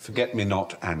 "Forget me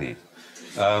not, Annie."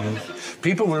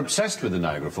 People were obsessed with the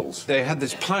Niagara Falls. They had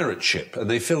this pirate ship and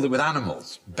they filled it with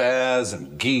animals, bears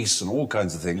and geese and all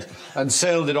kinds of things, and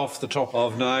sailed it off the top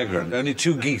of Niagara. And only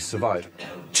 2 geese survived.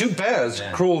 2 bears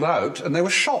crawled out and they were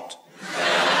shot. For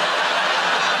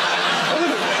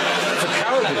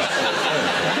cowardice.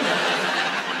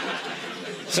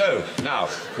 So, now,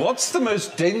 what's the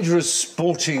most dangerous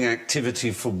sporting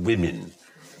activity for women?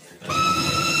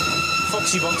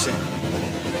 Foxy boxing.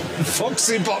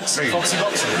 Foxy boxing. Foxy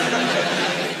boxing.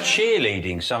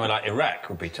 Cheerleading, somewhere like Iraq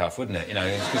would be tough, wouldn't it? You know,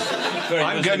 very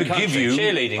I'm going to give you...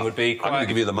 Cheerleading would be quite... I'm going to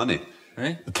give you the money.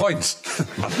 Eh? The points. Oh,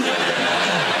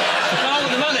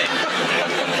 the money!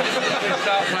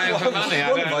 Start playing for money.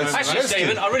 Actually,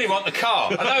 Stephen, I really want the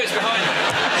car. I know it's behind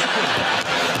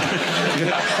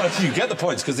me. You get the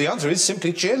points, because the answer is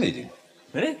simply cheerleading.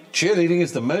 Really? Cheerleading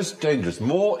is the most dangerous.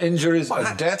 More injuries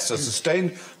and deaths are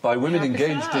sustained by women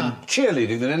engaged in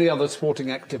cheerleading than any other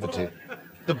sporting activity.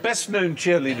 The best-known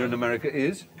cheerleader in America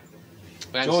is...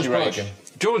 George Bush.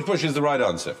 George Bush is the right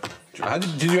answer.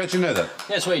 Did you actually know that?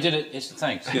 That's what he did it.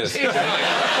 Thanks. Yes.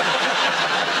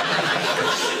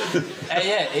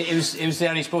 It was the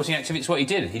only sporting activity. It's what he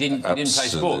did. He didn't play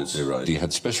sports. Absolutely right. He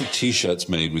had special T-shirts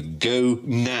made with "Go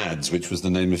Nads," which was the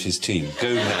name of his team.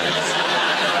 Go Nads.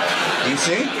 You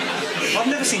see? I've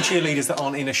never seen cheerleaders that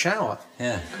aren't in a shower.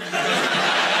 Yeah.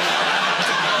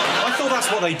 I thought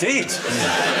that's what they did.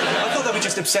 I thought they were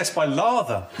just obsessed by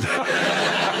lather.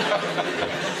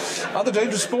 Other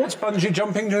dangerous sports? Bungee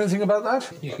jumping? Do you know anything about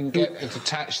that? You can get a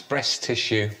detached breast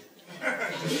tissue.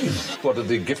 What, at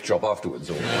the gift shop afterwards?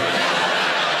 Or?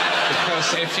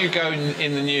 Because if you go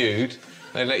in the nude,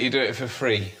 they let you do it for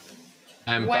free.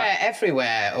 Where?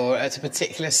 Everywhere? Or at a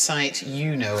particular site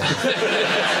you know of?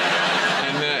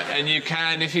 And you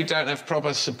can, if you don't have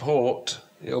proper support,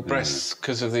 your breasts,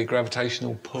 because of the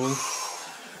gravitational pull,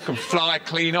 can fly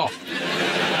clean off.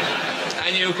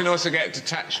 And you can also get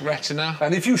detached retina.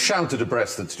 And if you shout at a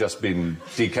breast that's just been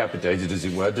decapitated, as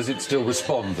it were, does it still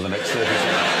respond for the next 30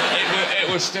 seconds? It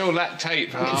will still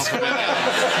lactate for half an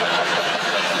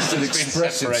hour. Still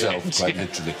express itself, quite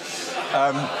literally.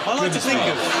 I like to think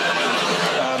of...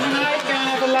 Can I go and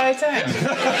have a lie down?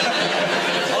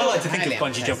 I like to think of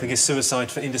bungee jumping as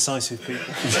suicide for indecisive people.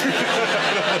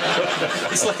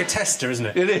 It's like a tester, isn't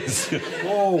it? It is.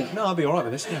 Oh, no, I'll be all right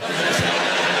with this, yeah.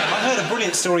 I heard a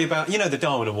brilliant story about... You know the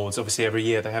Darwin Awards, obviously, every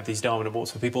year they have these Darwin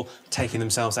Awards for people taking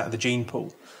themselves out of the gene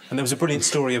pool. And there was a brilliant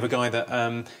story of a guy that...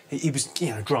 he was,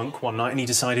 drunk one night and he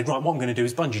decided, right, what I'm going to do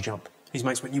is bungee jump. His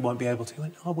mates went, you won't be able to. He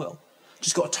went, I will.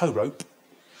 Just got a tow rope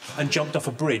and jumped off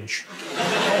a bridge.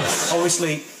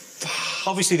 Obviously,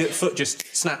 the foot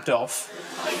just snapped off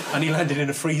and he landed in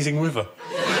a freezing river.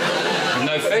 With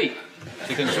no feet.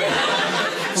 He couldn't swim.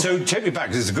 So, take me back,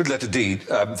 because it's a good letter D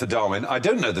for Darwin. I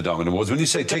don't know the Darwin Awards. When you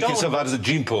say take yourself out of the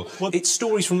gene pool... Well, it's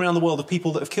stories from around the world of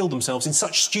people that have killed themselves in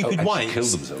such stupid ways. Killed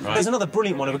themselves, right. There's another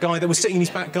brilliant one of a guy that was sitting in his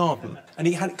back garden and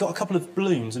he had got a couple of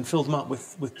balloons and filled them up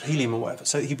with helium or whatever,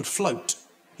 so he would float.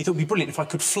 He thought it would be brilliant if I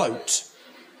could float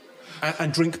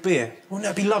and drink beer. Wouldn't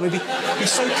that be lovely? He'd be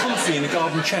so comfy in a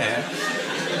garden chair.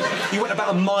 He went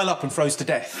about a mile up and froze to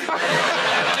death.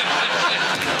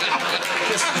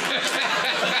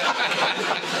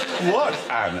 What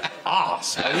an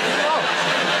arse!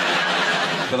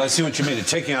 But I see what you mean.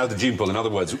 Taking out of the gene pool, in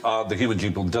other words, the human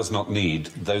gene pool does not need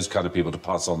those kind of people to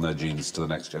pass on their genes to the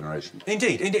next generation.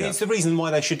 Indeed. Yeah. It's the reason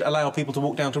why they should allow people to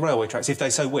walk down to railway tracks if they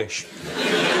so wish. Because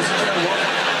you know what?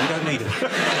 We don't need them.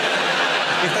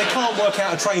 If they can't work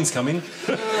out a train's coming...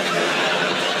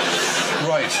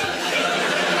 Right.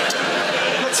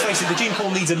 Let's face it, the gene pool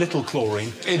needs a little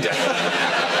chlorine. You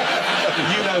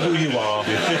know who you are.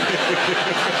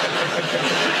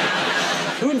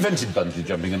 Who invented bungee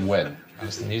jumping and when? It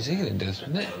was the New Zealanders,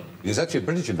 wasn't it? It was actually a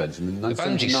British invention in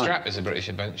 1979. The bungee strap is a British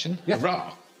invention. Yeah.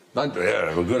 Hurrah!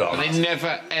 Yeah, well, good on. They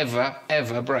never, ever,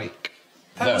 ever break.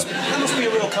 That must be a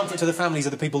real comfort to the families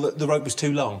of the people that the rope was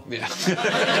too long. Yeah.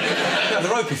 No, the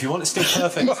rope, if you want, it's still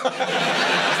perfect. Oh,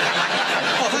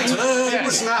 thanks.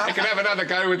 Yes, you can have another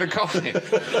go with the coffee. Oh,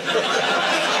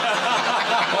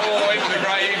 into the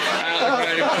grave, out the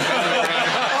grave, into the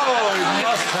grave. Oh, it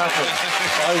must happen.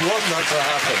 I want that to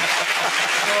happen.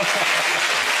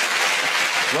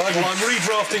 Right, well, I'm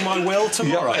redrafting my will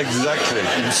tomorrow. Yeah, exactly.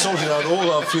 You've sorted out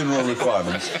all our funeral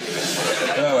requirements.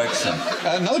 Oh, excellent.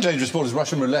 Another dangerous sport is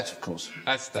Russian roulette, of course.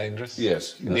 That's dangerous.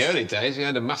 Yes. In the early days, you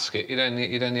had a musket. You'd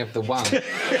only have the one.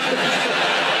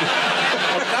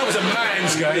 That was a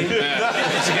man's game.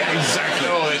 Yeah. To get exactly.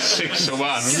 Oh, it's 6 to 1.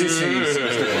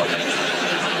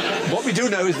 What we do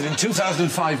know is that in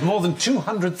 2005, more than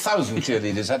 200,000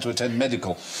 cheerleaders had to attend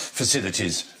medical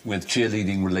facilities with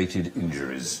cheerleading-related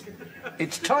injuries.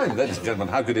 It's time, ladies and gentlemen,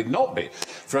 how could it not be,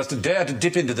 for us to dare to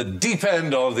dip into the deep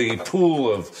end of the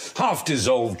pool of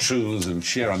half-dissolved truths and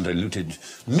sheer undiluted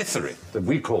mythery that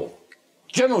we call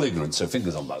general ignorance, so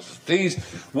fingers on buzzers. Please,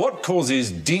 what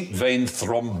causes deep vein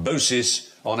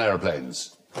thrombosis on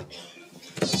aeroplanes?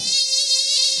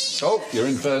 Oh, you're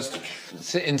in first.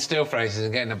 Sitting still phrases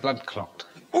and getting a blood clot.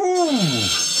 Ooh!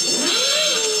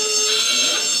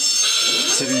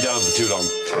 Sitting down for too long.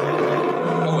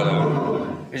 Oh,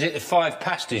 hello. Is it the 5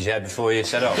 pasties you had before you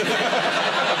set off?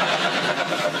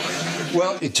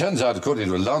 Well, it turns out, according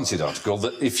to a Lancet article,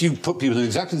 that if you put people in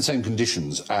exactly the same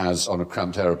conditions as on a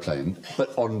cramped aeroplane,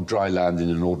 but on dry land in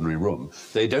an ordinary room,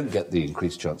 they don't get the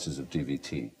increased chances of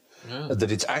DVT. Oh.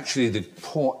 That it's actually the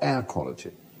poor air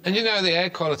quality. And you know the air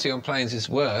quality on planes is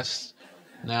worse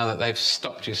now that they've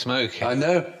stopped you smoking. I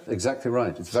know, exactly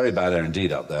right. It's very bad air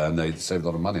indeed out there, and they save a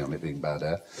lot of money on it being bad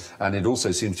air. And it also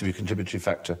seems to be a contributory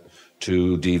factor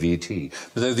to DVT.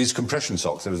 But there are these compression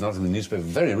socks. There was an article in the newspaper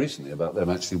very recently about them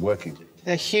actually working.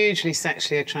 They're hugely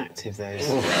sexually attractive, those.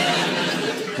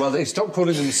 Well, they stopped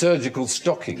calling them surgical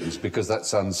stockings because that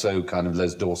sounds so kind of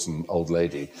Les Dawson, old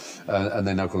lady, and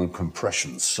they now call them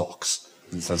compression socks.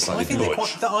 It sounds I slightly think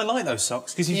butch. I like those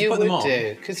socks because You put them would on.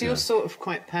 do, because you're sort of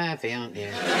quite pervy, aren't you?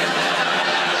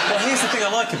 Well, here's the thing I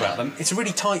like about them. It's a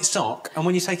really tight sock, and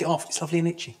when you take it off, it's lovely and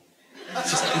itchy.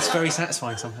 It's very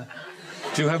satisfying somehow.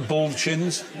 Do you have bald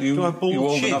chins? Do I have bald you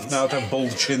old chins? enough now to have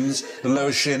bald chins? The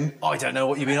lower shin? I don't know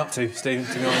what you've been up to, Stephen,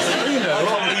 to be honest. You know, I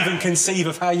can't even conceive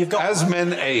of how you've got As that.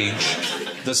 men age,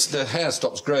 the hair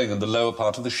stops growing on the lower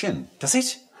part of the shin. Does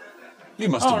it? You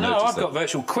must Oh, have no, noticed I've that. got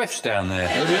virtual quiffs down there.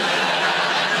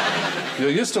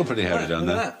 You're still pretty hairy down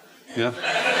Look there. at Yeah.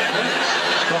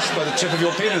 Brushed by the tip of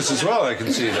your penis as well, I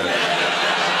can see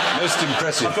that. Most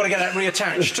impressive. I've got to get that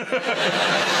reattached.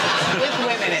 With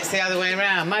women, it's the other way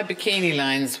around. My bikini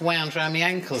line's wound around my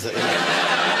ankles at the moment.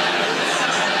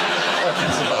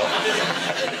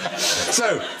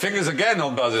 So, fingers again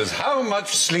on buzzers. How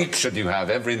much sleep should you have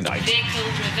every night? Vehicle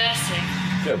reversing.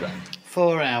 Go back.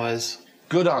 4 hours.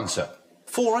 Good answer.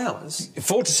 4 hours?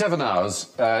 4 to 7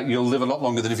 hours, you'll live a lot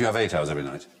longer than if you have 8 hours every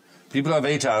night. People who have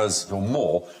 8 hours or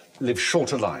more live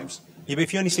shorter lives. Yeah, but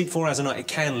if you only sleep 4 hours a night, it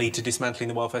can lead to dismantling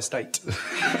the welfare state.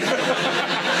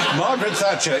 Margaret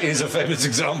Thatcher is a famous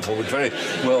example, which very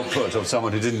well put, of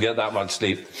someone who didn't get that much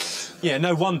sleep. Yeah,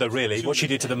 no wonder, really, what she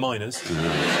did to the miners.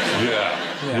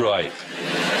 Yeah, right.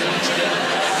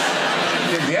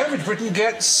 The average Briton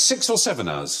gets 6 or 7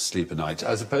 hours sleep a night,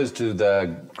 as opposed to their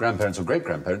grandparents or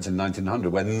great-grandparents in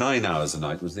 1900, where 9 hours a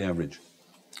night was the average.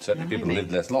 Certainly people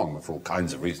lived less long for all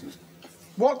kinds of reasons.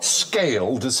 What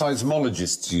scale do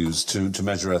seismologists use to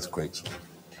measure earthquakes?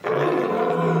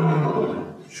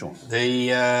 Sean.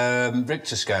 The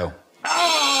Richter scale.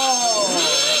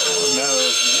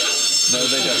 No,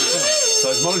 they don't.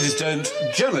 Seismologists don't.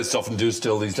 Journalists often do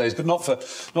still these days, but not for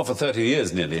 30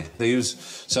 years nearly. They use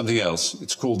something else.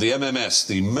 It's called the MMS,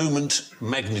 the Moment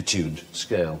Magnitude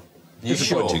Scale. You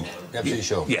sure? Disappointing. Absolutely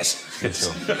sure? Yes.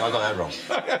 Sure. I got that wrong.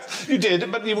 You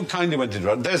did, but you kindly went it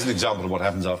right. There's an example of what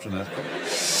happens after an earthquake.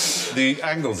 The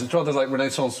angles, it's rather like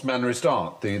Renaissance mannerist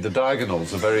art. The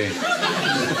diagonals are very...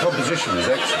 the composition is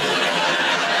excellent.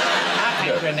 I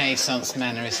hate Renaissance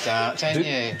mannerist art, don't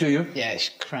you? Do you? Yeah, it's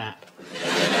crap.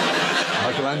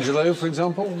 Michelangelo, for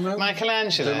example? No?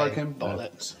 Michelangelo? Don't like him?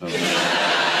 Bollocks. No.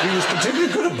 He was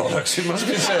particularly good at bollocks, it must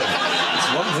be said.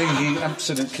 It's one thing he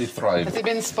absolutely thrived. Has he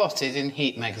been spotted in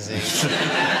Heat magazine?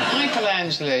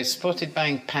 Michelangelo spotted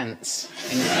buying pants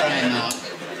in Primark.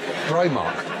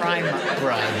 Primark?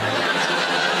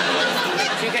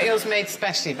 Primark. Do you get yours made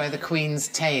specially by the Queen's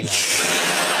tailor?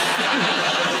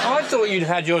 I thought you'd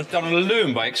had yours done on a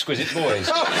loom by Exquisite Boys.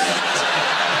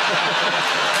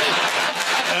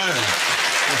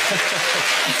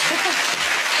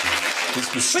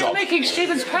 This was We're stopped. making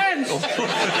Stephen's pants.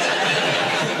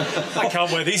 I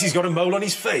can't wear these. He's got a mole on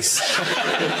his face.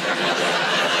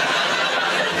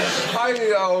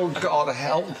 Oh, God,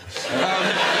 help.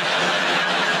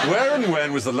 Where and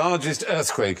when was the largest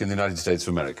earthquake in the United States of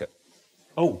America?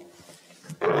 Oh.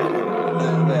 There,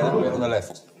 that bit on the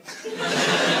left.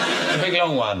 The big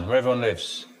long one, where everyone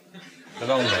lives. The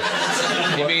long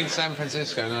bit. You mean San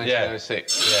Francisco,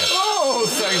 1906? Yeah. Oh,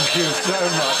 thank you so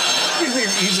much.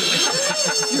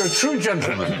 You're a true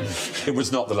gentleman. It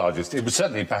was not the largest. It was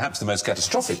certainly perhaps the most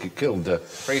catastrophic. It killed...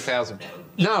 3,000.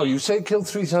 Now, you say it killed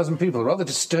 3,000 people. A rather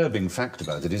disturbing fact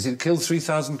about it is it killed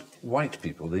 3,000 white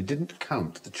people. They didn't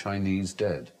count the Chinese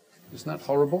dead. Isn't that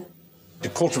horrible?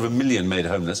 250,000 made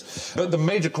homeless. But the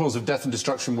major cause of death and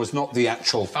destruction was not the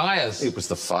actual... Fires. It was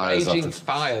the fires. Raging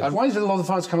fires. And why did a lot of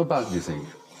fires come about, do you think?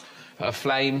 A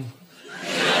flame.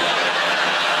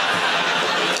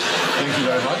 Thank you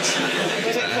very much.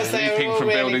 Was it because they were leaping all from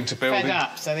really building to building? fed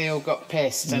up, so they all got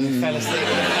pissed and fell asleep?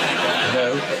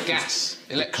 No. Gas.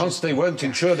 Because they weren't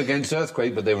insured against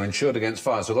earthquake, but they were insured against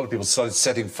fire. So a lot of people started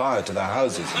setting fire to their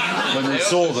houses when they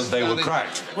saw that they were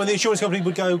cracked. When the insurance company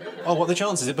would go, oh, what are the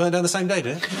chances? It burned down the same day,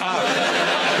 did it?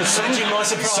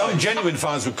 Some genuine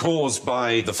fires were caused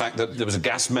by the fact that there was a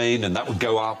gas main and that would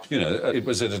go up. You know, it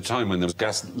was at a time when there was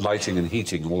gas lighting and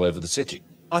heating all over the city.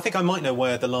 I think I might know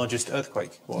where the largest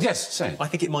earthquake was. Yes, same. I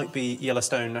think it might be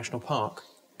Yellowstone National Park,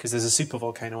 because there's a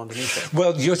supervolcano underneath it.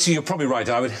 Well, you're probably right.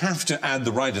 I would have to add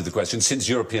the right of the question since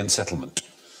European settlement.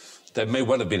 There may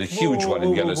well have been a huge one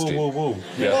in Yellowstone. Whoa.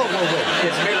 Yeah.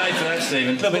 It's a bit late for that,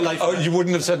 Stephen. A little bit late. Oh, you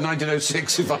wouldn't have said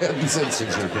 1906 if I hadn't said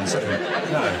since European settlement.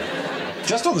 No.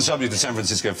 Just on the subject of the San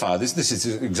Francisco fire, this is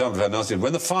an example of how nasty.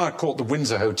 When the fire caught the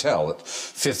Windsor Hotel at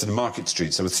 5th and Market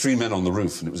Streets, there were 3 men on the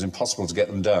roof, and it was impossible to get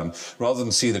them down. Rather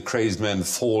than see the crazed men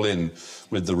fall in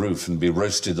with the roof and be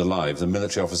roasted alive, the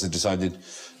military officer decided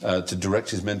to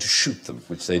direct his men to shoot them,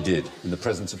 which they did, in the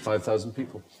presence of 5,000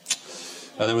 people.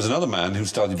 And there was another man who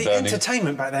started burning... The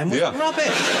entertainment back then was rubbish.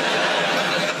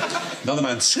 Another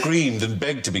man screamed and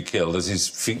begged to be killed as his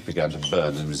feet began to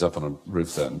burn, and he was up on a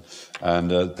roof then. And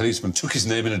the policeman took his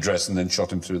name and address and then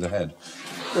shot him through the head.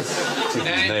 Took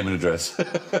his name and address.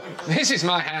 This is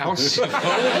my house.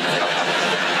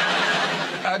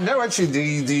 No,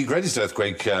 actually, the greatest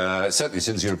earthquake, certainly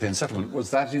since European settlement,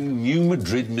 was that in New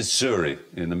Madrid, Missouri,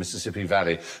 in the Mississippi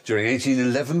Valley, during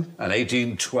 1811 and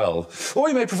 1812. Or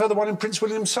you may prefer the one in Prince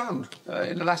William Sound,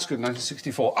 in Alaska in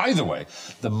 1964. Either way,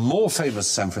 the more famous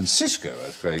San Francisco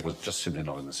earthquake was just simply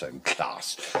not in the same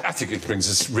class. I think it brings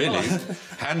us really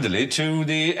handily to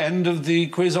the end of the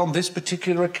quiz on this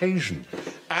particular occasion.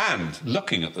 And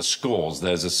looking at the scores,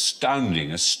 there's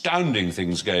astounding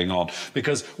things going on,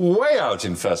 because way out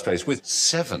in first place with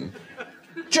 7,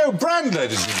 Joe Brand,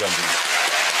 ladies and gentlemen.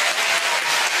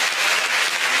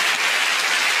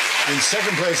 In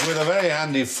second place with a very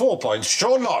handy 4 points,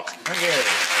 Sean Locke. Thank you.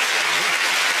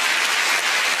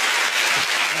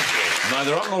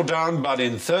 Neither up nor down, but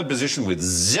in third position with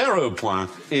 0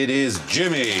 points, it is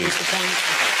Jimmy.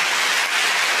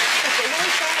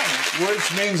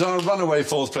 Which means our runaway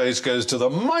fourth place goes to the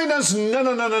minus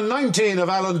 19 of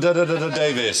Alan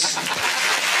Davies.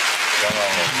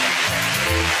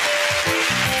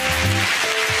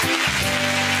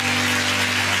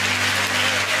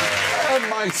 And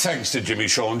my thanks to Jimmy,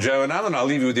 Sean, Joe and Alan. I'll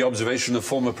leave you with the observation of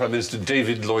former Prime Minister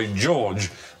David Lloyd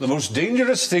George. The most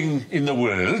dangerous thing in the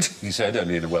world, he said,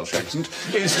 only in a Welsh accent,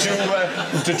 is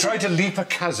to try to leap a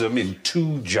chasm in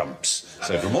 2 jumps.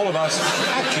 So from all of us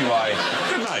at QI,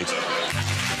 good night.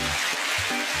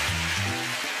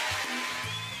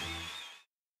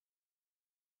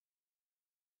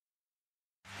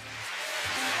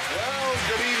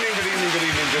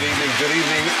 Good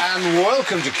evening, and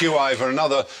welcome to QI for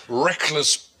another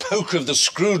reckless poke of the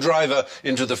screwdriver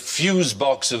into the fuse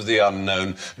box of the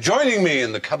unknown. Joining me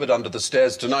in the cupboard under the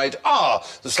stairs tonight are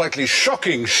the slightly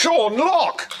shocking Sean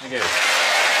Locke. Thank you.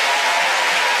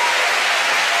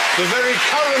 The very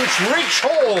current Rich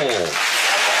Hall.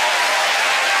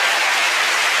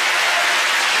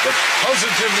 The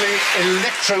positively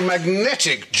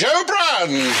electromagnetic Joe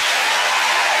Brand.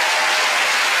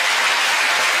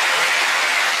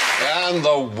 And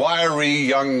the wiry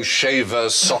young shaver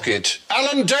socket,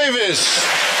 Alan Davies.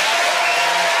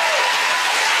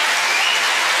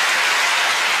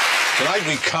 Tonight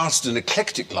we cast an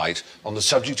eclectic light on the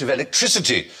subject of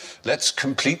electricity. Let's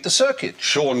complete the circuit.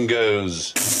 Sean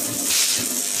goes.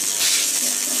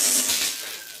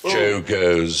 Joe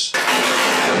goes.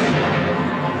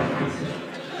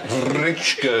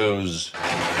 Rich goes.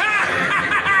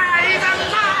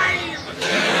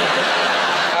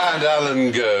 And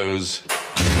Alan goes.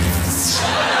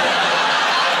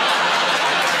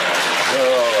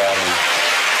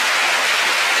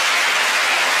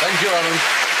 Alan.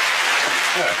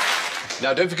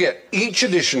 Now, don't forget, each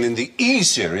edition in the E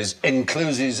series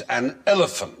encloses an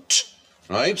elephant,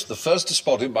 right? The first to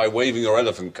spot it by waving your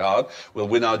elephant card will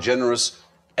win our generous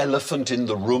Elephant in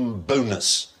the Room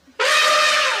bonus.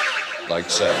 Like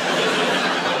so.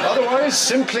 Otherwise,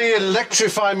 simply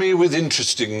electrify me with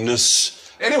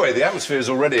interestingness. Anyway, the atmosphere is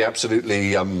already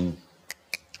absolutely, Electric.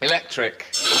 Alan.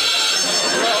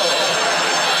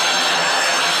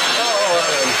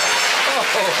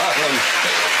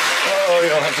 Oh,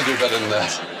 you'll have to do better than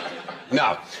that.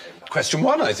 Now, question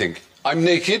 1, I think. I'm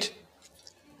naked.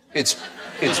 It's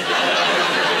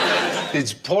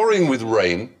pouring with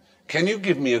rain. Can you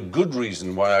give me a good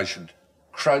reason why I should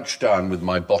crouch down with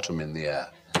my bottom in the air?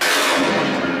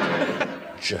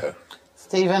 Joe.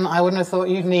 Stephen, I wouldn't have thought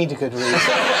you'd need a good reason.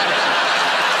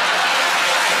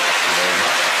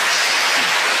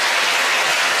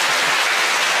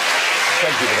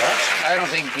 Thank you for that. I don't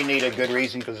think you need a good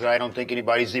reason, because I don't think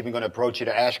anybody's even going to approach you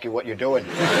to ask you what you're doing.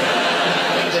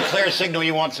 It's a clear signal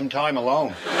you want some time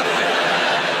alone.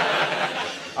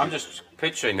 I'm just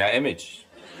picturing that image.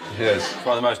 Yes. It's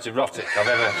one of the most erotic I've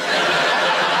ever...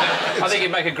 I think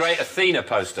it'd make a great Athena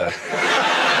poster.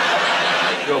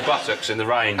 Your buttocks in the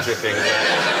rain dripping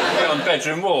on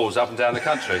bedroom walls up and down the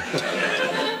country.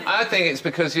 I think it's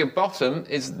because your bottom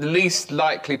is the least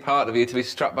likely part of you to be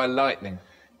struck by lightning.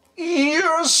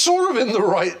 You're sort of in the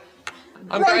right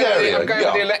area. I'm going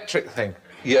with the electric thing.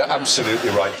 Yeah,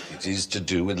 absolutely right. It is to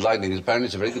do with lightning. Apparently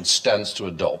it's a very good stance to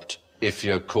adopt if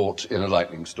you're caught in a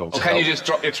lightning storm. Or can you just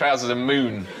drop your trousers and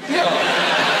moon? Yeah.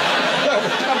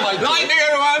 Lightning,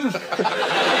 everyone!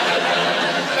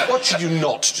 What should you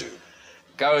not do?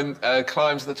 Go and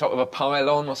climb to the top of a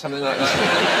pylon or something like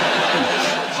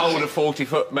that. Hold a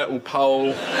 40-foot metal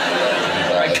pole.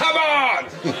 And come on!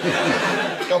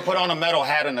 Don't put on a metal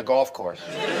hat in the golf course.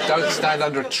 Don't stand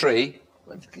under a tree.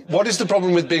 What is the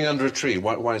problem with being under a tree?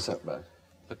 Why is that bad?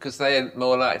 Because they're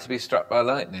more likely to be struck by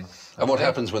lightning. And what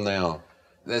happens when they are?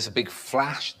 There's a big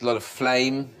flash, a lot of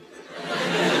flame.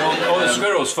 All the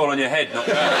squirrels fall on your head, not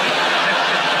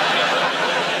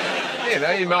You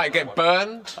know, you might get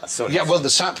burned. Yeah, well, the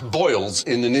sap boils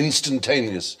in an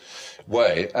instantaneous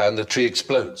way and the tree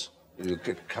explodes. You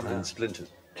get covered in splinters.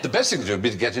 The best thing to do would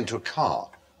be to get into a car.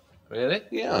 Really?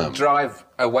 Yeah. Drive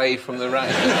away from the rain.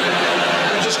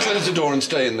 You just close the door and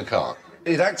stay in the car.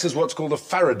 It acts as what's called a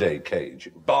Faraday cage.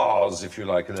 Bars, if you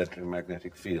like,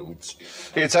 electromagnetic fields.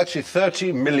 It's actually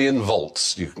 30 million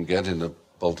volts you can get in a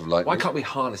bolt of lightning. Why can't we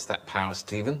harness that power,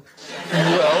 Stephen?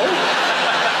 Well...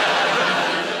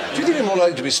 Do you think you're more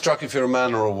likely to be struck if you're a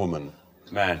man or a woman?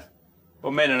 Man.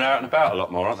 Well, men are out and about a lot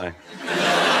more, aren't they?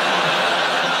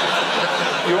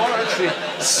 You are actually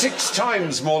 6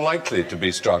 times more likely to be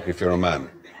struck if you're a man.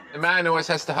 The man always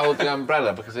has to hold the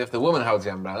umbrella, because if the woman holds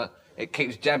the umbrella, it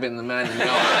keeps jabbing the man in the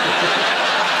eye.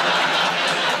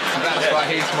 And that's why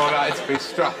he's more likely to be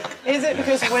struck. Is it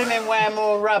because women wear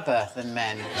more rubber than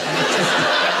men? And it just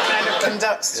kind of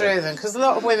conducts through them? Because a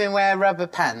lot of women wear rubber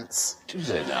pants. Do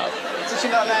they now? Did you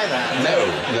not know that?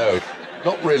 No.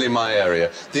 Not really my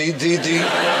area. The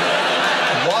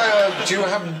wire... Do you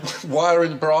have wire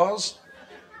in bras?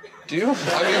 Do you?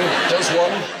 I mean, does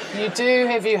one? You do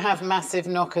if you have massive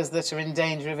knockers that are in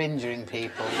danger of injuring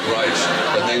people. Right.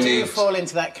 And they need... You fall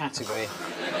into that category.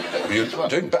 You're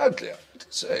doing badly, I have to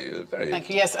say. You're very... Thank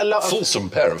you. Yes, a lot of... Fulsome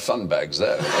pair of fun bags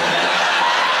there.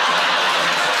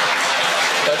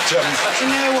 But, Do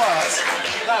you know what?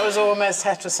 That was almost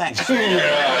heterosexual.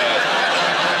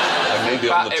 I may be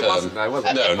on the turn. It wasn't, though, was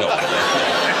it? No, not.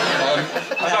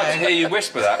 I'd like to hear you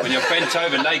whisper that when you're bent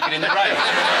over naked in the rain.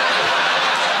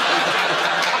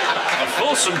 A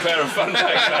fulsome pair of fun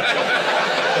bags.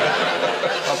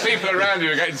 Well, people around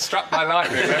you are getting struck by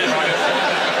lightning.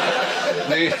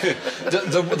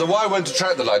 The wire won't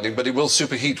attract the lightning, but it will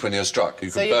superheat when you're struck. You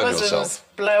So can your burn bosoms yourself.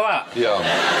 blow up? Yeah.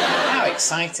 How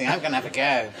exciting. I'm going to have a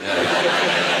go.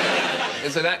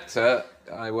 There's an actor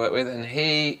I work with, and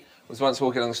he was once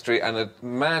walking on the street, and a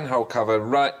manhole cover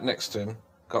right next to him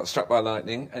got struck by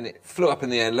lightning, and it flew up in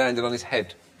the air, landed on his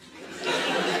head.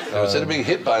 So instead of being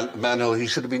hit by a manhole, he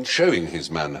should have been showing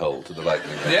his manhole to the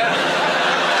lightning. Yeah.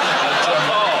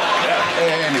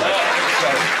 Anyway.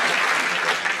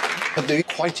 But the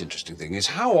quite interesting thing is,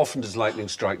 how often does lightning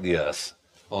strike the Earth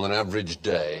on an average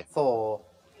day? 4.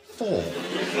 4.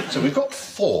 So we've got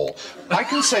 4. I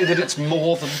can say that it's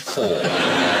more than 4.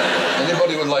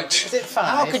 Anybody would like to... Is it 5?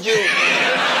 How could you...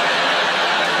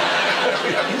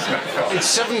 It's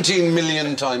 17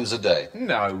 million times a day.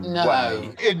 No No. way.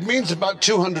 It means about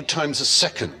 200 times a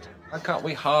second. Why can't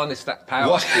we harness that power?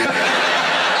 What?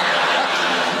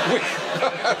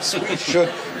 Perhaps we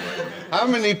should How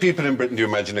many people in Britain do you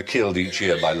imagine are killed each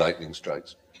year by lightning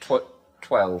strikes?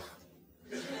 12.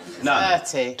 None.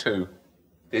 30. 2.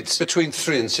 It's between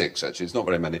 3 and 6, actually. It's not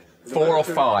very many. 4 or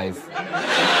 5. Yes,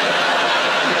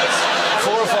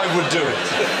 4 or 5 would do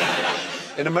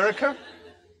it. In America?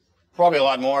 Probably a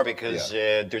lot more because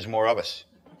there's more of us.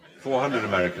 400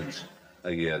 Americans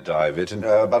a year die of it, and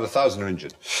about 1,000 are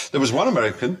injured. There was one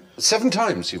American, 7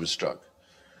 times he was struck.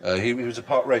 He was a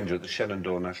park ranger at the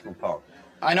Shenandoah National Park.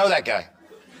 I know that guy.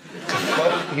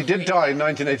 Well, he did die in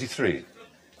 1983.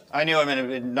 I knew him in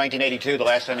 1982, the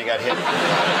last time he got hit. Do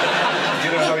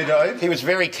you know how he died? He was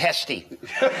very testy.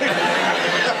 Very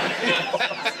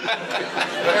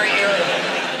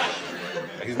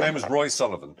irritable. His name was Roy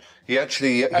Sullivan. He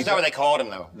actually... That's not what they called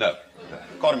him, though. No.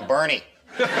 Called him Bernie.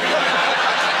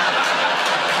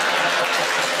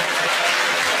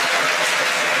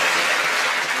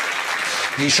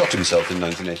 He shot himself in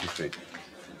 1983.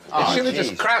 He should have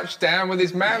just crouched down with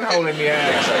his manhole in the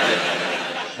air.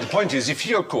 Exactly. The point is, if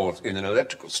you're caught in an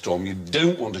electrical storm, you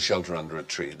don't want to shelter under a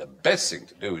tree. The best thing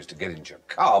to do is to get into your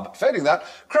car, but failing that,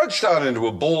 crouch down into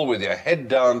a ball with your head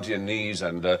down to your knees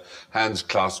and hands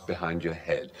clasped behind your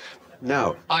head.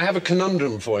 Now, I have a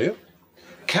conundrum for you.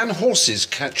 Can horses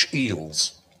catch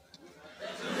eels?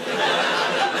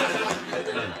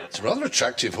 It's a rather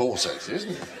attractive horse, actually,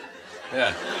 isn't it?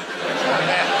 Yeah.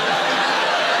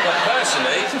 But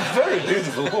personally... It's a very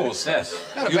beautiful horse. Yes.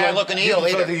 Not a bad-looking eel,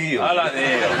 either. The eel. I like the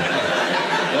eel.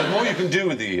 There's more you can do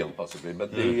with the eel, possibly,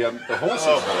 but the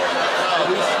horses...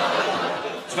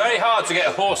 It's very hard to get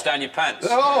a horse down your pants.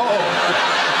 Oh!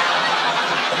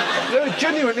 No, it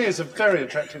genuinely is a very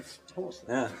attractive horse.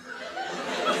 Yeah.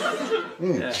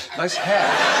 Yeah. Nice hair.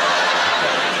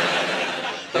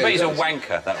 I bet he's a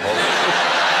wanker, that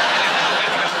horse.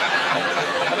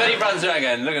 I bet he runs around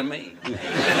going, look at me.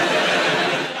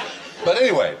 But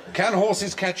anyway, can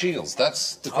horses catch eels?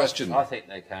 That's the question. I think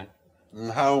they can.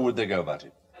 And how would they go about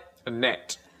it? A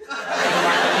net.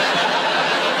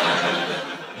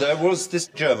 There was this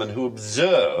German who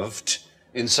observed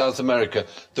in South America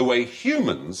the way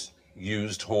humans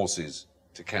used horses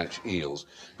to catch eels.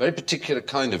 Very particular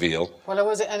kind of eel. Well,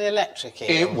 was it an electric eel?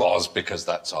 It was, because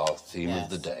that's our theme of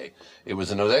the day. It was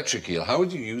an electric eel. How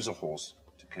would you use a horse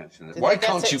to catch an electric? Why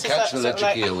can't you catch an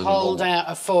electric eel in a bowl? Hold out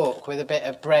a fork with a bit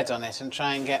of bread on it and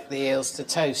try and get the eels to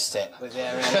toast it with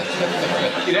their...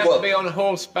 You'd have to be on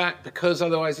horseback because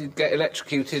otherwise you'd get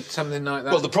electrocuted, something like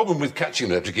that. Well, the problem with catching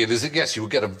an electric eel is that, yes, you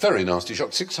would get a very nasty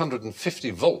shock,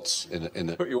 650 volts in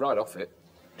a... Put you right off it.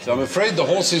 So I'm afraid the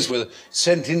horses were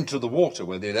sent into the water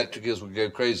where the electric eels would go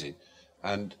crazy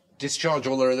and discharge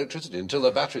all their electricity until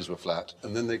their batteries were flat,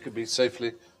 and then they could be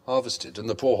safely harvested. And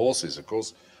the poor horses, of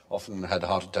course, often had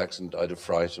heart attacks and died of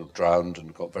fright or drowned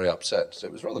and got very upset. So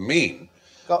it was rather mean.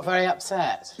 Got very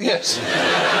upset? Yes.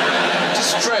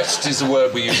 Distressed is the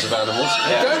word we use of animals.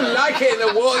 I don't like it in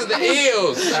the water, the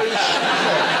eels.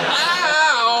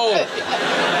 Ow!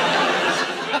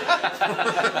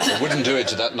 I wouldn't do it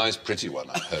to that nice, pretty one,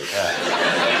 I hope.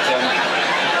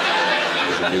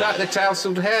 You like the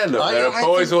tousled hair look? There are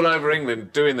boys all over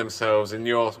England doing themselves in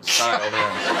your style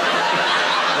now.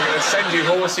 We're going to send you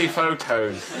horsey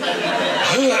photos. So,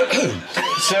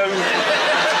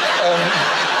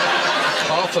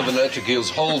 half of an electric eel's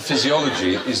whole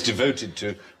physiology is devoted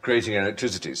to creating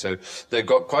electricity. So they've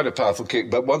got quite a powerful kick,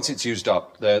 but once it's used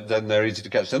up, then they're easy to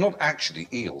catch. They're not actually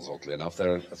eels, oddly enough.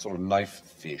 They're a sort of knife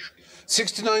fish.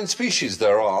 69 species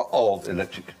there are of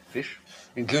electric fish,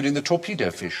 including the torpedo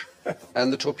fish.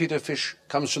 And the torpedo fish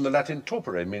comes from the Latin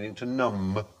torpore, meaning to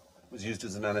numb. It was used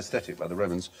as an anaesthetic by the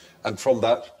Romans. And from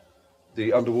that,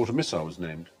 the underwater missile was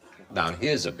named. Now,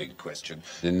 here's a big question.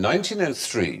 In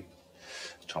 1903,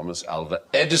 Thomas Alva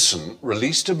Edison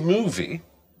released a movie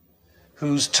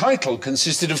whose title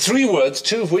consisted of 3 words,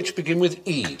 2 of which begin with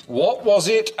E. What was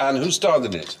it, and who starred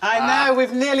in it? I know,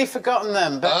 we've nearly forgotten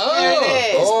them, but here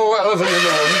it is. Oh, elephant in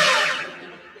the room.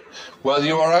 Well,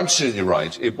 you are absolutely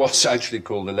right. It was actually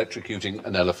called Electrocuting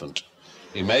an Elephant.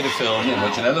 He made a film in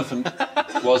which an elephant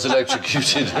was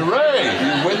electrocuted. Hooray!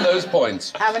 You win those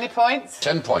points. How many points?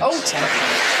 10 points. Oh, 10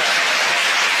 points.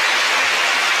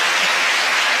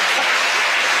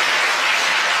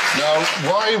 Now,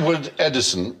 why would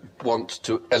Edison want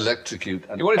to electrocute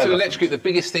an elephant? He wanted to electrocute the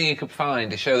biggest thing he could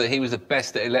find to show that he was the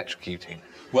best at electrocuting.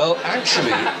 Well,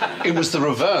 actually, it was the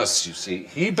reverse, you see.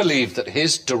 He believed that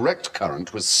his direct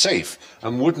current was safe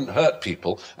and wouldn't hurt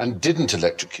people and didn't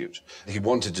electrocute. He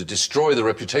wanted to destroy the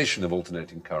reputation of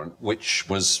alternating current, which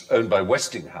was owned by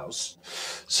Westinghouse.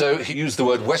 So he used the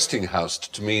word Westinghouse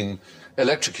to mean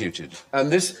electrocuted. And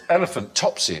this elephant,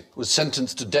 Topsy, was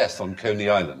sentenced to death on Coney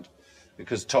Island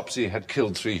because Topsy had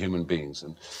killed 3 human beings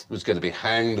and was going to be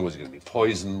hanged, or was he going to be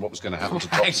poisoned? What was going to happen to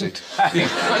Topsy? I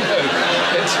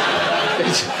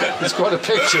know. It's quite a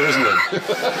picture, isn't it?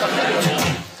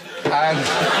 And...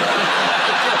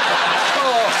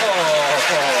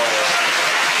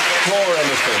 poor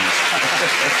elephant.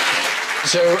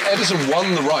 So Edison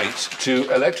won the right to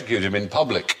electrocute him in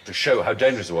public to show how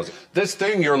dangerous it was. This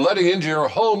thing you're letting into your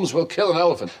homes will kill an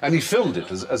elephant. And he filmed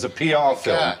it as a PR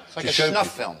film. Yeah, it's like a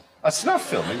snuff film. A snuff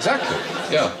film, exactly.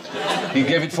 Yeah. He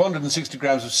gave it 460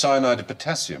 grams of cyanide of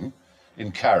potassium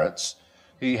in carrots.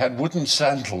 He had wooden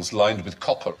sandals lined with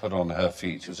copper put on her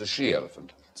feet. It was a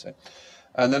she-elephant, I'd say.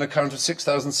 And then a current of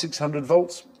 6,600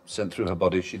 volts sent through her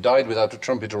body. She died without a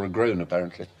trumpet or a groan,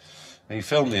 apparently. And he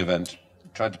filmed the event,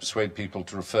 tried to persuade people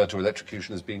to refer to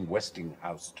electrocution as being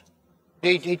Westinghoused.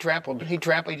 He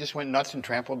just went nuts and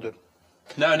trampled it.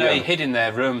 No, he hid in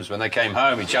their rooms when they came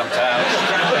home. He jumped out.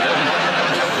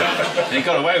 And he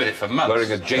got away with it for months.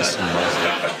 Wearing a Jason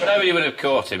mask. Nobody would have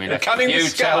caught him. He left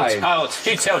a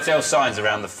few telltale signs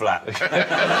around the flat.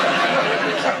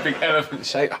 Big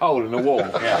elephant-shaped hole in the wall.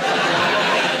 Yeah.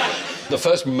 The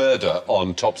first murder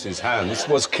on Topsy's hands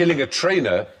was killing a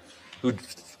trainer who'd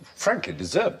frankly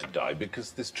deserved to die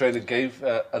because this trainer gave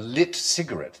a lit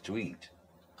cigarette to eat.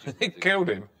 He killed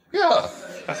him? Yeah.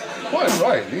 Quite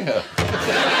right, yeah.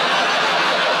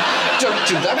 Don't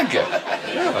do that again.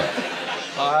 Yeah.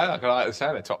 I like the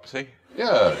sound of Topsy.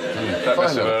 Yeah.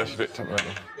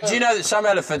 Do you know that some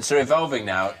elephants are evolving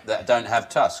now that don't have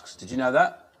tusks? Did you know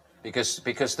that? Because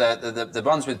the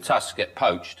ones with tusks get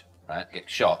poached, right? Get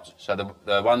shot. So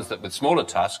the ones that with smaller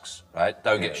tusks, right,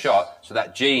 don't get shot. So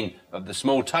that gene of the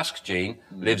small tusk gene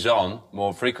lives on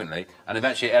more frequently, and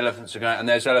eventually elephants are going. And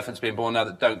there's elephants being born now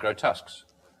that don't grow tusks.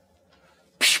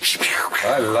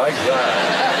 I like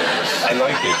that. I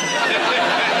like it.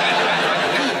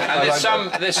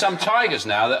 And there's some tigers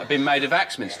now that have been made of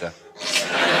Axminster. No,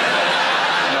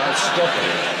 stop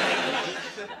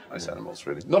it. Nice animals,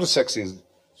 really. Not as sexy as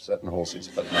certain horses,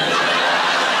 but no.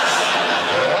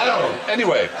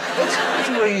 Anyway, let's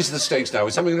raise the stakes now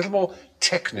with something a little more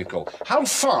technical. How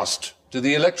fast do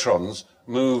the electrons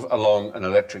move along an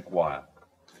electric wire?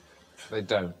 They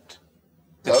don't.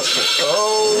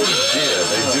 Oh dear,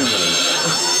 they do move.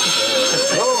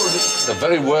 The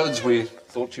very words we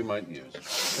thought you might use.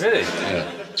 Really? Yeah.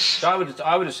 So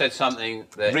I would have said something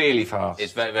that really fast.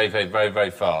 It's very, very, very, very,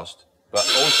 very fast. But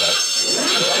also,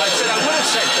 I would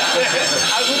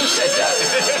have said that.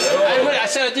 I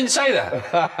said I didn't say that.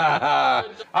 I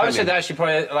would have said that actually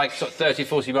probably like sort of 30,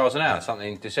 40 miles an hour,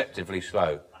 something deceptively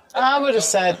slow. I would have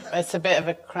said it's a bit of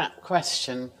a crap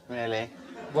question, really.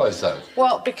 Why is that?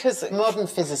 Well, because modern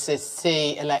physicists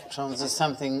see electrons as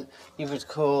something you would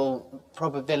call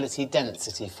probability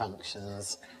density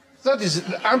functions. That is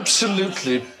an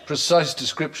absolutely precise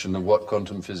description of what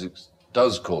quantum physics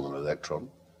does call an electron,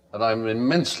 and I'm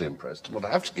immensely impressed. Well, I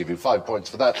have to give you 5 points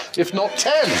for that, if not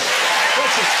 10.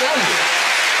 That's astounding.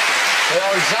 They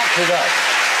are exactly that.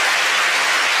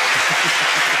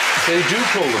 They do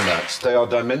call them that. They are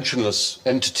dimensionless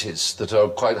entities that are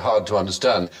quite hard to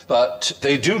understand. But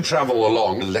they do travel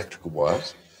along electrical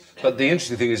wires. But the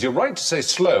interesting thing is, you're right to say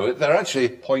slow. They're actually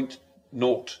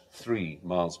 0.03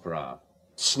 miles per hour.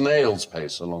 Snail's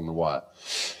pace along the wire.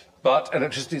 But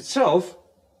electricity itself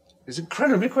is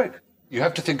incredibly quick. You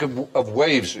have to think of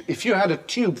waves. If you had a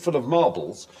tube full of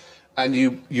marbles and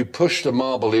you pushed a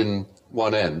marble in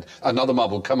one end, another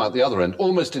marble will come out the other end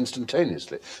almost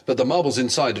instantaneously. But the marbles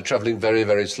inside are travelling very,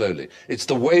 very slowly. It's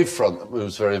the wave front that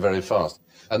moves very, very fast.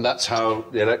 And that's how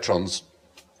the electrons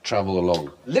travel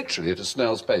along, literally at a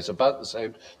snail's pace, about the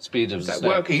same speed as a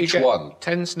snail. Work each one.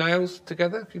 10 snails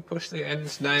together if you push the end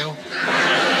snail.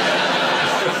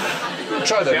 We'll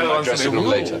try that in my dressing room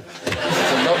later.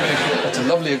 It's a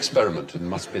lovely experiment and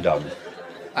must be done.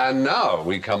 And now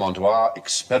we come on to our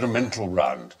experimental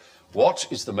round. What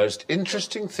is the most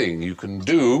interesting thing you can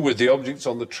do with the objects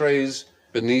on the trays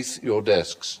beneath your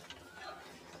desks?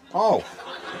 Oh.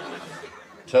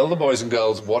 Tell the boys and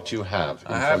girls what you have in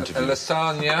front of you. I have a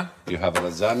lasagna. You have a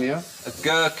lasagna. A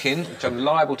gherkin, which I'm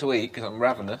liable to eat because I'm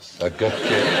ravenous. A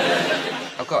gherkin.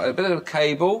 I've got a bit of a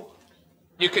cable.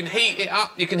 You can heat it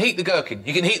up. You can heat the gherkin.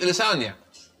 You can heat the lasagna.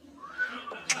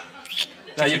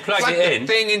 Now you plug it in. The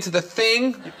thing into the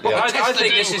thing. Yeah. I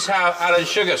think this is how Alan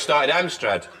Sugar started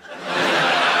Amstrad.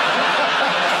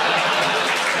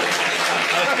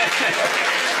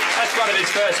 That's one of his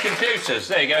first computers.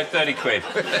 There you go, 30 quid.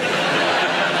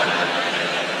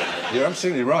 You're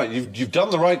absolutely right. You've done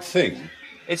the right thing.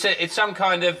 It's some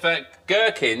kind of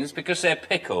gherkins because they're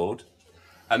pickled,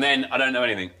 and then I don't know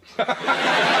anything.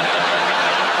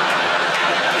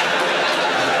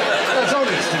 That's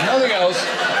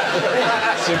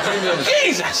was. Supremely.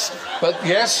 Jesus! But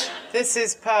yes. This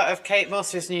is part of Kate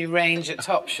Moss's new range at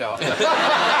Topshop.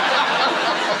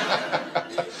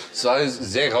 Size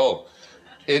 0.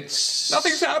 It's...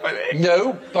 Nothing's happening.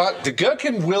 No, but the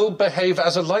gherkin will behave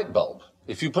as a light bulb.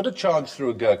 If you put a charge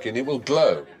through a gherkin, it will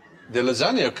glow. The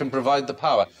lasagna can provide the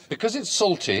power. Because it's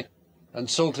salty, and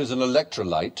salt is an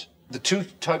electrolyte, the two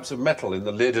types of metal in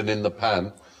the lid and in the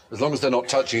pan, as long as they're not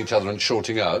touching each other and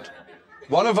shorting out.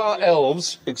 One of our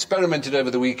elves experimented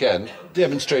over the weekend,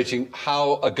 demonstrating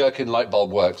how a gherkin light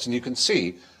bulb works, and you can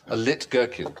see a lit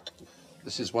gherkin.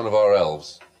 This is one of our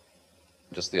elves,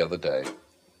 just the other day.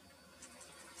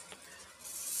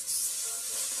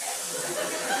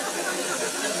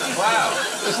 Wow.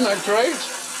 Isn't that great?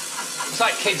 It's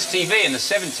like kids' TV in the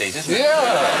 70s, isn't it?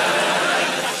 Yeah!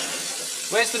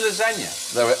 Where's the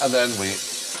lasagna? And then we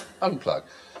unplug.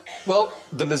 Well,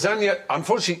 the lasagna,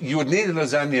 unfortunately, you would need a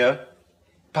lasagna,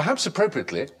 perhaps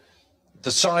appropriately,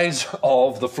 the size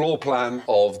of the floor plan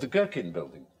of the gherkin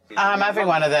building. I'm having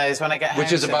one of those when I get home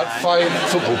Which is about tonight. 5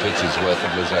 football pitches worth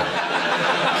of lasagna.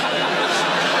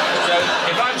 So,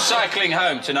 if I'm cycling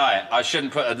home tonight, I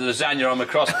shouldn't put a lasagna on the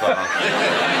crossbar.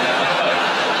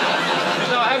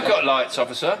 No, I have got lights,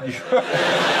 officer.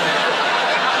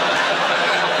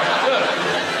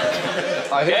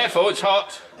 Careful, it's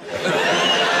hot.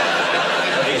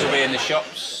 These will be in the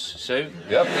shops soon.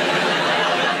 Yep.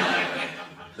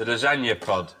 The lasagna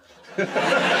pod.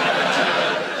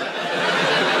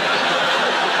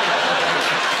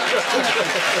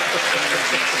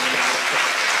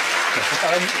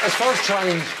 As far as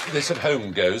trying this at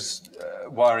home goes,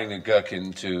 wiring a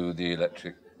gherkin to the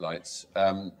electric lights,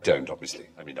 don't, obviously.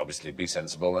 I mean, obviously, be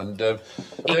sensible and don't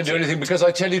do anything because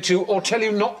I tell you to or tell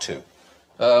you not to.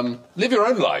 Live your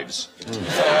own lives. Essentially,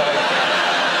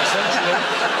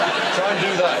 try and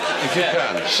do that if you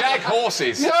can. Shag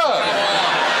horses. Yeah.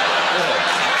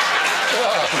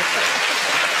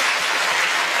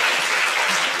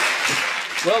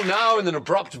 Well, now, in an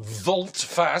abrupt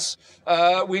volte-face,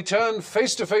 we turn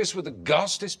face-to-face with the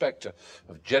ghastly spectre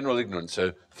of general ignorance.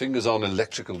 So, fingers on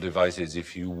electrical devices,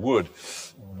 if you would.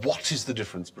 What is the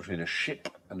difference between a ship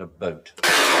and a boat?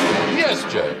 Yes,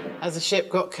 Joe? Has a ship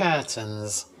got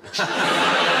curtains? It's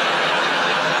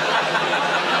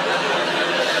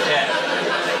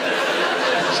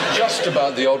just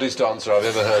about the oddest answer I've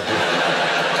ever heard to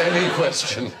any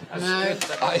question. No.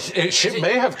 A ship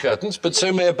may have curtains, but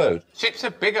so may a boat. Ships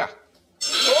are bigger.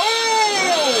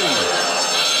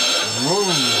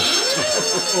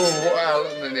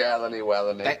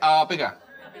 Well, They are bigger.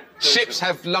 Ships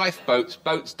have lifeboats.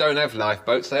 Boats don't have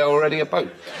lifeboats. They're already a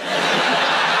boat.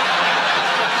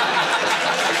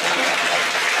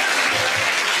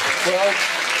 Well,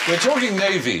 we're talking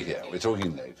Navy here. We're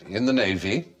talking Navy. In the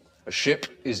Navy, a ship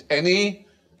is any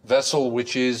vessel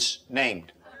which is...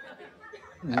 Named.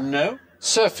 No.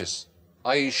 Surface.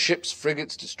 I.e. ships,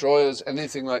 frigates, destroyers,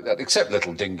 anything like that. Except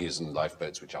little dinghies and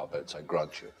lifeboats, which are boats, I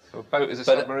grant you. So a boat is a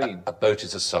But submarine. A boat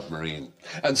is a submarine.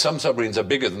 And some submarines are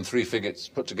bigger than 3 frigates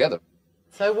put together.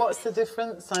 So what's the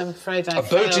difference? I'm afraid I A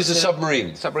boat is a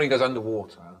submarine. Submarine goes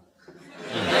underwater.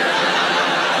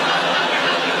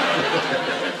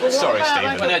 Sorry, Stephen.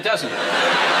 Like Well, no, it doesn't.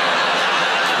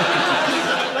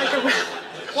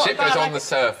 Ship goes on the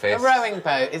surface. A rowing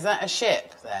boat, is that a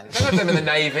ship then? They don't have them in the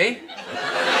Navy.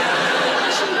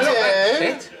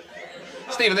 Shit.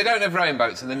 Stephen, they don't have rowing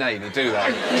boats in the Navy, do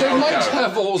they? They might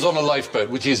have oars on a lifeboat,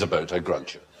 which is a boat, I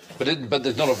grant you. But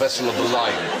there's not a vessel of the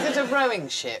line. Is it a rowing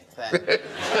ship then?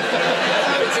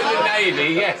 It's in the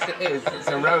Navy, yes, it is. It's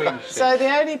a rowing ship. So the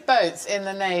only boats in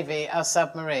the Navy are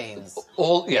submarines?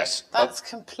 Yes. That's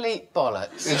complete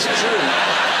bollocks. It's true.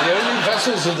 The only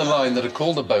vessels of the line that are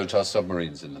called a boat are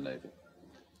submarines in the Navy.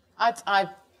 I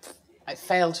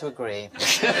fail to agree.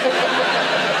 That's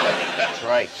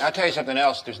right. I'll tell you something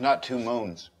else. There's not 2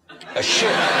 moons. A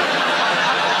ship.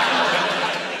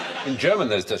 In German,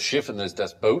 there's das Schiff and there's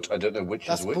das Boot. I don't know which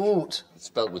Das is which. Boot. It's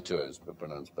spelled with 2 O's, but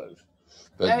pronounced boat.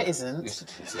 But No, it isn't. Yes,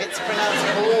 it is. It's pronounced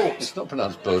boat. It's not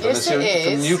pronounced boat. Yes, unless you're it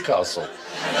from is. Newcastle.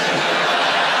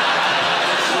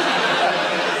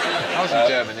 I was in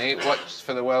Germany, watched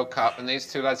for the World Cup, and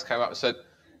these 2 lads came up and said, "Do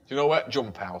you know what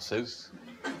jump house is?"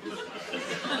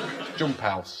 Jump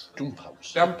house. Jump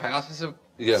house. Jump house is a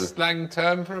slang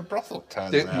term for a brothel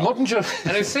term. The modern German.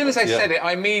 And as soon as they said it,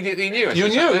 I immediately knew it. You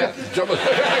knew? Yeah.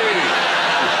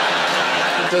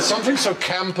 There's something so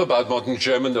camp about modern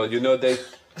German, though. You know what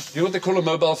they call a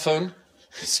mobile phone?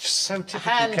 It's just so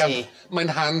typical Handy. camp. Mein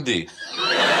Handy.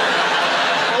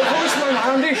 Oh, wo ist mein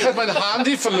Handy? Ich habe mein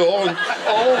Handy verloren.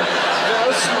 Oh, wo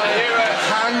ist mein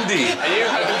Handy?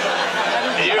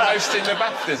 Are you hosting the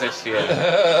BAFTAs this year?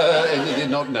 I did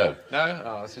not know. No?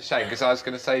 Oh, it's a shame, because I was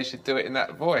going to say you should do it in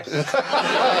that voice.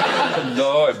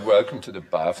 No, and welcome to the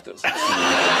BAFTAs. Stop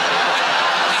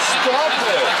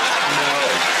it!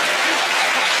 No.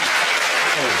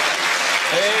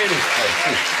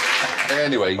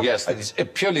 Anyway, yes, it's a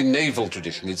purely naval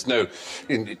tradition. It's no...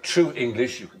 In true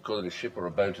English, you could call it a ship or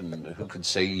a boat, and who could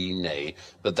say nay?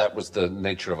 But that was the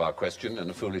nature of our question, and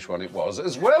a foolish one it was.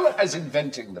 As well as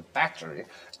inventing the battery,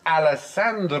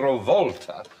 Alessandro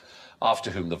Volta,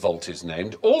 after whom the Volt is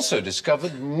named, also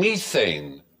discovered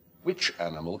methane. Which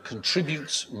animal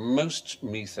contributes most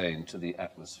methane to the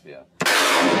atmosphere?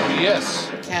 Yes.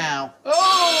 Cow.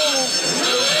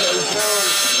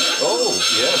 Oh,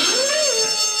 yes.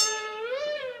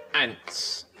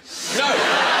 Ants. No!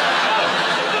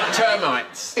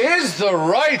 Termites. Is the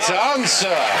right answer.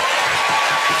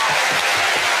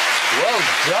 Well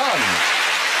done.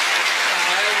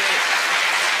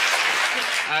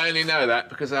 I only know that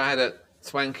because I had a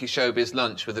swanky showbiz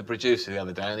lunch with the producer the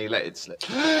other day and he let it slip.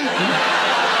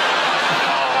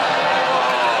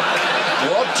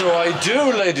 What do I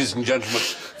do, ladies and gentlemen?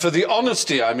 For the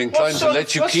honesty, I'm inclined to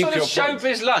let you keep your What sort of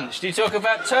showbiz lunch do you talk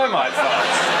about termite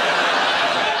farts?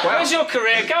 Where's your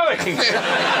career going?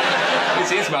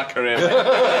 This is my career.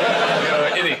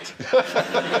 You're in it.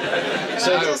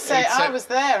 So I just say I was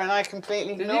there and I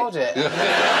completely ignored it.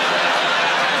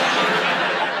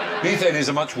 Methane is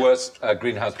a much worse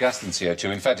greenhouse gas than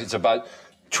CO2. In fact, it's about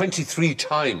 23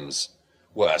 times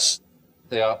worse.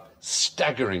 They are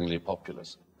staggeringly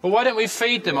populous. Well, why don't we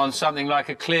feed them on something like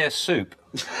a clear soup?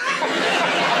 Like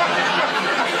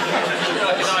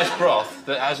a nice broth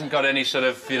that hasn't got any sort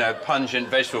of, pungent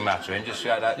vegetable matter in, just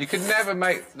like that. You could never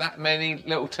make that many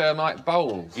little termite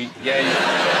bowls.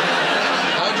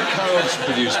 How do cows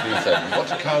produce methane? What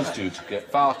do cows do to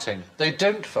get... Farting. They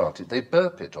don't fart it, they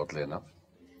burp it, oddly enough.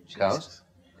 Cows?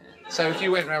 So if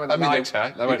you went round with a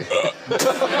lighter, they went...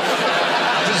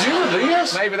 Presumably,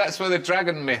 yes. Maybe that's where the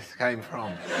dragon myth came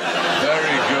from.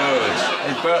 Very good.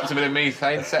 They burped a bit of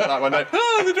methane, set like one day,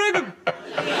 the dragon!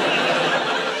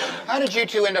 How did you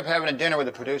two end up having a dinner with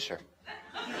the producer?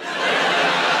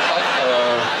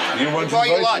 You weren't brought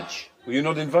invited. You lunch. Were you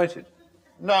not invited?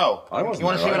 No. I wasn't. You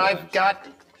want to see what I've got?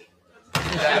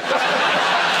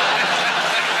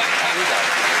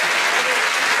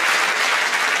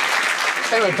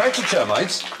 Anyway, back to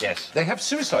termites. Yes. They have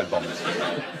suicide bombers.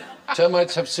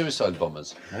 Termites have suicide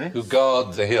bombers who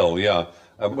guard the hill,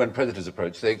 when predators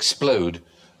approach, they explode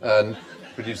and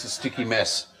produce a sticky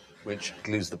mess which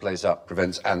glues the place up,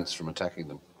 prevents ants from attacking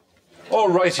them. All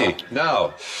righty.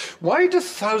 Now, why do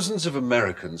thousands of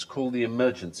Americans call the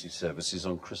emergency services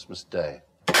on Christmas Day?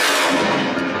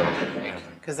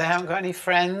 Because they haven't got any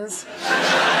friends.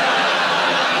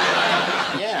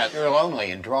 Yeah, they're lonely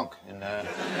and drunk. And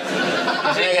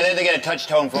they get a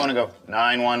touch-tone phone and go,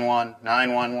 911,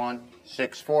 911,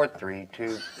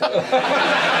 6432.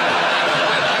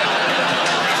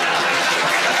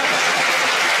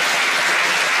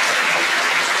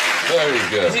 Very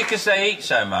good. Is it because they eat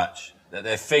so much that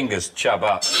their fingers chub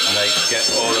up and they get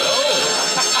all the...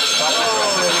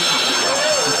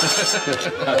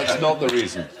 That's not the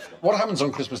reason. What happens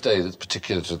on Christmas Day that's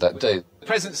particular to that day?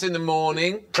 Presents in the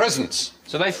morning. Presents.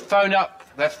 So they phone up,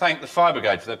 they thank the fire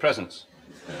brigade for their presents.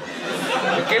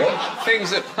 Give them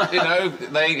things that,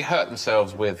 they hurt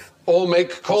themselves with. Or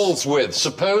make calls with.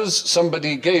 Suppose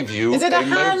somebody gave you Is it a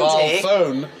mobile handy?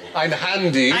 phone. Ein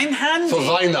Handy. Ein Handy. For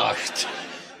Weihnacht.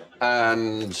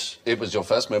 And it was your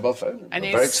first mobile phone. And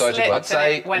you very excited about slipped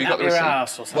and it went up your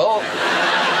arse or something. Well,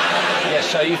 Yeah,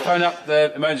 so you phone up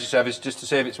the emergency service just to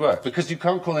see if it's worked. because you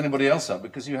can't call anybody else up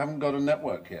because you haven't got a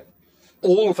network yet.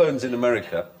 All phones in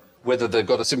America, whether they've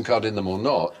got a SIM card in them or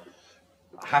not,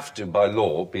 have to, by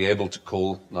law, be able to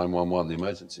call 911, the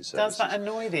emergency service. Does that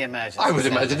annoy the emergency I would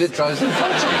imagine it drives them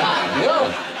crazy.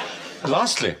 Yeah.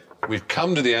 Lastly, we've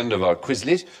come to the end of our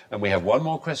Quizlet, and we have one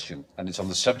more question, and it's on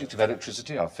the subject of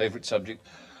electricity, our favourite subject.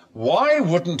 Why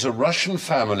wouldn't a Russian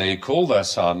family call their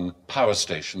son power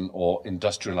station or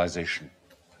industrialization?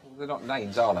 They're not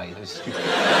names, are they? Because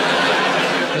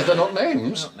they're not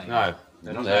names. No,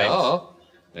 they're not They names. are.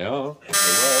 They are. They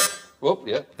were. Whoop,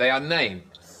 yeah. They are named.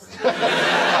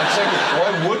 I'm saying,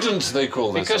 why wouldn't they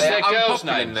call their Because son? they're girls'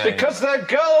 unpopular names. names. Because they're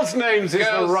girls' names is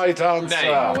the Girls' right answer.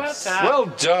 names. Well done. Well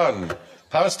done.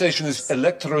 Power station is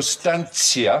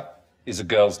Elektrostancja, is a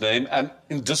girl's name, and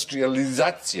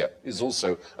Industrializacja is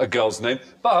also a girl's name.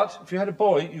 But if you had a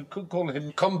boy, you could call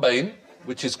him Combine,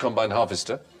 which is combine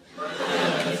harvester.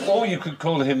 Or you could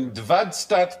call him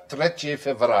Dvadstat 3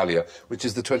 Fevralia, which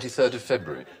is the 23rd of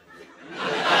February.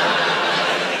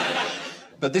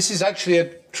 But this is actually a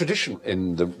tradition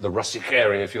in the Rustic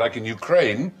area, if you like, in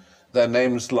Ukraine. Their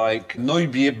names like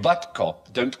Noibie Batko,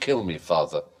 don't kill me,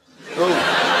 father. Oh.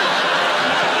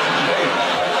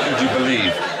 Would you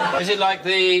believe? Is it like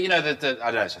the I don't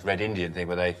know, it's a Red Indian thing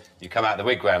where you come out of the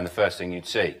wigwam, the first thing you'd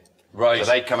see. Right. So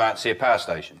they come out to see a power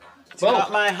station. Well,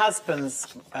 what my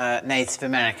husband's Native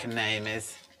American name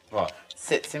is? What?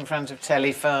 Sits in front of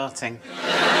telly farting.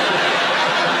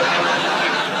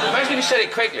 Imagine if you said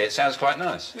it quickly, it sounds quite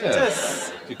nice. Yeah. It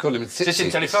does. You call him Sits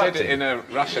in Said telefarting. it in a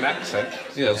Russian accent.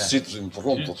 Yeah, sits in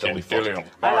front of telefarting.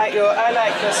 I like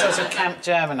your sort of camp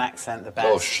German accent the best.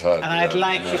 Oh, shut And I'd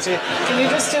like you to... Can you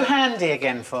just do handy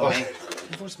again for me?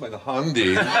 What's my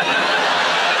handy?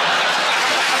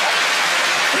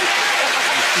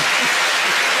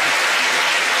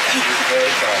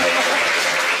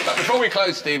 But before we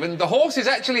close, Stephen, the horse is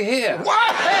actually here.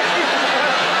 What?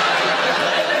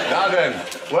 Now then,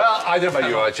 well, I don't know about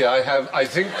you, Archie. I have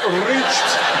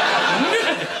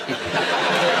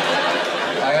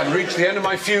reached the end of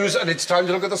my fuse, and it's time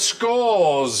to look at the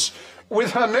scores.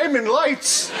 With her name in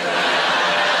lights,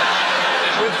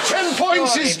 with 10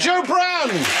 points is Joe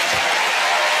Brown.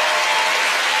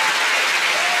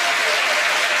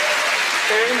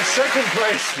 In second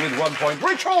place with 1 point,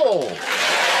 Rich Hall.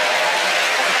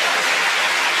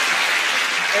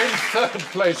 In third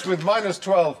place with minus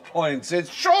 12 points, it's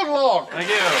Sean Locke. Thank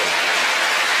you.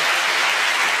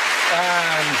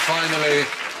 And finally,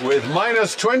 with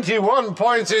minus 21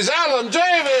 points, is Alan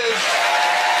Davies.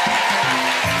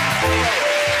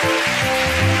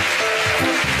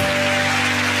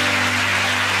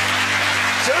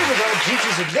 So, with our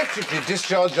duties electrically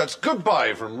discharged, that's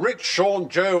goodbye from Rich, Sean,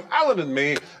 Joe, Alan and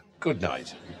me. Good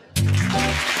night.